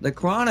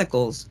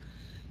Chronicles,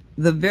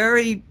 the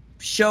very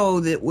show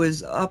that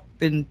was up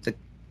in the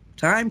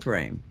time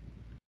frame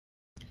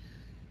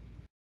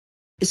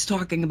is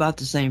talking about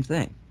the same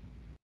thing.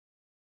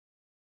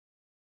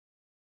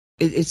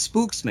 It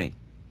spooks me.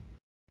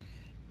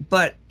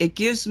 But it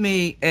gives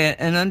me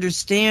an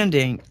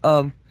understanding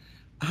of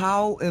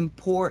how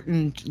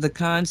important the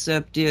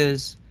concept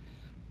is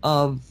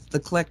of the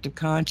collective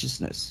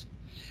consciousness,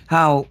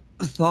 how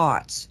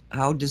thoughts,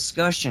 how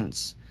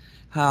discussions,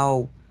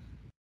 how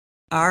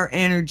our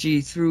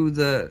energy through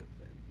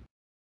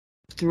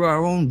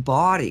our own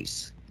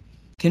bodies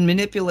can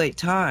manipulate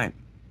time,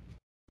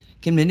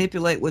 can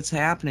manipulate what's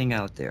happening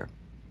out there.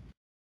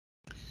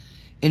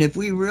 And if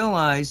we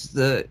realize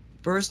that,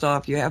 first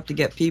off, you have to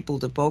get people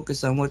to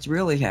focus on what's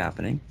really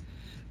happening,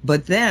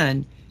 but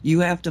then you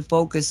have to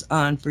focus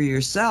on, for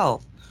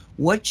yourself,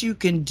 what you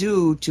can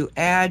do to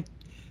add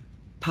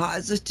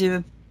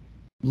positive,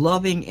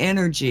 loving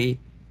energy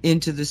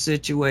into the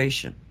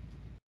situation.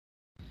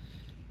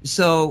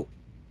 So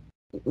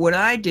what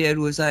I did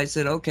was I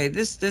said, okay,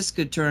 this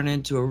could turn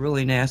into a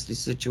really nasty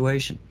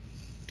situation.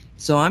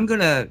 So I'm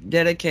going to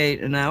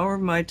dedicate an hour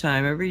of my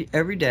time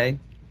every day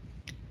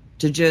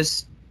to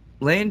just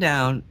laying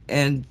down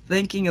and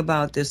thinking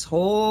about this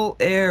whole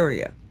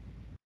area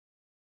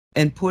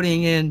and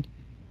putting in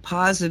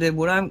positive,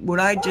 what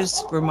I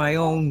just, for my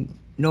own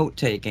note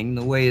taking,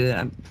 the way that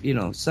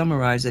I'm,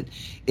 summarize it,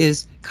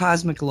 is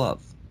cosmic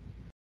love.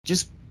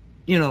 Just,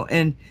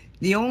 and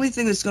the only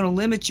thing that's going to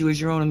limit you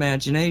is your own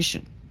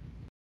imagination.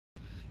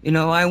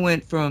 I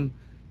went from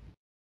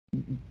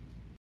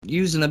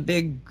using a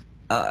big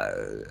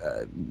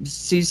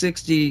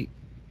C60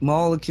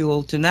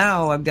 molecule to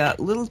now I've got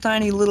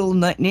tiny little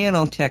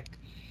nanotech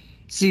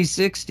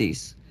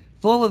C60s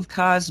full of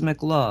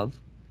cosmic love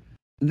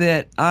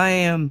that I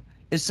am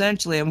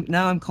essentially,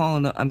 I'm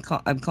calling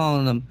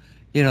them,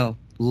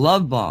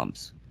 love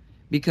bombs,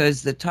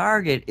 because the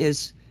target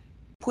is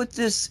put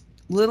this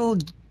little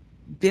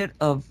bit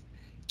of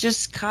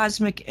just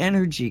cosmic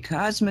energy,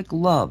 cosmic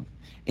love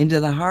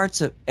into the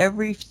hearts of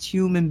every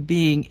human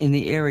being in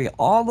the area,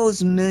 all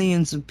those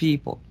millions of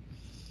people.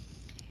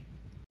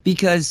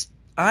 Because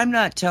I'm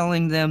not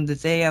telling them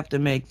that they have to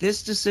make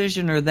this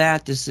decision or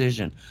that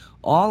decision.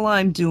 All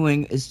I'm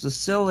doing is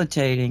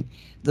facilitating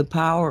the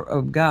power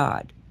of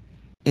God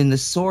in the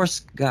source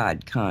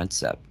God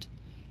concept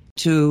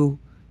to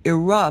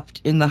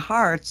erupt in the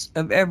hearts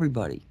of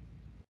everybody.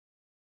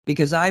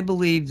 Because I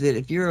believe that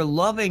if you're a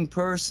loving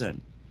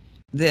person,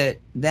 that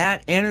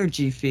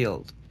energy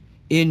field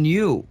in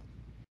you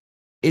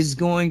is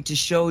going to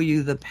show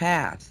you the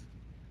path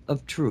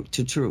of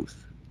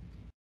truth.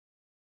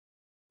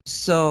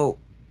 So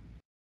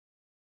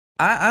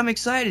I'm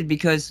excited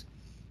because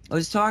I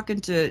was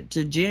talking to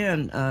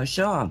Jan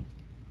Shaw,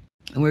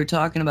 and we were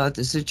talking about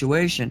the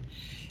situation,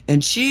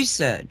 and she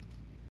said,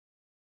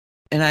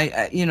 and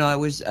I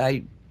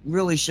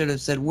really should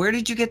have said, where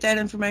did you get that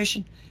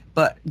information?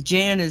 But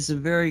Jan is a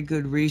very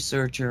good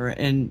researcher,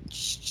 and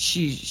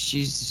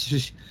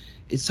she's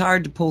it's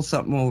hard to pull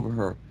something over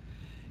her,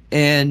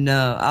 and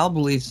I'll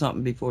believe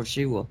something before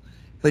she will.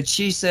 But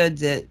she said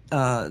that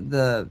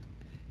the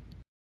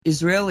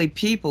Israeli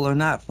people are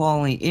not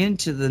falling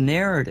into the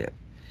narrative.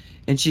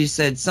 And she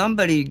said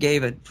somebody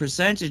gave a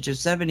percentage of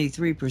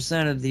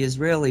 73% of the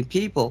Israeli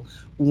people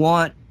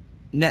want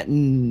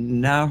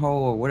Netanyahu,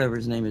 or whatever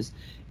his name is,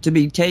 to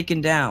be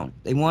taken down.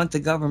 They want the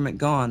government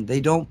gone.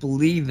 They don't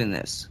believe in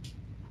this.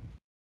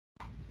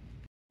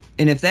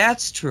 And if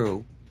that's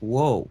true,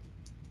 whoa.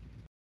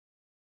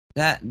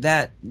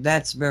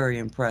 That's very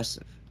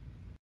impressive.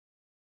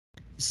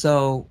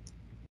 So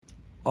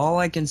all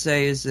I can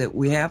say is that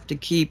we have to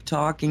keep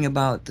talking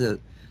about the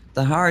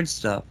hard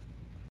stuff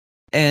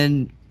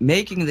and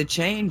making the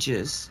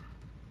changes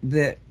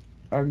that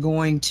are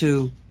going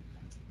to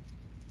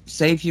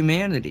save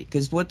humanity.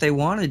 Because what they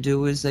want to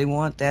do is they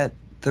want that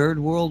third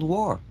world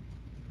war.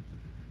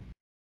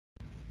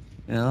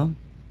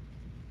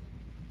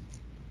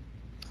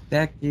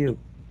 Back to you.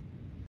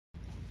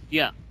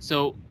 Yeah.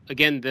 So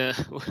again,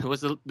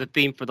 the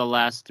theme for the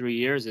last 3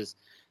 years is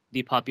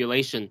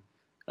depopulation.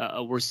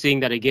 We're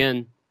seeing that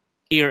again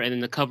here, and in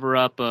the cover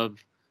up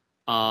of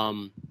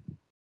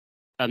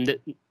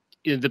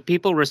the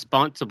people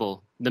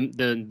responsible,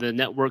 the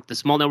network, the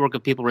small network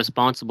of people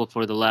responsible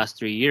for the last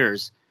 3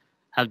 years,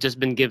 have just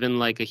been given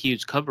like a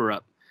huge cover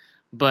up.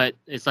 But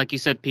it's like you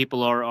said,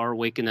 people are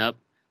waking up,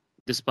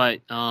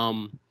 despite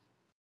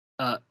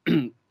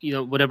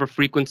whatever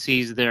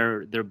frequencies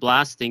they're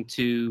blasting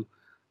to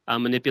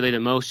manipulate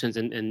emotions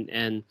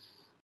and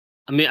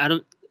I mean, I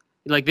don't,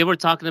 like they were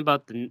talking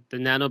about the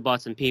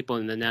nanobots and people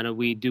and the nano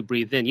we do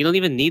breathe in. You don't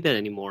even need that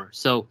anymore.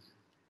 So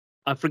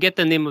I forget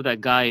the name of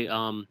that guy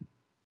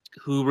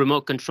who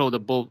remote controlled a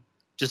bull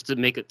just to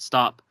make it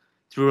stop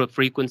through a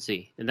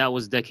frequency, and that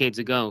was decades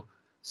ago.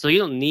 So you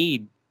don't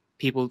need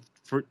people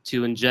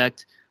to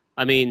inject.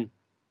 I mean,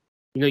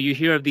 you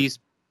hear of these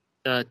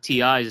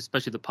TIs,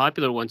 especially the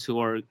popular ones, who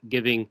are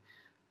giving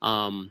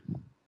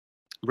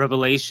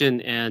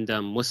revelation and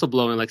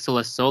whistleblowing, like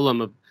Celeste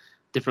Solum, of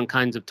different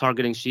kinds of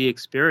targeting she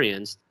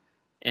experienced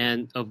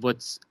and of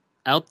what's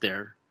out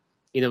there.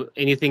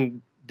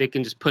 Anything they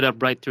can just put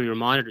up right through your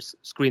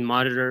screen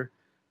monitor,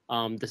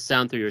 the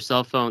sound through your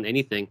cell phone,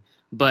 anything.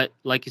 But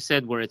like you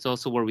said, where it's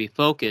also where we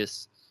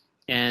focus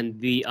and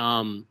the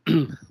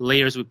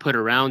layers we put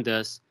around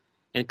us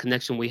and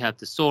connection we have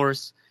to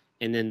source,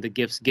 and then the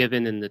gifts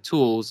given and the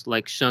tools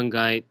like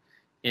Shungite,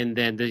 and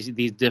then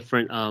these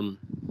different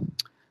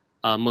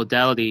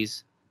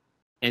modalities,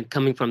 and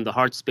coming from the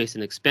heart space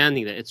and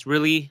expanding that. It's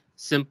really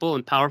simple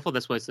and powerful.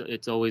 That's why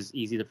it's always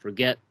easy to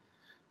forget.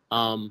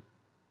 Let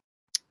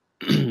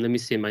me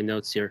see my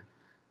notes here.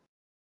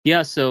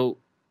 Yeah, so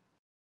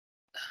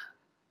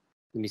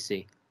let me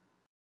see.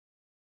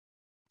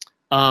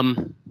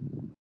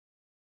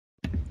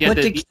 Yeah,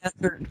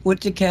 what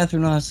did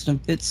Catherine Austin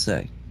Fitts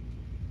say?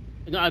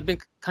 I've been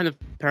kind of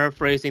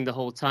paraphrasing the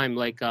whole time,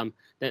 like that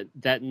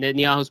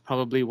Netanyahu's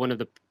probably one of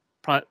the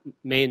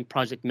main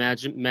project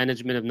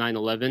management of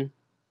 9/11,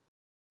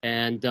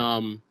 and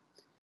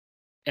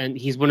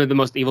he's one of the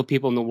most evil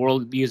people in the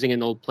world, using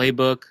an old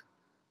playbook,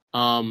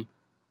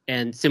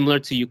 and similar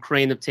to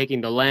Ukraine, of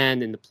taking the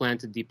land and the plan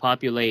to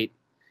depopulate,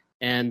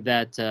 and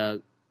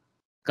that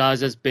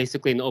Gaza's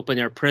basically an open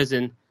air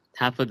prison.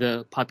 Half of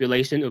the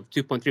population of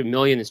 2.3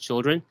 million is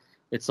children.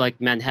 It's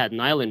like Manhattan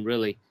Island,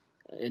 really,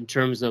 in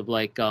terms of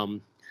like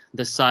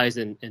the size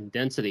and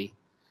density,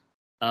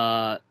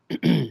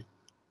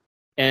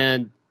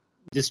 and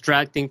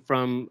distracting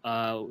from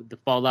the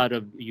fallout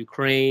of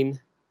Ukraine,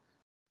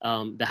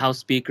 the House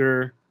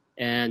Speaker,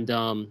 and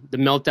the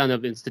meltdown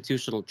of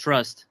institutional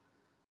trust.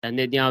 And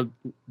Netanyahu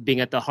being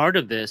at the heart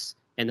of this,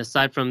 and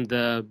aside from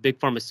the big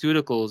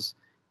pharmaceuticals,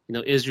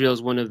 Israel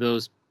is one of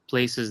those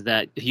places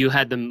that you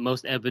had the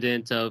most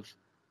evidence of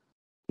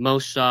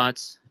most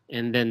shots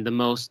and then the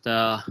most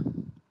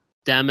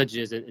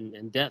damages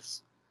and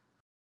deaths.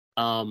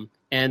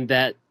 And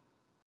that,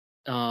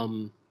 I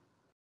don't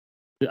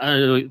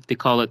know if they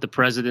call it the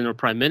president or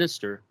prime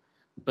minister,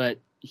 but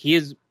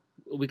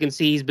we can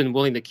see he's been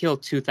willing to kill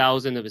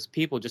 2,000 of his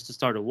people just to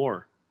start a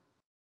war.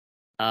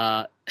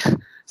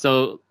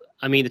 So,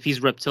 I mean, if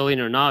he's reptilian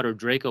or not, or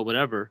Draco,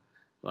 whatever,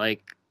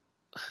 like,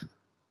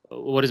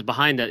 what is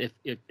behind that?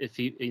 If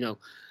he,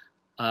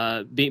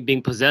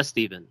 being possessed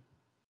even,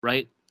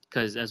 right?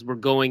 Because as we're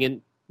going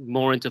in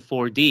more into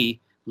 4D,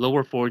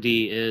 lower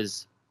 4D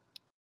is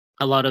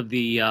a lot of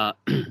the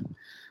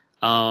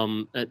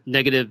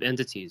negative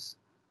entities.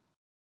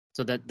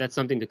 So that's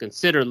something to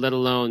consider, let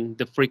alone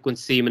the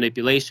frequency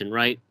manipulation,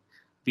 right?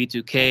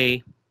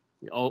 V2K,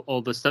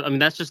 all the stuff. I mean,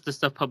 that's just the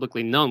stuff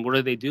publicly known. What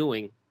are they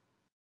doing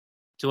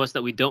to us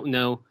that we don't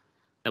know,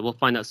 that we'll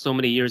find out so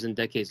many years and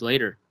decades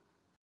later?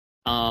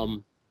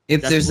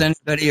 If there's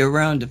anybody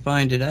around to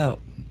find it out.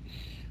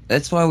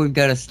 That's why we've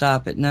got to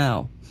stop it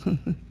now.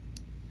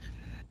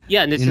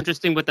 Yeah, and it's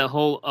interesting with the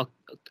whole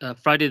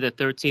Friday the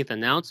 13th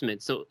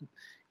announcement. So,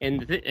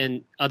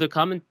 and other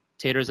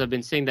commentators have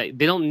been saying that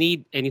they don't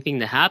need anything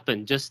to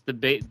happen, just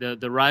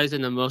the rise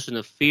in emotion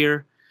of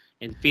fear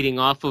and feeding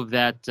off of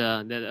that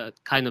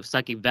kind of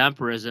psychic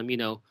vampirism.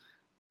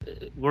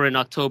 We're in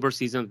October,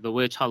 season of the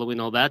witch,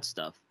 Halloween, all that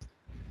stuff.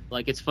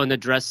 Like, it's fun to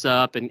dress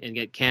up and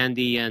get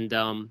candy and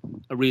a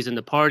reason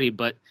to party,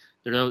 but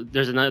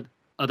there's another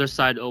other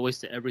side always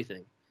to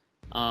everything.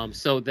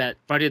 So that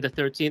Friday the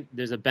 13th,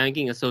 there's a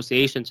banking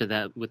association to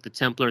that, with the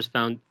Templars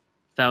found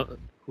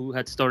who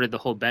had started the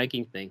whole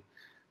banking thing.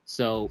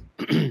 So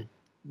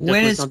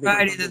when is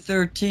Friday the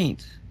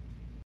 13th?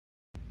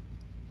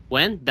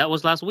 When? That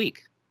was last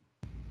week.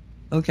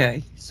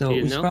 Okay, so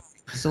it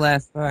was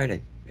last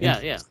Friday.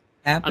 Yeah.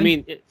 I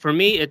mean, for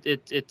me,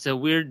 it's a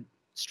weird,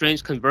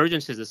 strange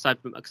convergences, aside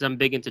from, because I'm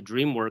big into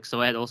dream work,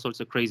 so I had all sorts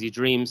of crazy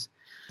dreams.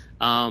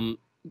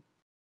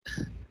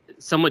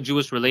 Somewhat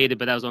Jewish related,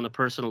 but that was on a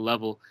personal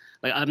level.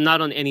 Like, I'm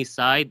not on any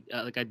side.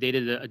 Like, I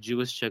dated a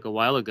Jewish chick a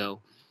while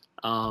ago,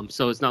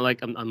 so it's not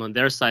like I'm on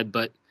their side.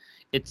 But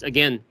it's,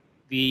 again,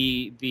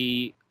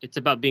 it's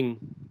about being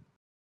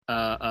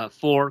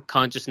for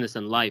consciousness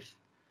and life,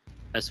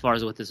 as far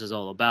as what this is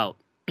all about.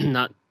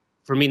 Not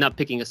for me, not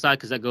picking a side,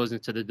 because that goes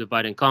into the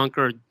divide and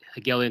conquer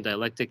Hegelian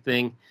dialectic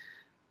thing.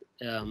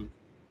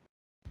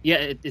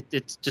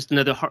 It's just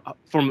another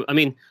form. I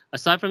mean,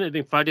 aside from it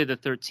being Friday the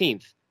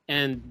 13th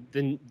and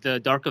the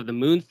dark of the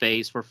moon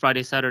phase for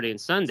Friday, Saturday,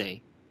 and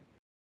Sunday,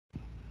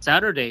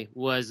 Saturday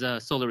was a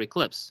solar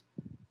eclipse.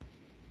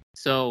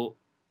 So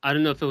I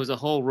don't know if it was a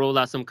whole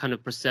rollout, some kind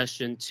of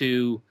procession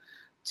to,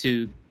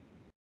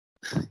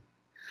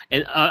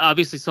 and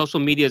obviously social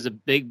media is a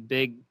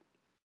big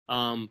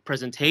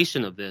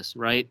presentation of this,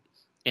 right?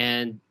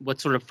 And what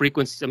sort of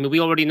frequency? I mean, we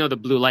already know the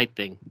blue light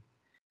thing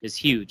is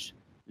huge.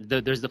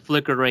 There's the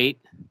flicker rate,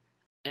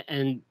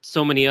 and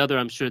so many other,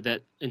 I'm sure,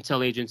 that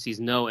intel agencies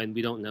know and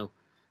we don't know,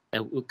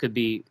 that could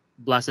be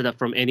blasted up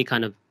from any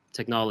kind of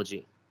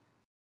technology.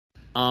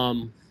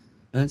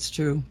 That's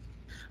true.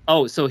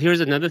 Oh, so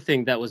here's another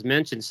thing that was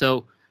mentioned.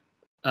 So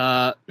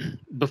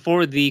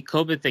before the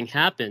COVID thing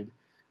happened,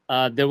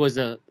 there was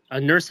a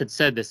nurse had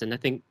said this, and I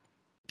think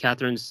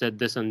Catherine said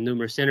this on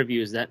numerous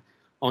interviews, that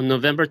on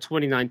November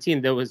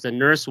 2019, there was a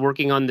nurse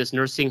working on this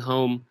nursing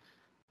home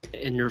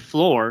in her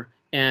floor,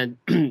 and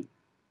it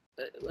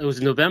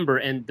was November,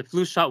 and the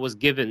flu shot was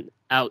given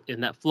out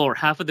in that floor.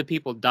 Half of the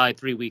people died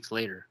 3 weeks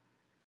later.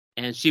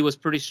 And she was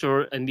pretty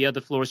sure in the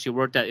other floors she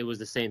worked at, it was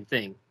the same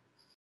thing.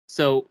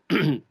 So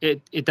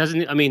it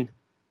doesn't, I mean,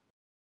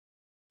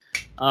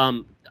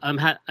 I'm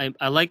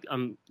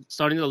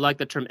starting to like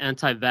the term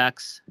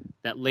anti-vax,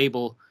 that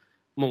label,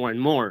 more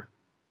and more.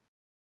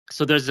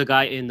 So there's a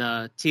guy in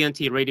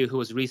TNT Radio who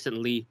was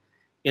recently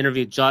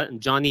interviewed,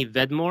 Johnny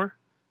Vedmore,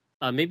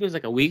 maybe it was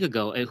like a week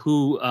ago,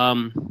 who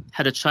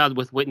had a child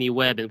with Whitney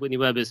Webb, and Whitney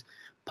Webb is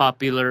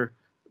popular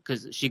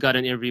because she got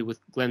an interview with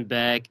Glenn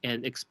Beck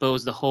and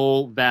exposed the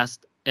whole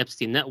vast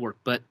Epstein network.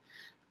 But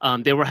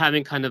they were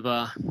having kind of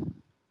a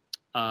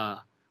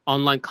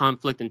online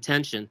conflict and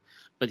tension.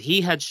 But he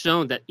had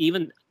shown that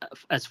even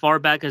as far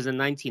back as the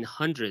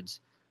 1900s,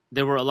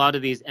 there were a lot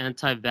of these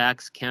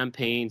anti-vax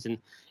campaigns, and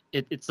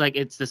it's like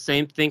it's the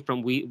same thing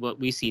from what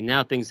we see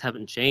now. Things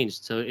haven't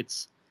changed. So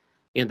it's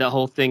the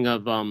whole thing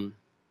of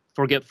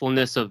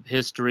forgetfulness of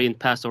history and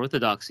past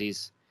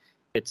orthodoxies.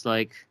 It's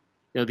like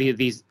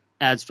these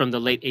ads from the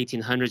late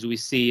 1800s we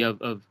see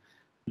of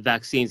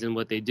vaccines and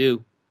what they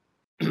do.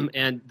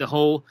 And the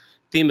whole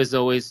theme is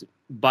always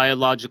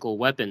biological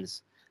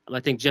weapons. I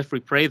think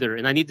Jeffrey Prather,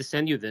 and I need to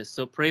send you this.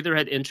 So Prather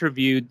had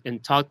interviewed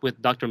and talked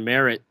with Dr.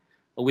 Merritt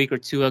a week or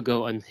two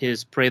ago on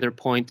his Prather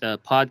Point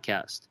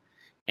podcast.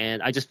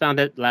 And I just found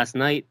it last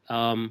night.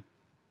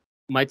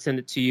 Might send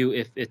it to you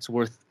if it's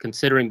worth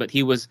considering. But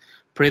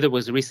Prather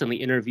was recently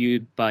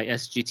interviewed by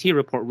SGT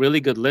Report. Really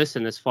good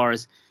listen, as far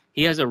as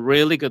he has a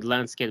really good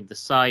landscape of the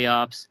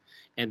PSYOPs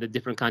and the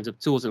different kinds of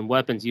tools and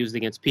weapons used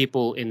against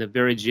people in the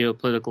very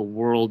geopolitical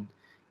world,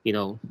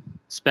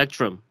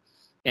 spectrum.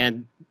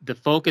 And the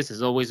focus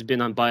has always been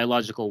on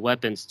biological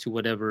weapons to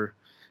whatever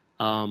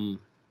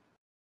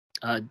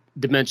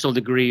dimensional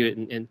degree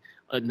in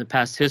the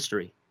past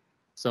history.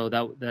 So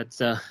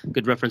that's a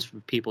good reference for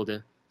people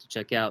to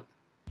check out.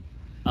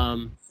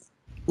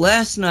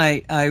 Last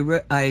night,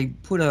 I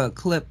put a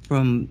clip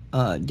from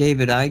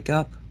David Icke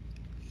up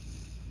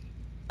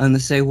on the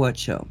Say What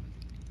show.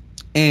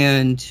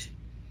 And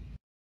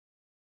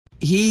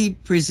he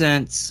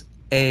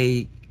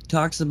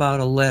talks about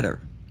a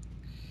letter.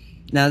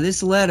 Now,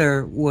 this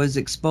letter was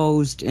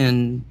exposed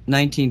in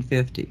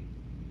 1950.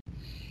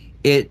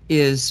 It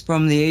is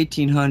from the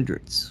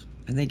 1800s,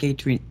 I think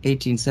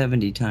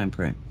 1870 time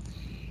frame,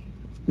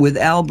 with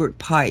Albert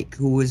Pike,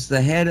 who was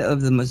the head of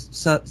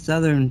the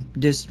southern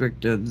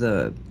district of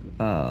the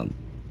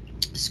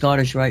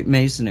Scottish Rite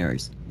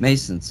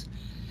Masons,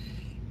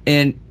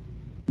 and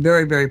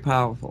very, very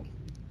powerful.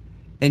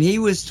 And he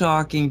was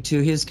talking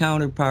to his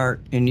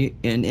counterpart in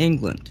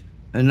England,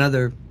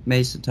 another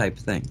Mason type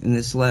thing, in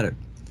this letter.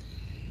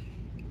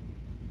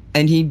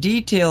 And he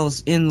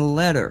details in the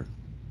letter,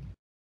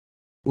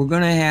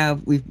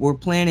 we're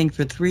planning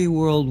for 3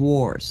 world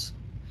wars.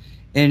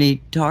 And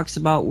he talks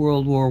about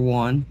World War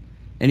I,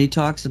 and he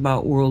talks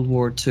about World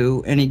War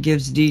II, and he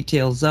gives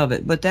details of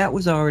it. But that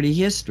was already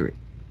history,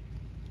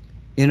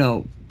 in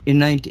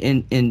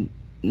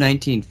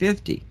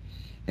 1950.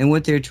 And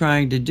what they're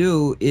trying to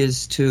do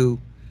is to,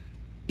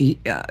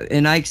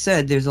 and Ike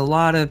said, there's a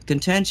lot of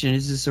contention,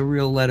 is this a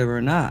real letter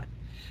or not?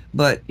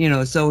 But,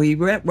 so he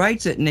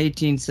writes it in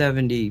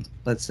 1870,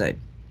 let's say.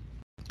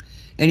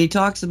 And he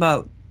talks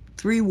about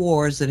 3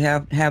 wars that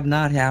have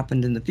not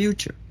happened in the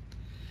future.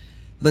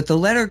 But the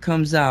letter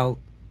comes out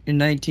in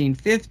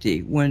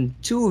 1950 when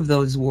 2 of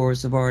those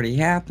wars have already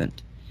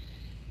happened.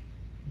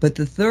 But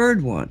the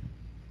third one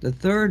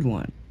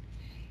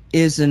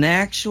is an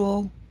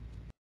actual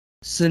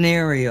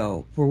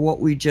scenario for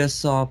what we just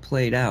saw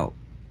played out.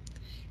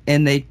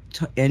 And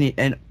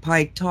and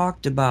Pike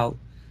talked about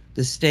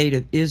the state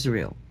of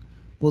Israel.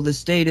 Well, the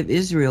state of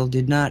Israel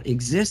did not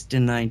exist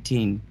in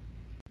 1870.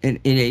 In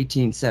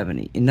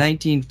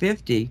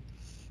 1950,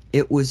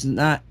 it was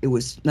not. It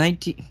was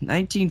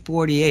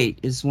 1948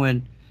 is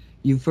when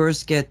you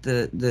first get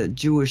the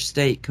Jewish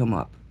state come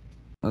up.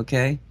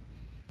 Okay,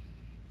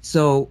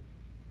 so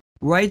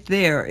right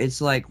there,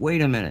 it's like,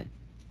 wait a minute,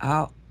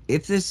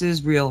 if this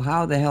is real,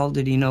 how the hell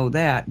did he know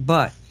that?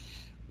 But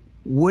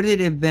would it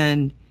have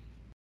been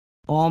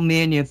all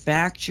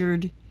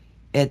manufactured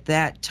at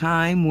that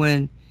time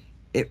when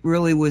it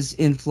really was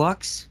in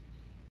flux?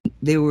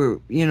 They were,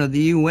 the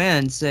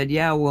UN said,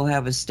 yeah, we'll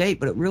have a state,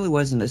 but it really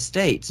wasn't a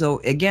state. So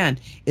again,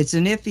 it's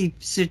an iffy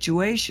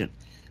situation.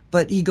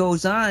 But he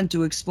goes on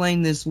to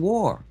explain this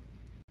war.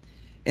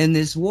 And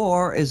this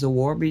war is a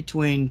war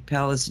between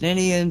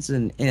Palestinians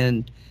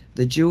and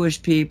the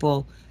Jewish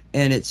people,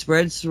 and it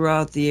spreads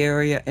throughout the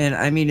area. And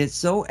I mean, it's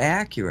so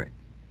accurate.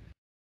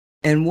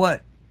 And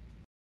what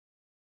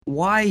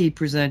why he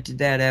presented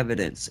that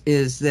evidence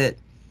is that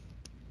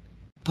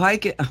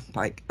Ike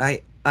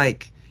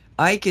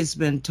has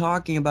been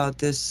talking about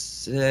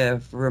this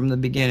from the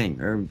beginning,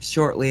 or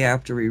shortly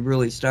after we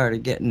really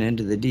started getting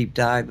into the deep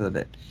dive of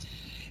it.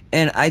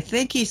 And I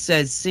think he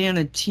said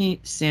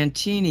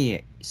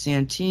Santini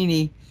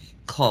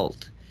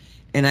cult.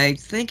 And I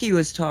think he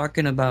was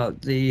talking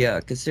about the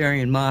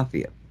Khazarian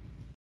Mafia.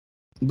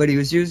 But he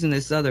was using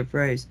this other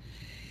phrase.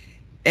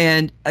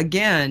 And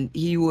again,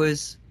 he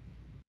was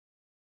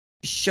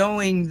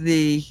showing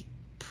the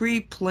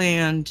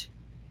pre-planned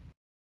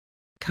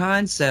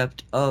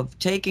concept of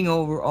taking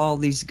over all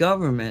these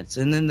governments,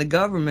 and then the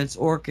governments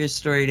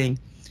orchestrating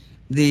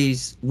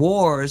these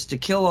wars to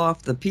kill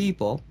off the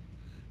people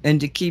and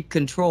to keep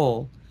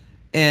control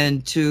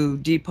and to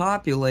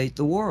depopulate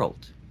the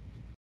world.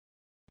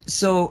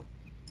 So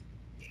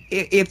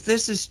if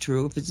this is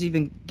true, if it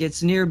even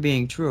gets near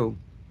being true,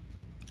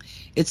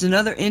 it's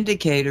another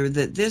indicator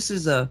that this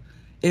is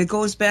it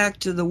goes back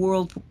to the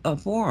World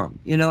Forum.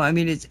 You know, I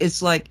mean,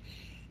 it's like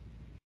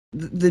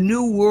the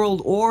new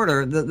world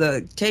order,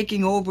 the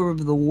taking over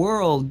of the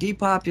world,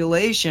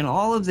 depopulation,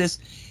 all of this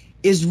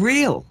is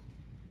real.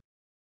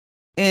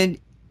 And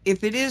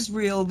if it is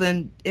real,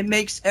 then it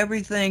makes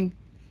everything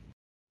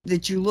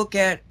that you look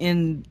at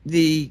in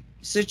the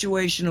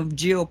situation of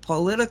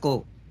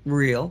geopolitical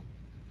real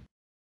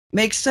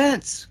makes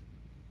sense.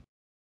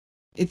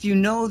 If you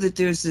know that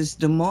there's this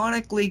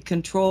demonically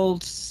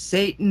controlled,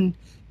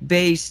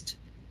 Satan-based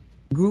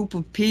group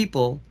of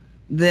people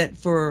that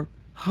for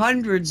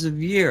hundreds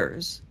of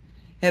years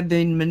have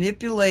been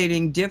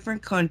manipulating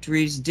different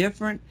countries,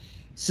 different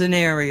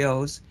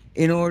scenarios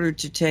in order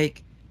to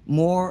take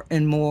more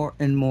and more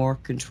and more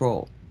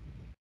control.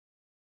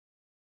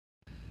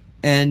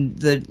 And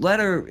the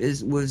letter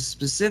was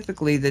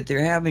specifically that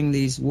they're having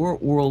these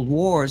world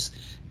wars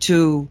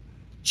to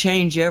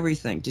change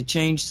everything, to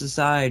change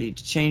society,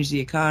 to change the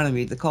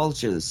economy, the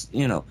cultures,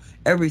 you know,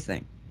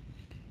 everything.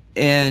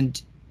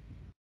 And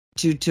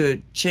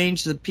to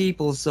change the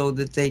people so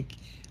that they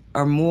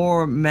are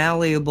more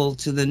malleable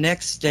to the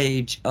next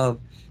stage of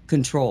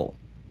control.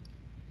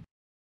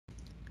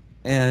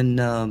 And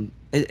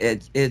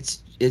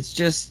it's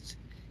just,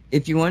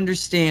 if you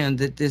understand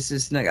that this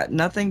has got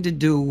nothing to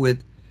do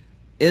with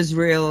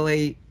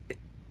Israeli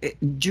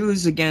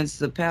Jews against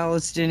the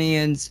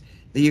Palestinians,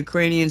 the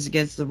Ukrainians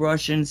against the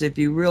Russians, if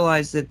you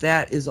realize that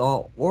that is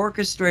all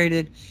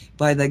orchestrated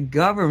by the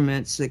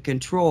governments that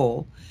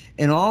control,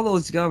 and all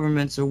those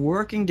governments are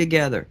working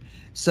together.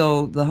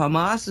 So the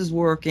Hamas is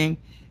working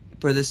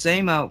for the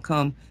same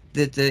outcome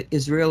that the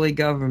Israeli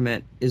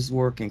government is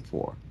working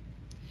for.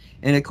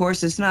 And of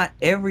course, it's not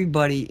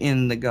everybody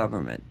in the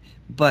government,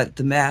 but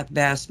the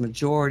vast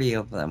majority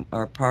of them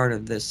are part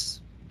of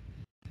this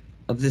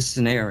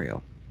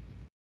scenario.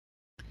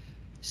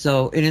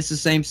 So, and it's the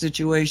same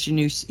situation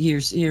you hear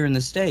here in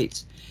the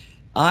States.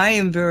 I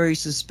am very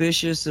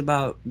suspicious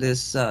about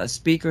this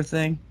speaker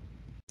thing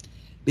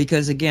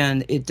because,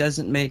 again, it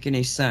doesn't make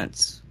any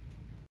sense.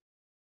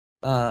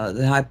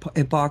 The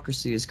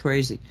hypocrisy is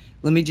crazy.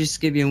 Let me just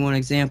give you one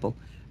example.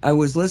 I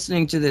was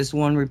listening to this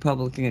one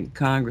Republican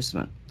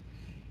congressman,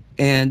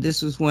 and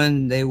this was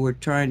when they were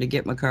trying to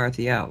get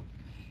McCarthy out.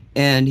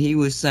 And he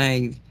was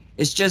saying,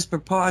 it's just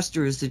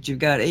preposterous that you've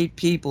got 8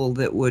 people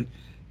that would,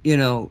 you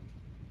know,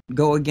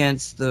 go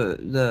against the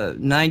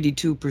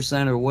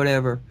 92% or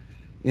whatever,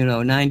 you know,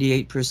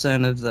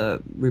 98% of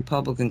the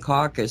Republican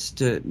caucus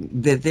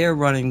that they're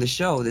running the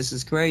show. This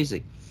is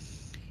crazy.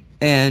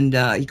 And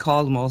he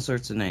called them all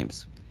sorts of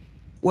names.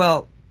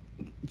 Well,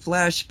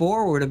 flash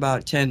forward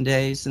about 10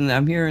 days, and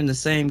I'm hearing the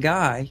same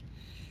guy,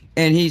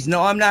 and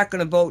no, I'm not going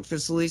to vote for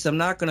Scalise. I'm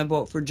not going to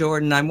vote for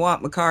Jordan. I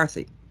want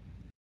McCarthy.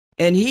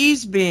 And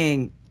he's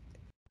being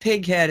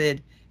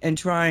pig-headed and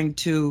trying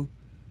to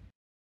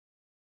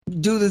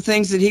do the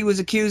things that he was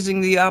accusing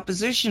the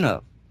opposition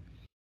of.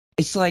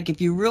 It's like, if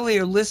you really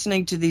are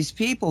listening to these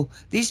people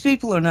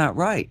are not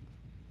right.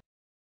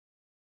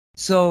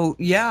 So,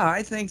 yeah,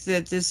 I think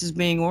that this is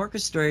being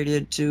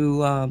orchestrated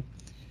to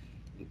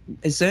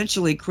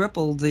essentially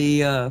cripple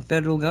the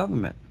federal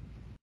government.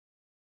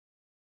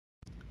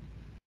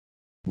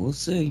 We'll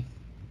see.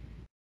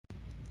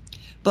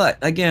 But,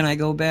 again, I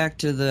go back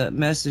to the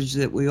message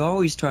that we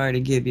always try to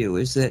give you,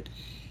 is that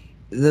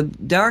the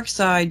dark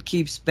side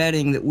keeps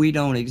betting that we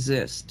don't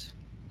exist,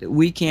 that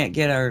we can't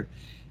get our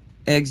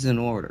eggs in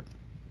order,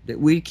 that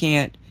we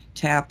can't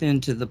tap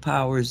into the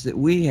powers that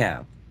we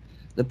have,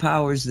 the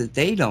powers that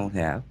they don't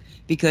have,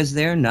 because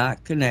they're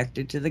not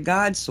connected to the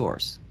God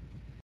source.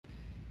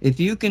 If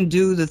you can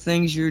do the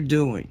things you're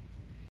doing,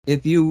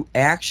 if you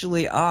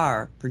actually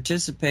are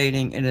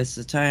participating in a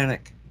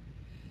satanic,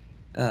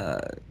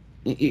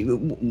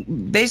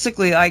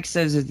 basically Ike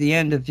says at the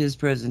end of his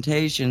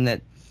presentation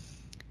that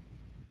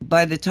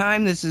by the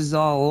time this is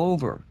all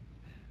over,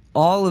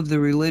 all of the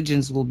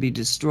religions will be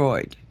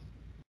destroyed.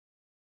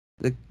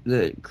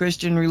 The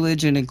Christian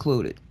religion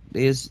included,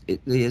 the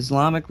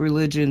Islamic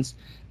religions,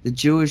 the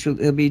Jewish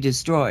will be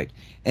destroyed.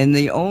 And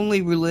the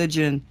only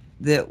religion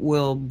that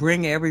will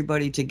bring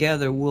everybody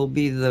together will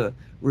be the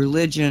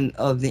religion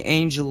of the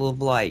angel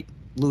of light,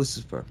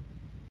 Lucifer.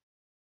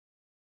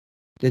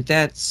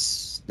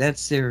 That's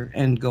their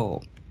end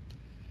goal.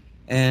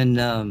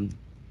 And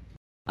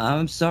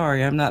I'm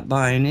sorry, I'm not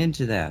buying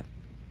into that.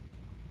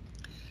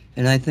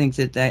 And I think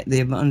that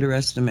they've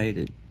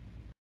underestimated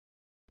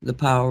the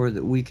power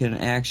that we can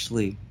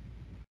actually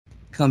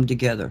come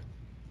together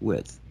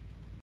with.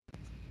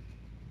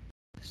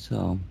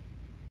 So,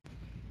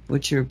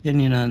 what's your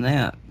opinion on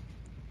that?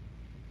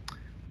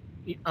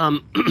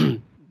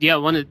 Yeah,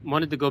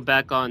 wanted to go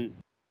back on,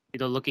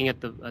 looking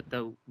at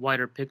the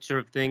wider picture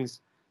of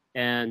things,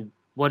 and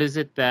what is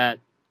it that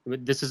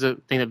this is a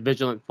thing that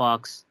Vigilant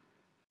Fox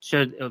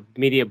shared of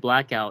media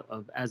blackout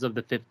of as of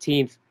the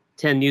 15th,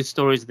 10 news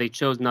stories they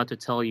chose not to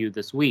tell you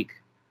this week.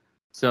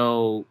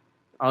 So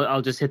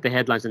I'll just hit the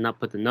headlines and not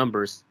put the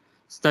numbers.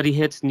 Study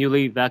hits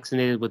newly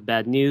vaccinated with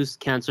bad news.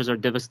 Cancers are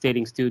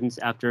devastating students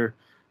after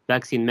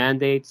vaccine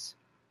mandates.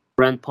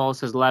 Rand Paul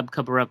says lab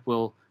cover-up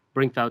will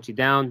bring Fauci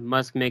down.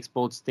 Musk makes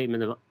bold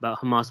statement about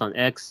Hamas on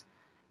X.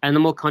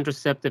 Animal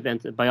contraceptive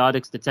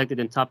antibiotics detected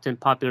in top 10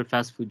 popular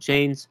fast food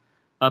chains.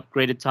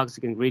 Upgraded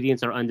toxic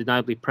ingredients are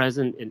undeniably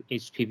present in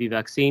HPV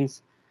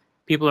vaccines.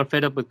 People are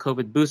fed up with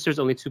COVID boosters.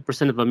 Only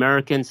 2% of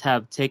Americans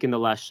have taken the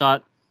last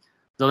shot.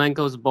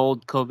 Zelenko's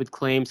bold COVID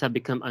claims have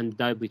become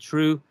undeniably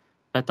true.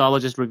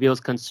 Pathologist reveals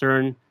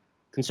concerning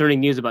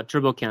news about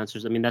turbo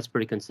cancers. I mean, that's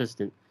pretty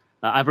consistent.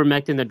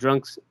 Ivermectin,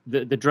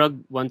 the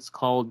drug once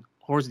called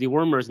horse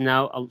dewormer, is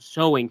now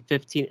showing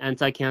 15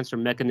 anti-cancer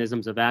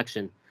mechanisms of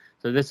action.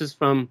 So this is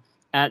from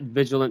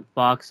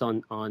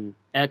 @VigilantFox on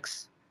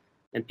X,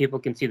 and people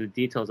can see the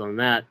details on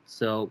that.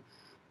 So,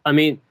 I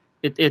mean,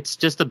 it's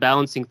just a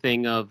balancing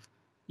thing of,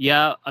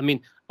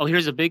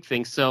 here's a big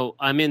thing. So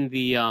I'm in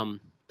the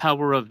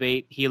Power of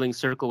 8 Healing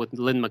Circle with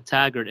Lynn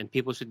McTaggart, and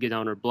people should get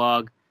on her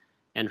blog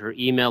and her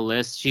email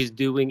list. She's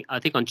doing, I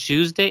think on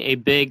Tuesday, a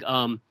big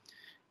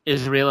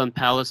Israel and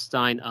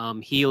Palestine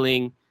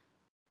healing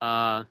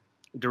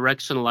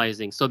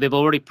directionalizing. So they've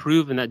already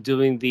proven that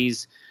doing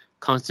these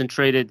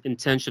concentrated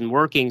intention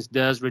workings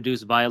does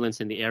reduce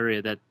violence in the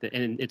area,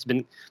 and it's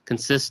been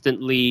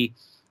consistently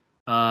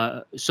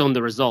shown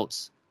the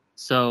results.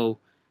 So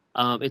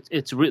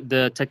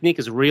the technique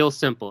is real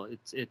simple.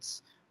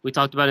 It's we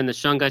talked about in the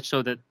Shungite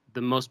show that the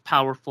most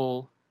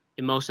powerful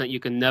emotion that you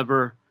can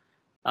never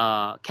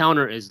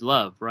counter is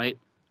love, right?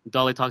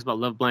 Dolly talks about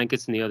love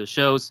blankets in the other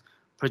shows.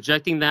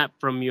 Projecting that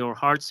from your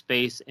heart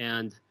space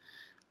and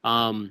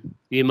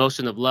the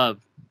emotion of love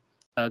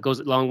goes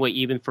a long way,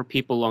 even for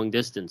people long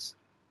distance.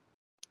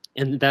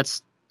 And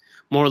that's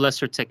more or less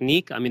her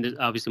technique. I mean, there's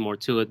obviously more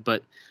to it,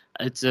 but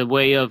it's a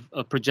way of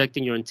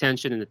projecting your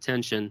intention and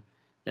attention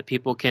that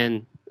people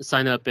can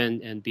sign up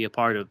and be a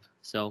part of.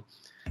 So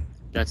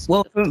that's...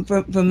 Well,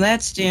 from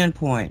that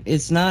standpoint,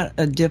 it's not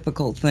a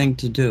difficult thing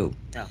to do.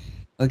 Yeah.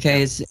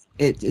 Okay,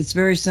 it's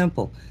very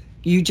simple.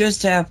 You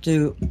just have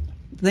to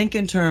think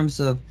in terms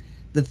of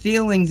the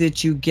feeling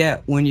that you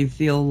get when you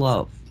feel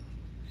love.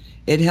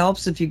 It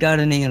helps if you got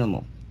an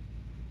animal,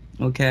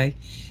 okay,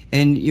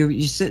 and you're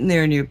sitting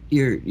there and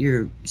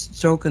you're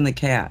stroking the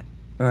cat,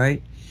 all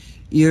right.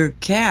 Your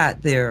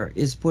cat there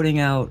is putting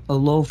out a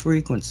low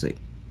frequency,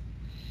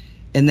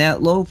 and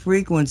that low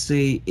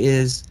frequency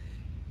is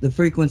the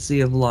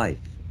frequency of life.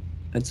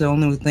 That's the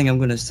only thing I'm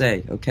going to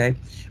say, okay.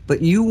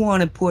 But you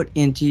want to put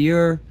into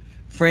your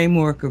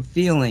framework of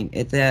feeling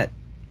at that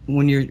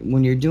when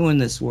you're doing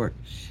this work,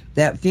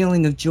 that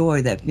feeling of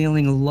joy, that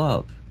feeling of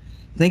love.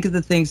 Think of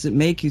the things that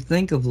make you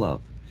think of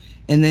love,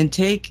 and then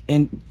take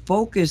and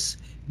focus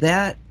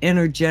that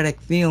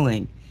energetic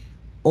feeling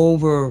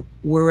over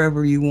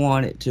wherever you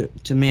want it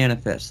to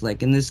manifest.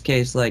 Like in this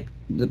case, like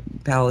the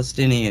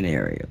Palestinian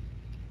area,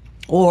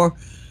 or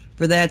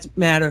for that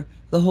matter,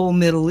 the whole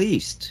Middle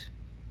East.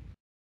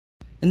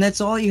 And that's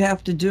all you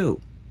have to do.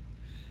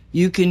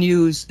 You can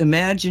use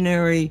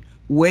imaginary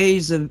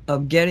ways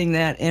of getting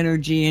that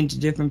energy into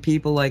different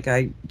people, like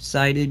I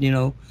cited,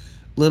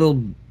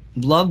 little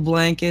love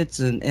blankets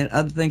and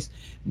other things.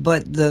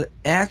 But the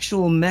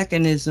actual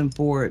mechanism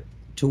for it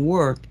to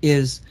work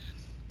is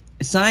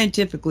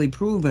scientifically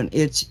proven.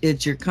 It's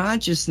your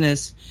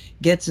consciousness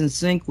gets in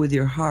sync with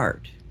your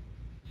heart.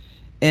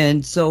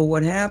 And so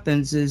what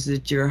happens is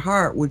that your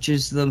heart, which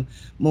is the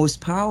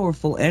most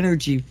powerful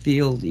energy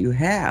field you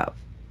have,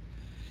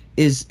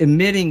 is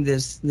emitting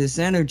this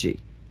energy.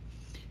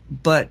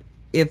 But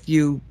if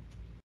you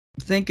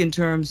think in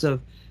terms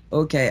of,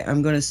 okay,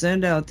 I'm going to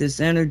send out this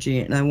energy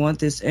and I want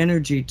this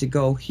energy to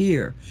go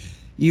here,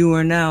 you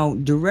are now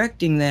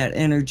directing that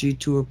energy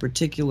to a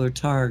particular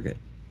target.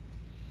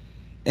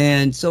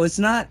 And so it's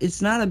not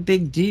a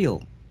big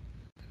deal.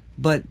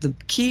 But the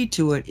key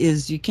to it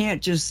is you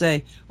can't just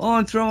say, oh,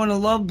 I'm throwing a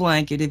love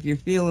blanket if you're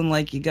feeling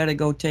like you got to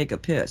go take a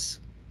piss.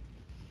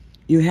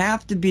 You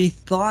have to be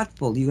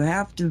thoughtful. You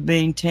have to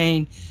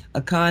maintain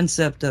a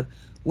concept of,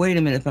 wait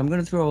a minute, if I'm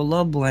going to throw a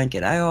love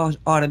blanket, I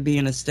ought to be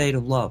in a state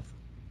of love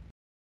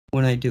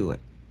when I do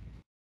it.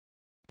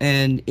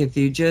 And if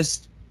you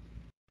just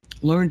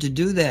learn to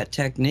do that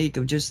technique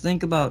of just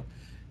think about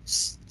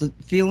the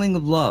feeling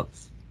of love.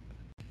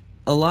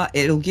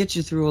 It'll get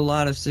you through a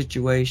lot of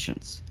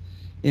situations.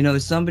 You know,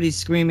 somebody's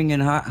screaming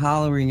and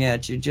hollering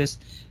at you,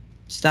 just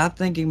stop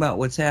thinking about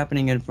what's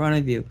happening in front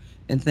of you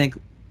and think,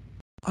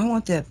 I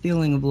want that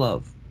feeling of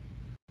love.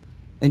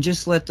 And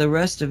just let the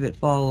rest of it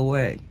fall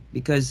away,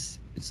 because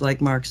it's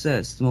like Mark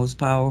says, the most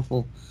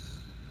powerful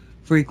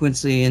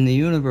frequency in the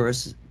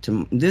universe,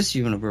 to this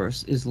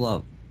universe, is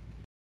love.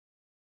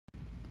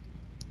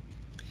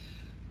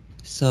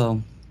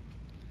 So,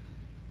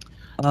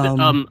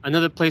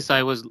 another place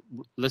I was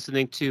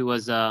listening to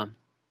was it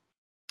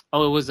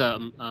was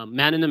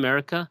Man in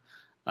America,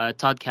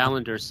 Todd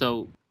Callender.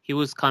 So he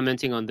was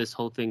commenting on this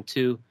whole thing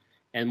too,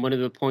 and one of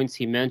the points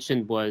he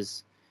mentioned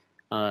was,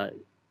 and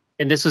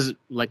this was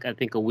like I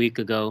think a week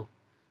ago,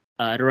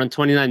 at around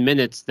 29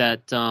 minutes,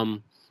 that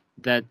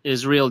that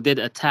Israel did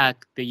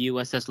attack the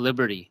USS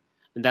Liberty,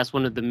 and that's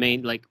one of the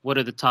main, like, what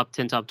are the top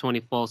 10, top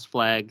 20 false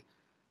flag,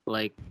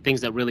 like,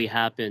 things that really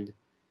happened,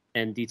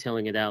 and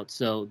detailing it out.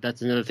 So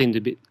that's another thing to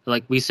be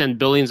like, we send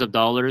billions of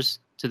dollars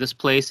to this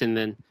place, and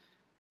then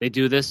they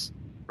do this,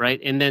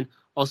 right? And then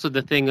also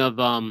the thing of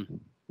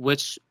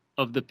which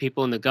of the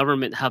people in the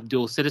government have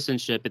dual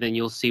citizenship, and then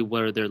you'll see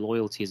where their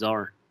loyalties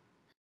are.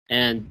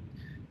 And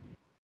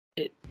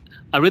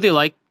I really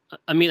like,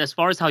 I mean, as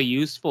far as how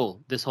useful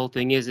this whole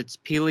thing is, it's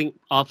peeling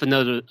off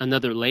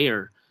another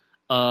layer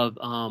of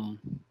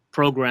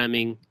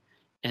programming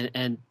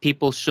and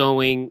people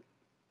showing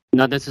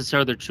not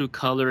necessarily their true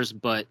colors,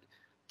 but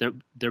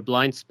their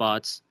blind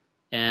spots.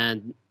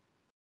 And,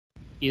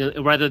 you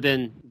know, rather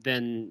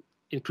than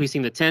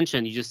increasing the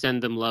tension, you just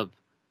send them love,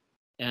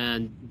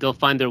 and they'll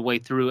find their way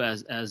through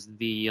as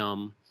the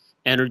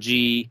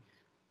energy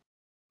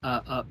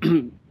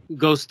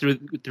goes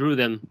through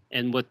them,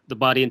 and what the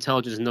body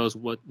intelligence knows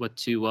what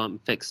to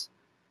fix.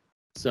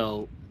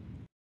 So,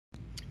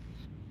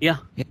 yeah.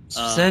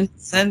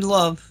 Send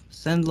love.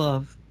 Send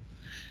love.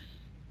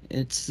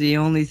 It's the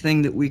only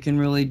thing that we can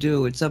really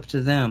do. It's up to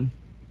them.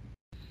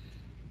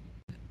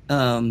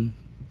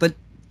 But,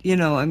 you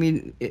know, I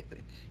mean,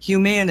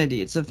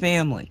 humanity, it's a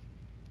family.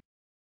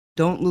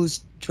 Don't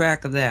lose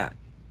track of that.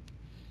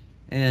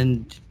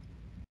 And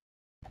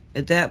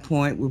at that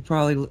point, we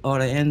probably ought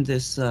to end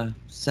this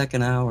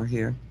second hour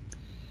here.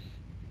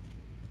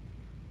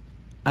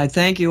 I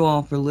thank you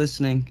all for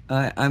listening.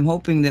 I'm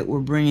hoping that we're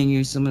bringing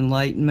you some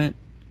enlightenment.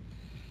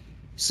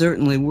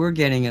 Certainly, we're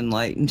getting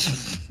enlightened.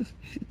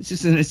 It's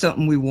just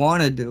something we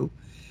want to do.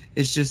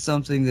 It's just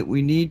something that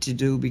we need to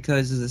do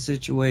because of the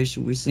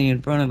situation we see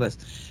in front of us.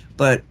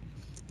 But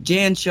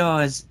Jan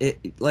Shaw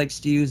likes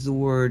to use the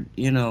word,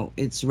 you know,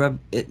 it's a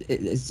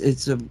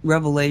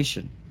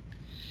revelation.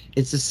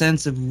 It's a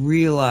sense of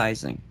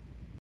realizing.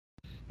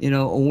 You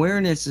know,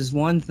 awareness is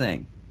one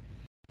thing.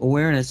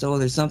 Awareness, oh,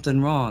 there's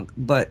something wrong.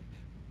 But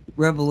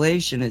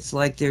revelation, it's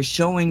like they're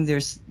showing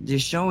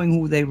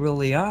who they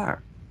really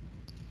are.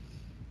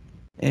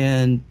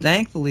 And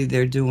thankfully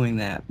they're doing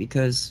that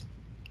because,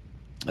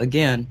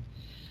 again,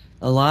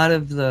 a lot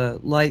of the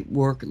light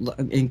work,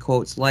 in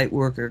quotes, light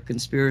worker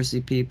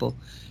conspiracy people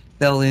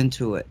fell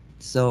into it.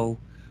 So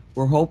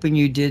we're hoping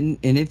you didn't.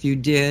 And if you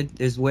did,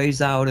 there's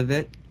ways out of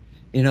it.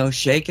 You know,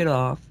 shake it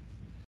off.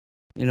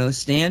 You know,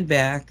 stand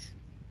back,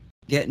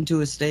 get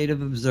into a state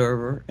of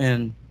observer,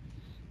 and,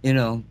 you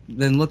know,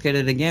 then look at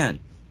it again.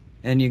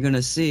 And you're going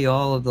to see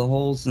all of the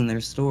holes in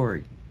their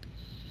story.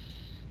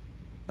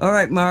 All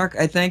right, Mark,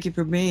 I thank you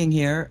for being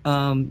here.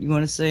 You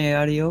want to say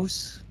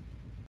adios?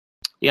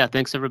 Yeah,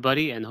 thanks,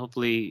 everybody. And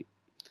hopefully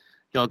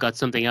y'all got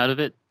something out of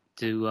it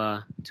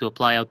to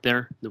apply out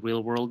there in the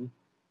real world.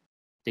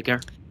 Take care.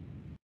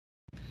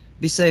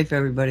 Be safe,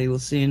 everybody. We'll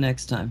see you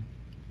next time.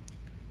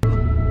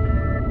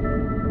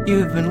 You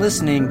have been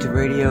listening to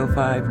Radio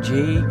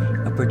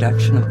 5G, a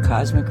production of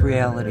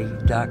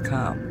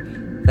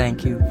CosmicReality.com.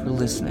 Thank you for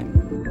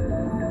listening.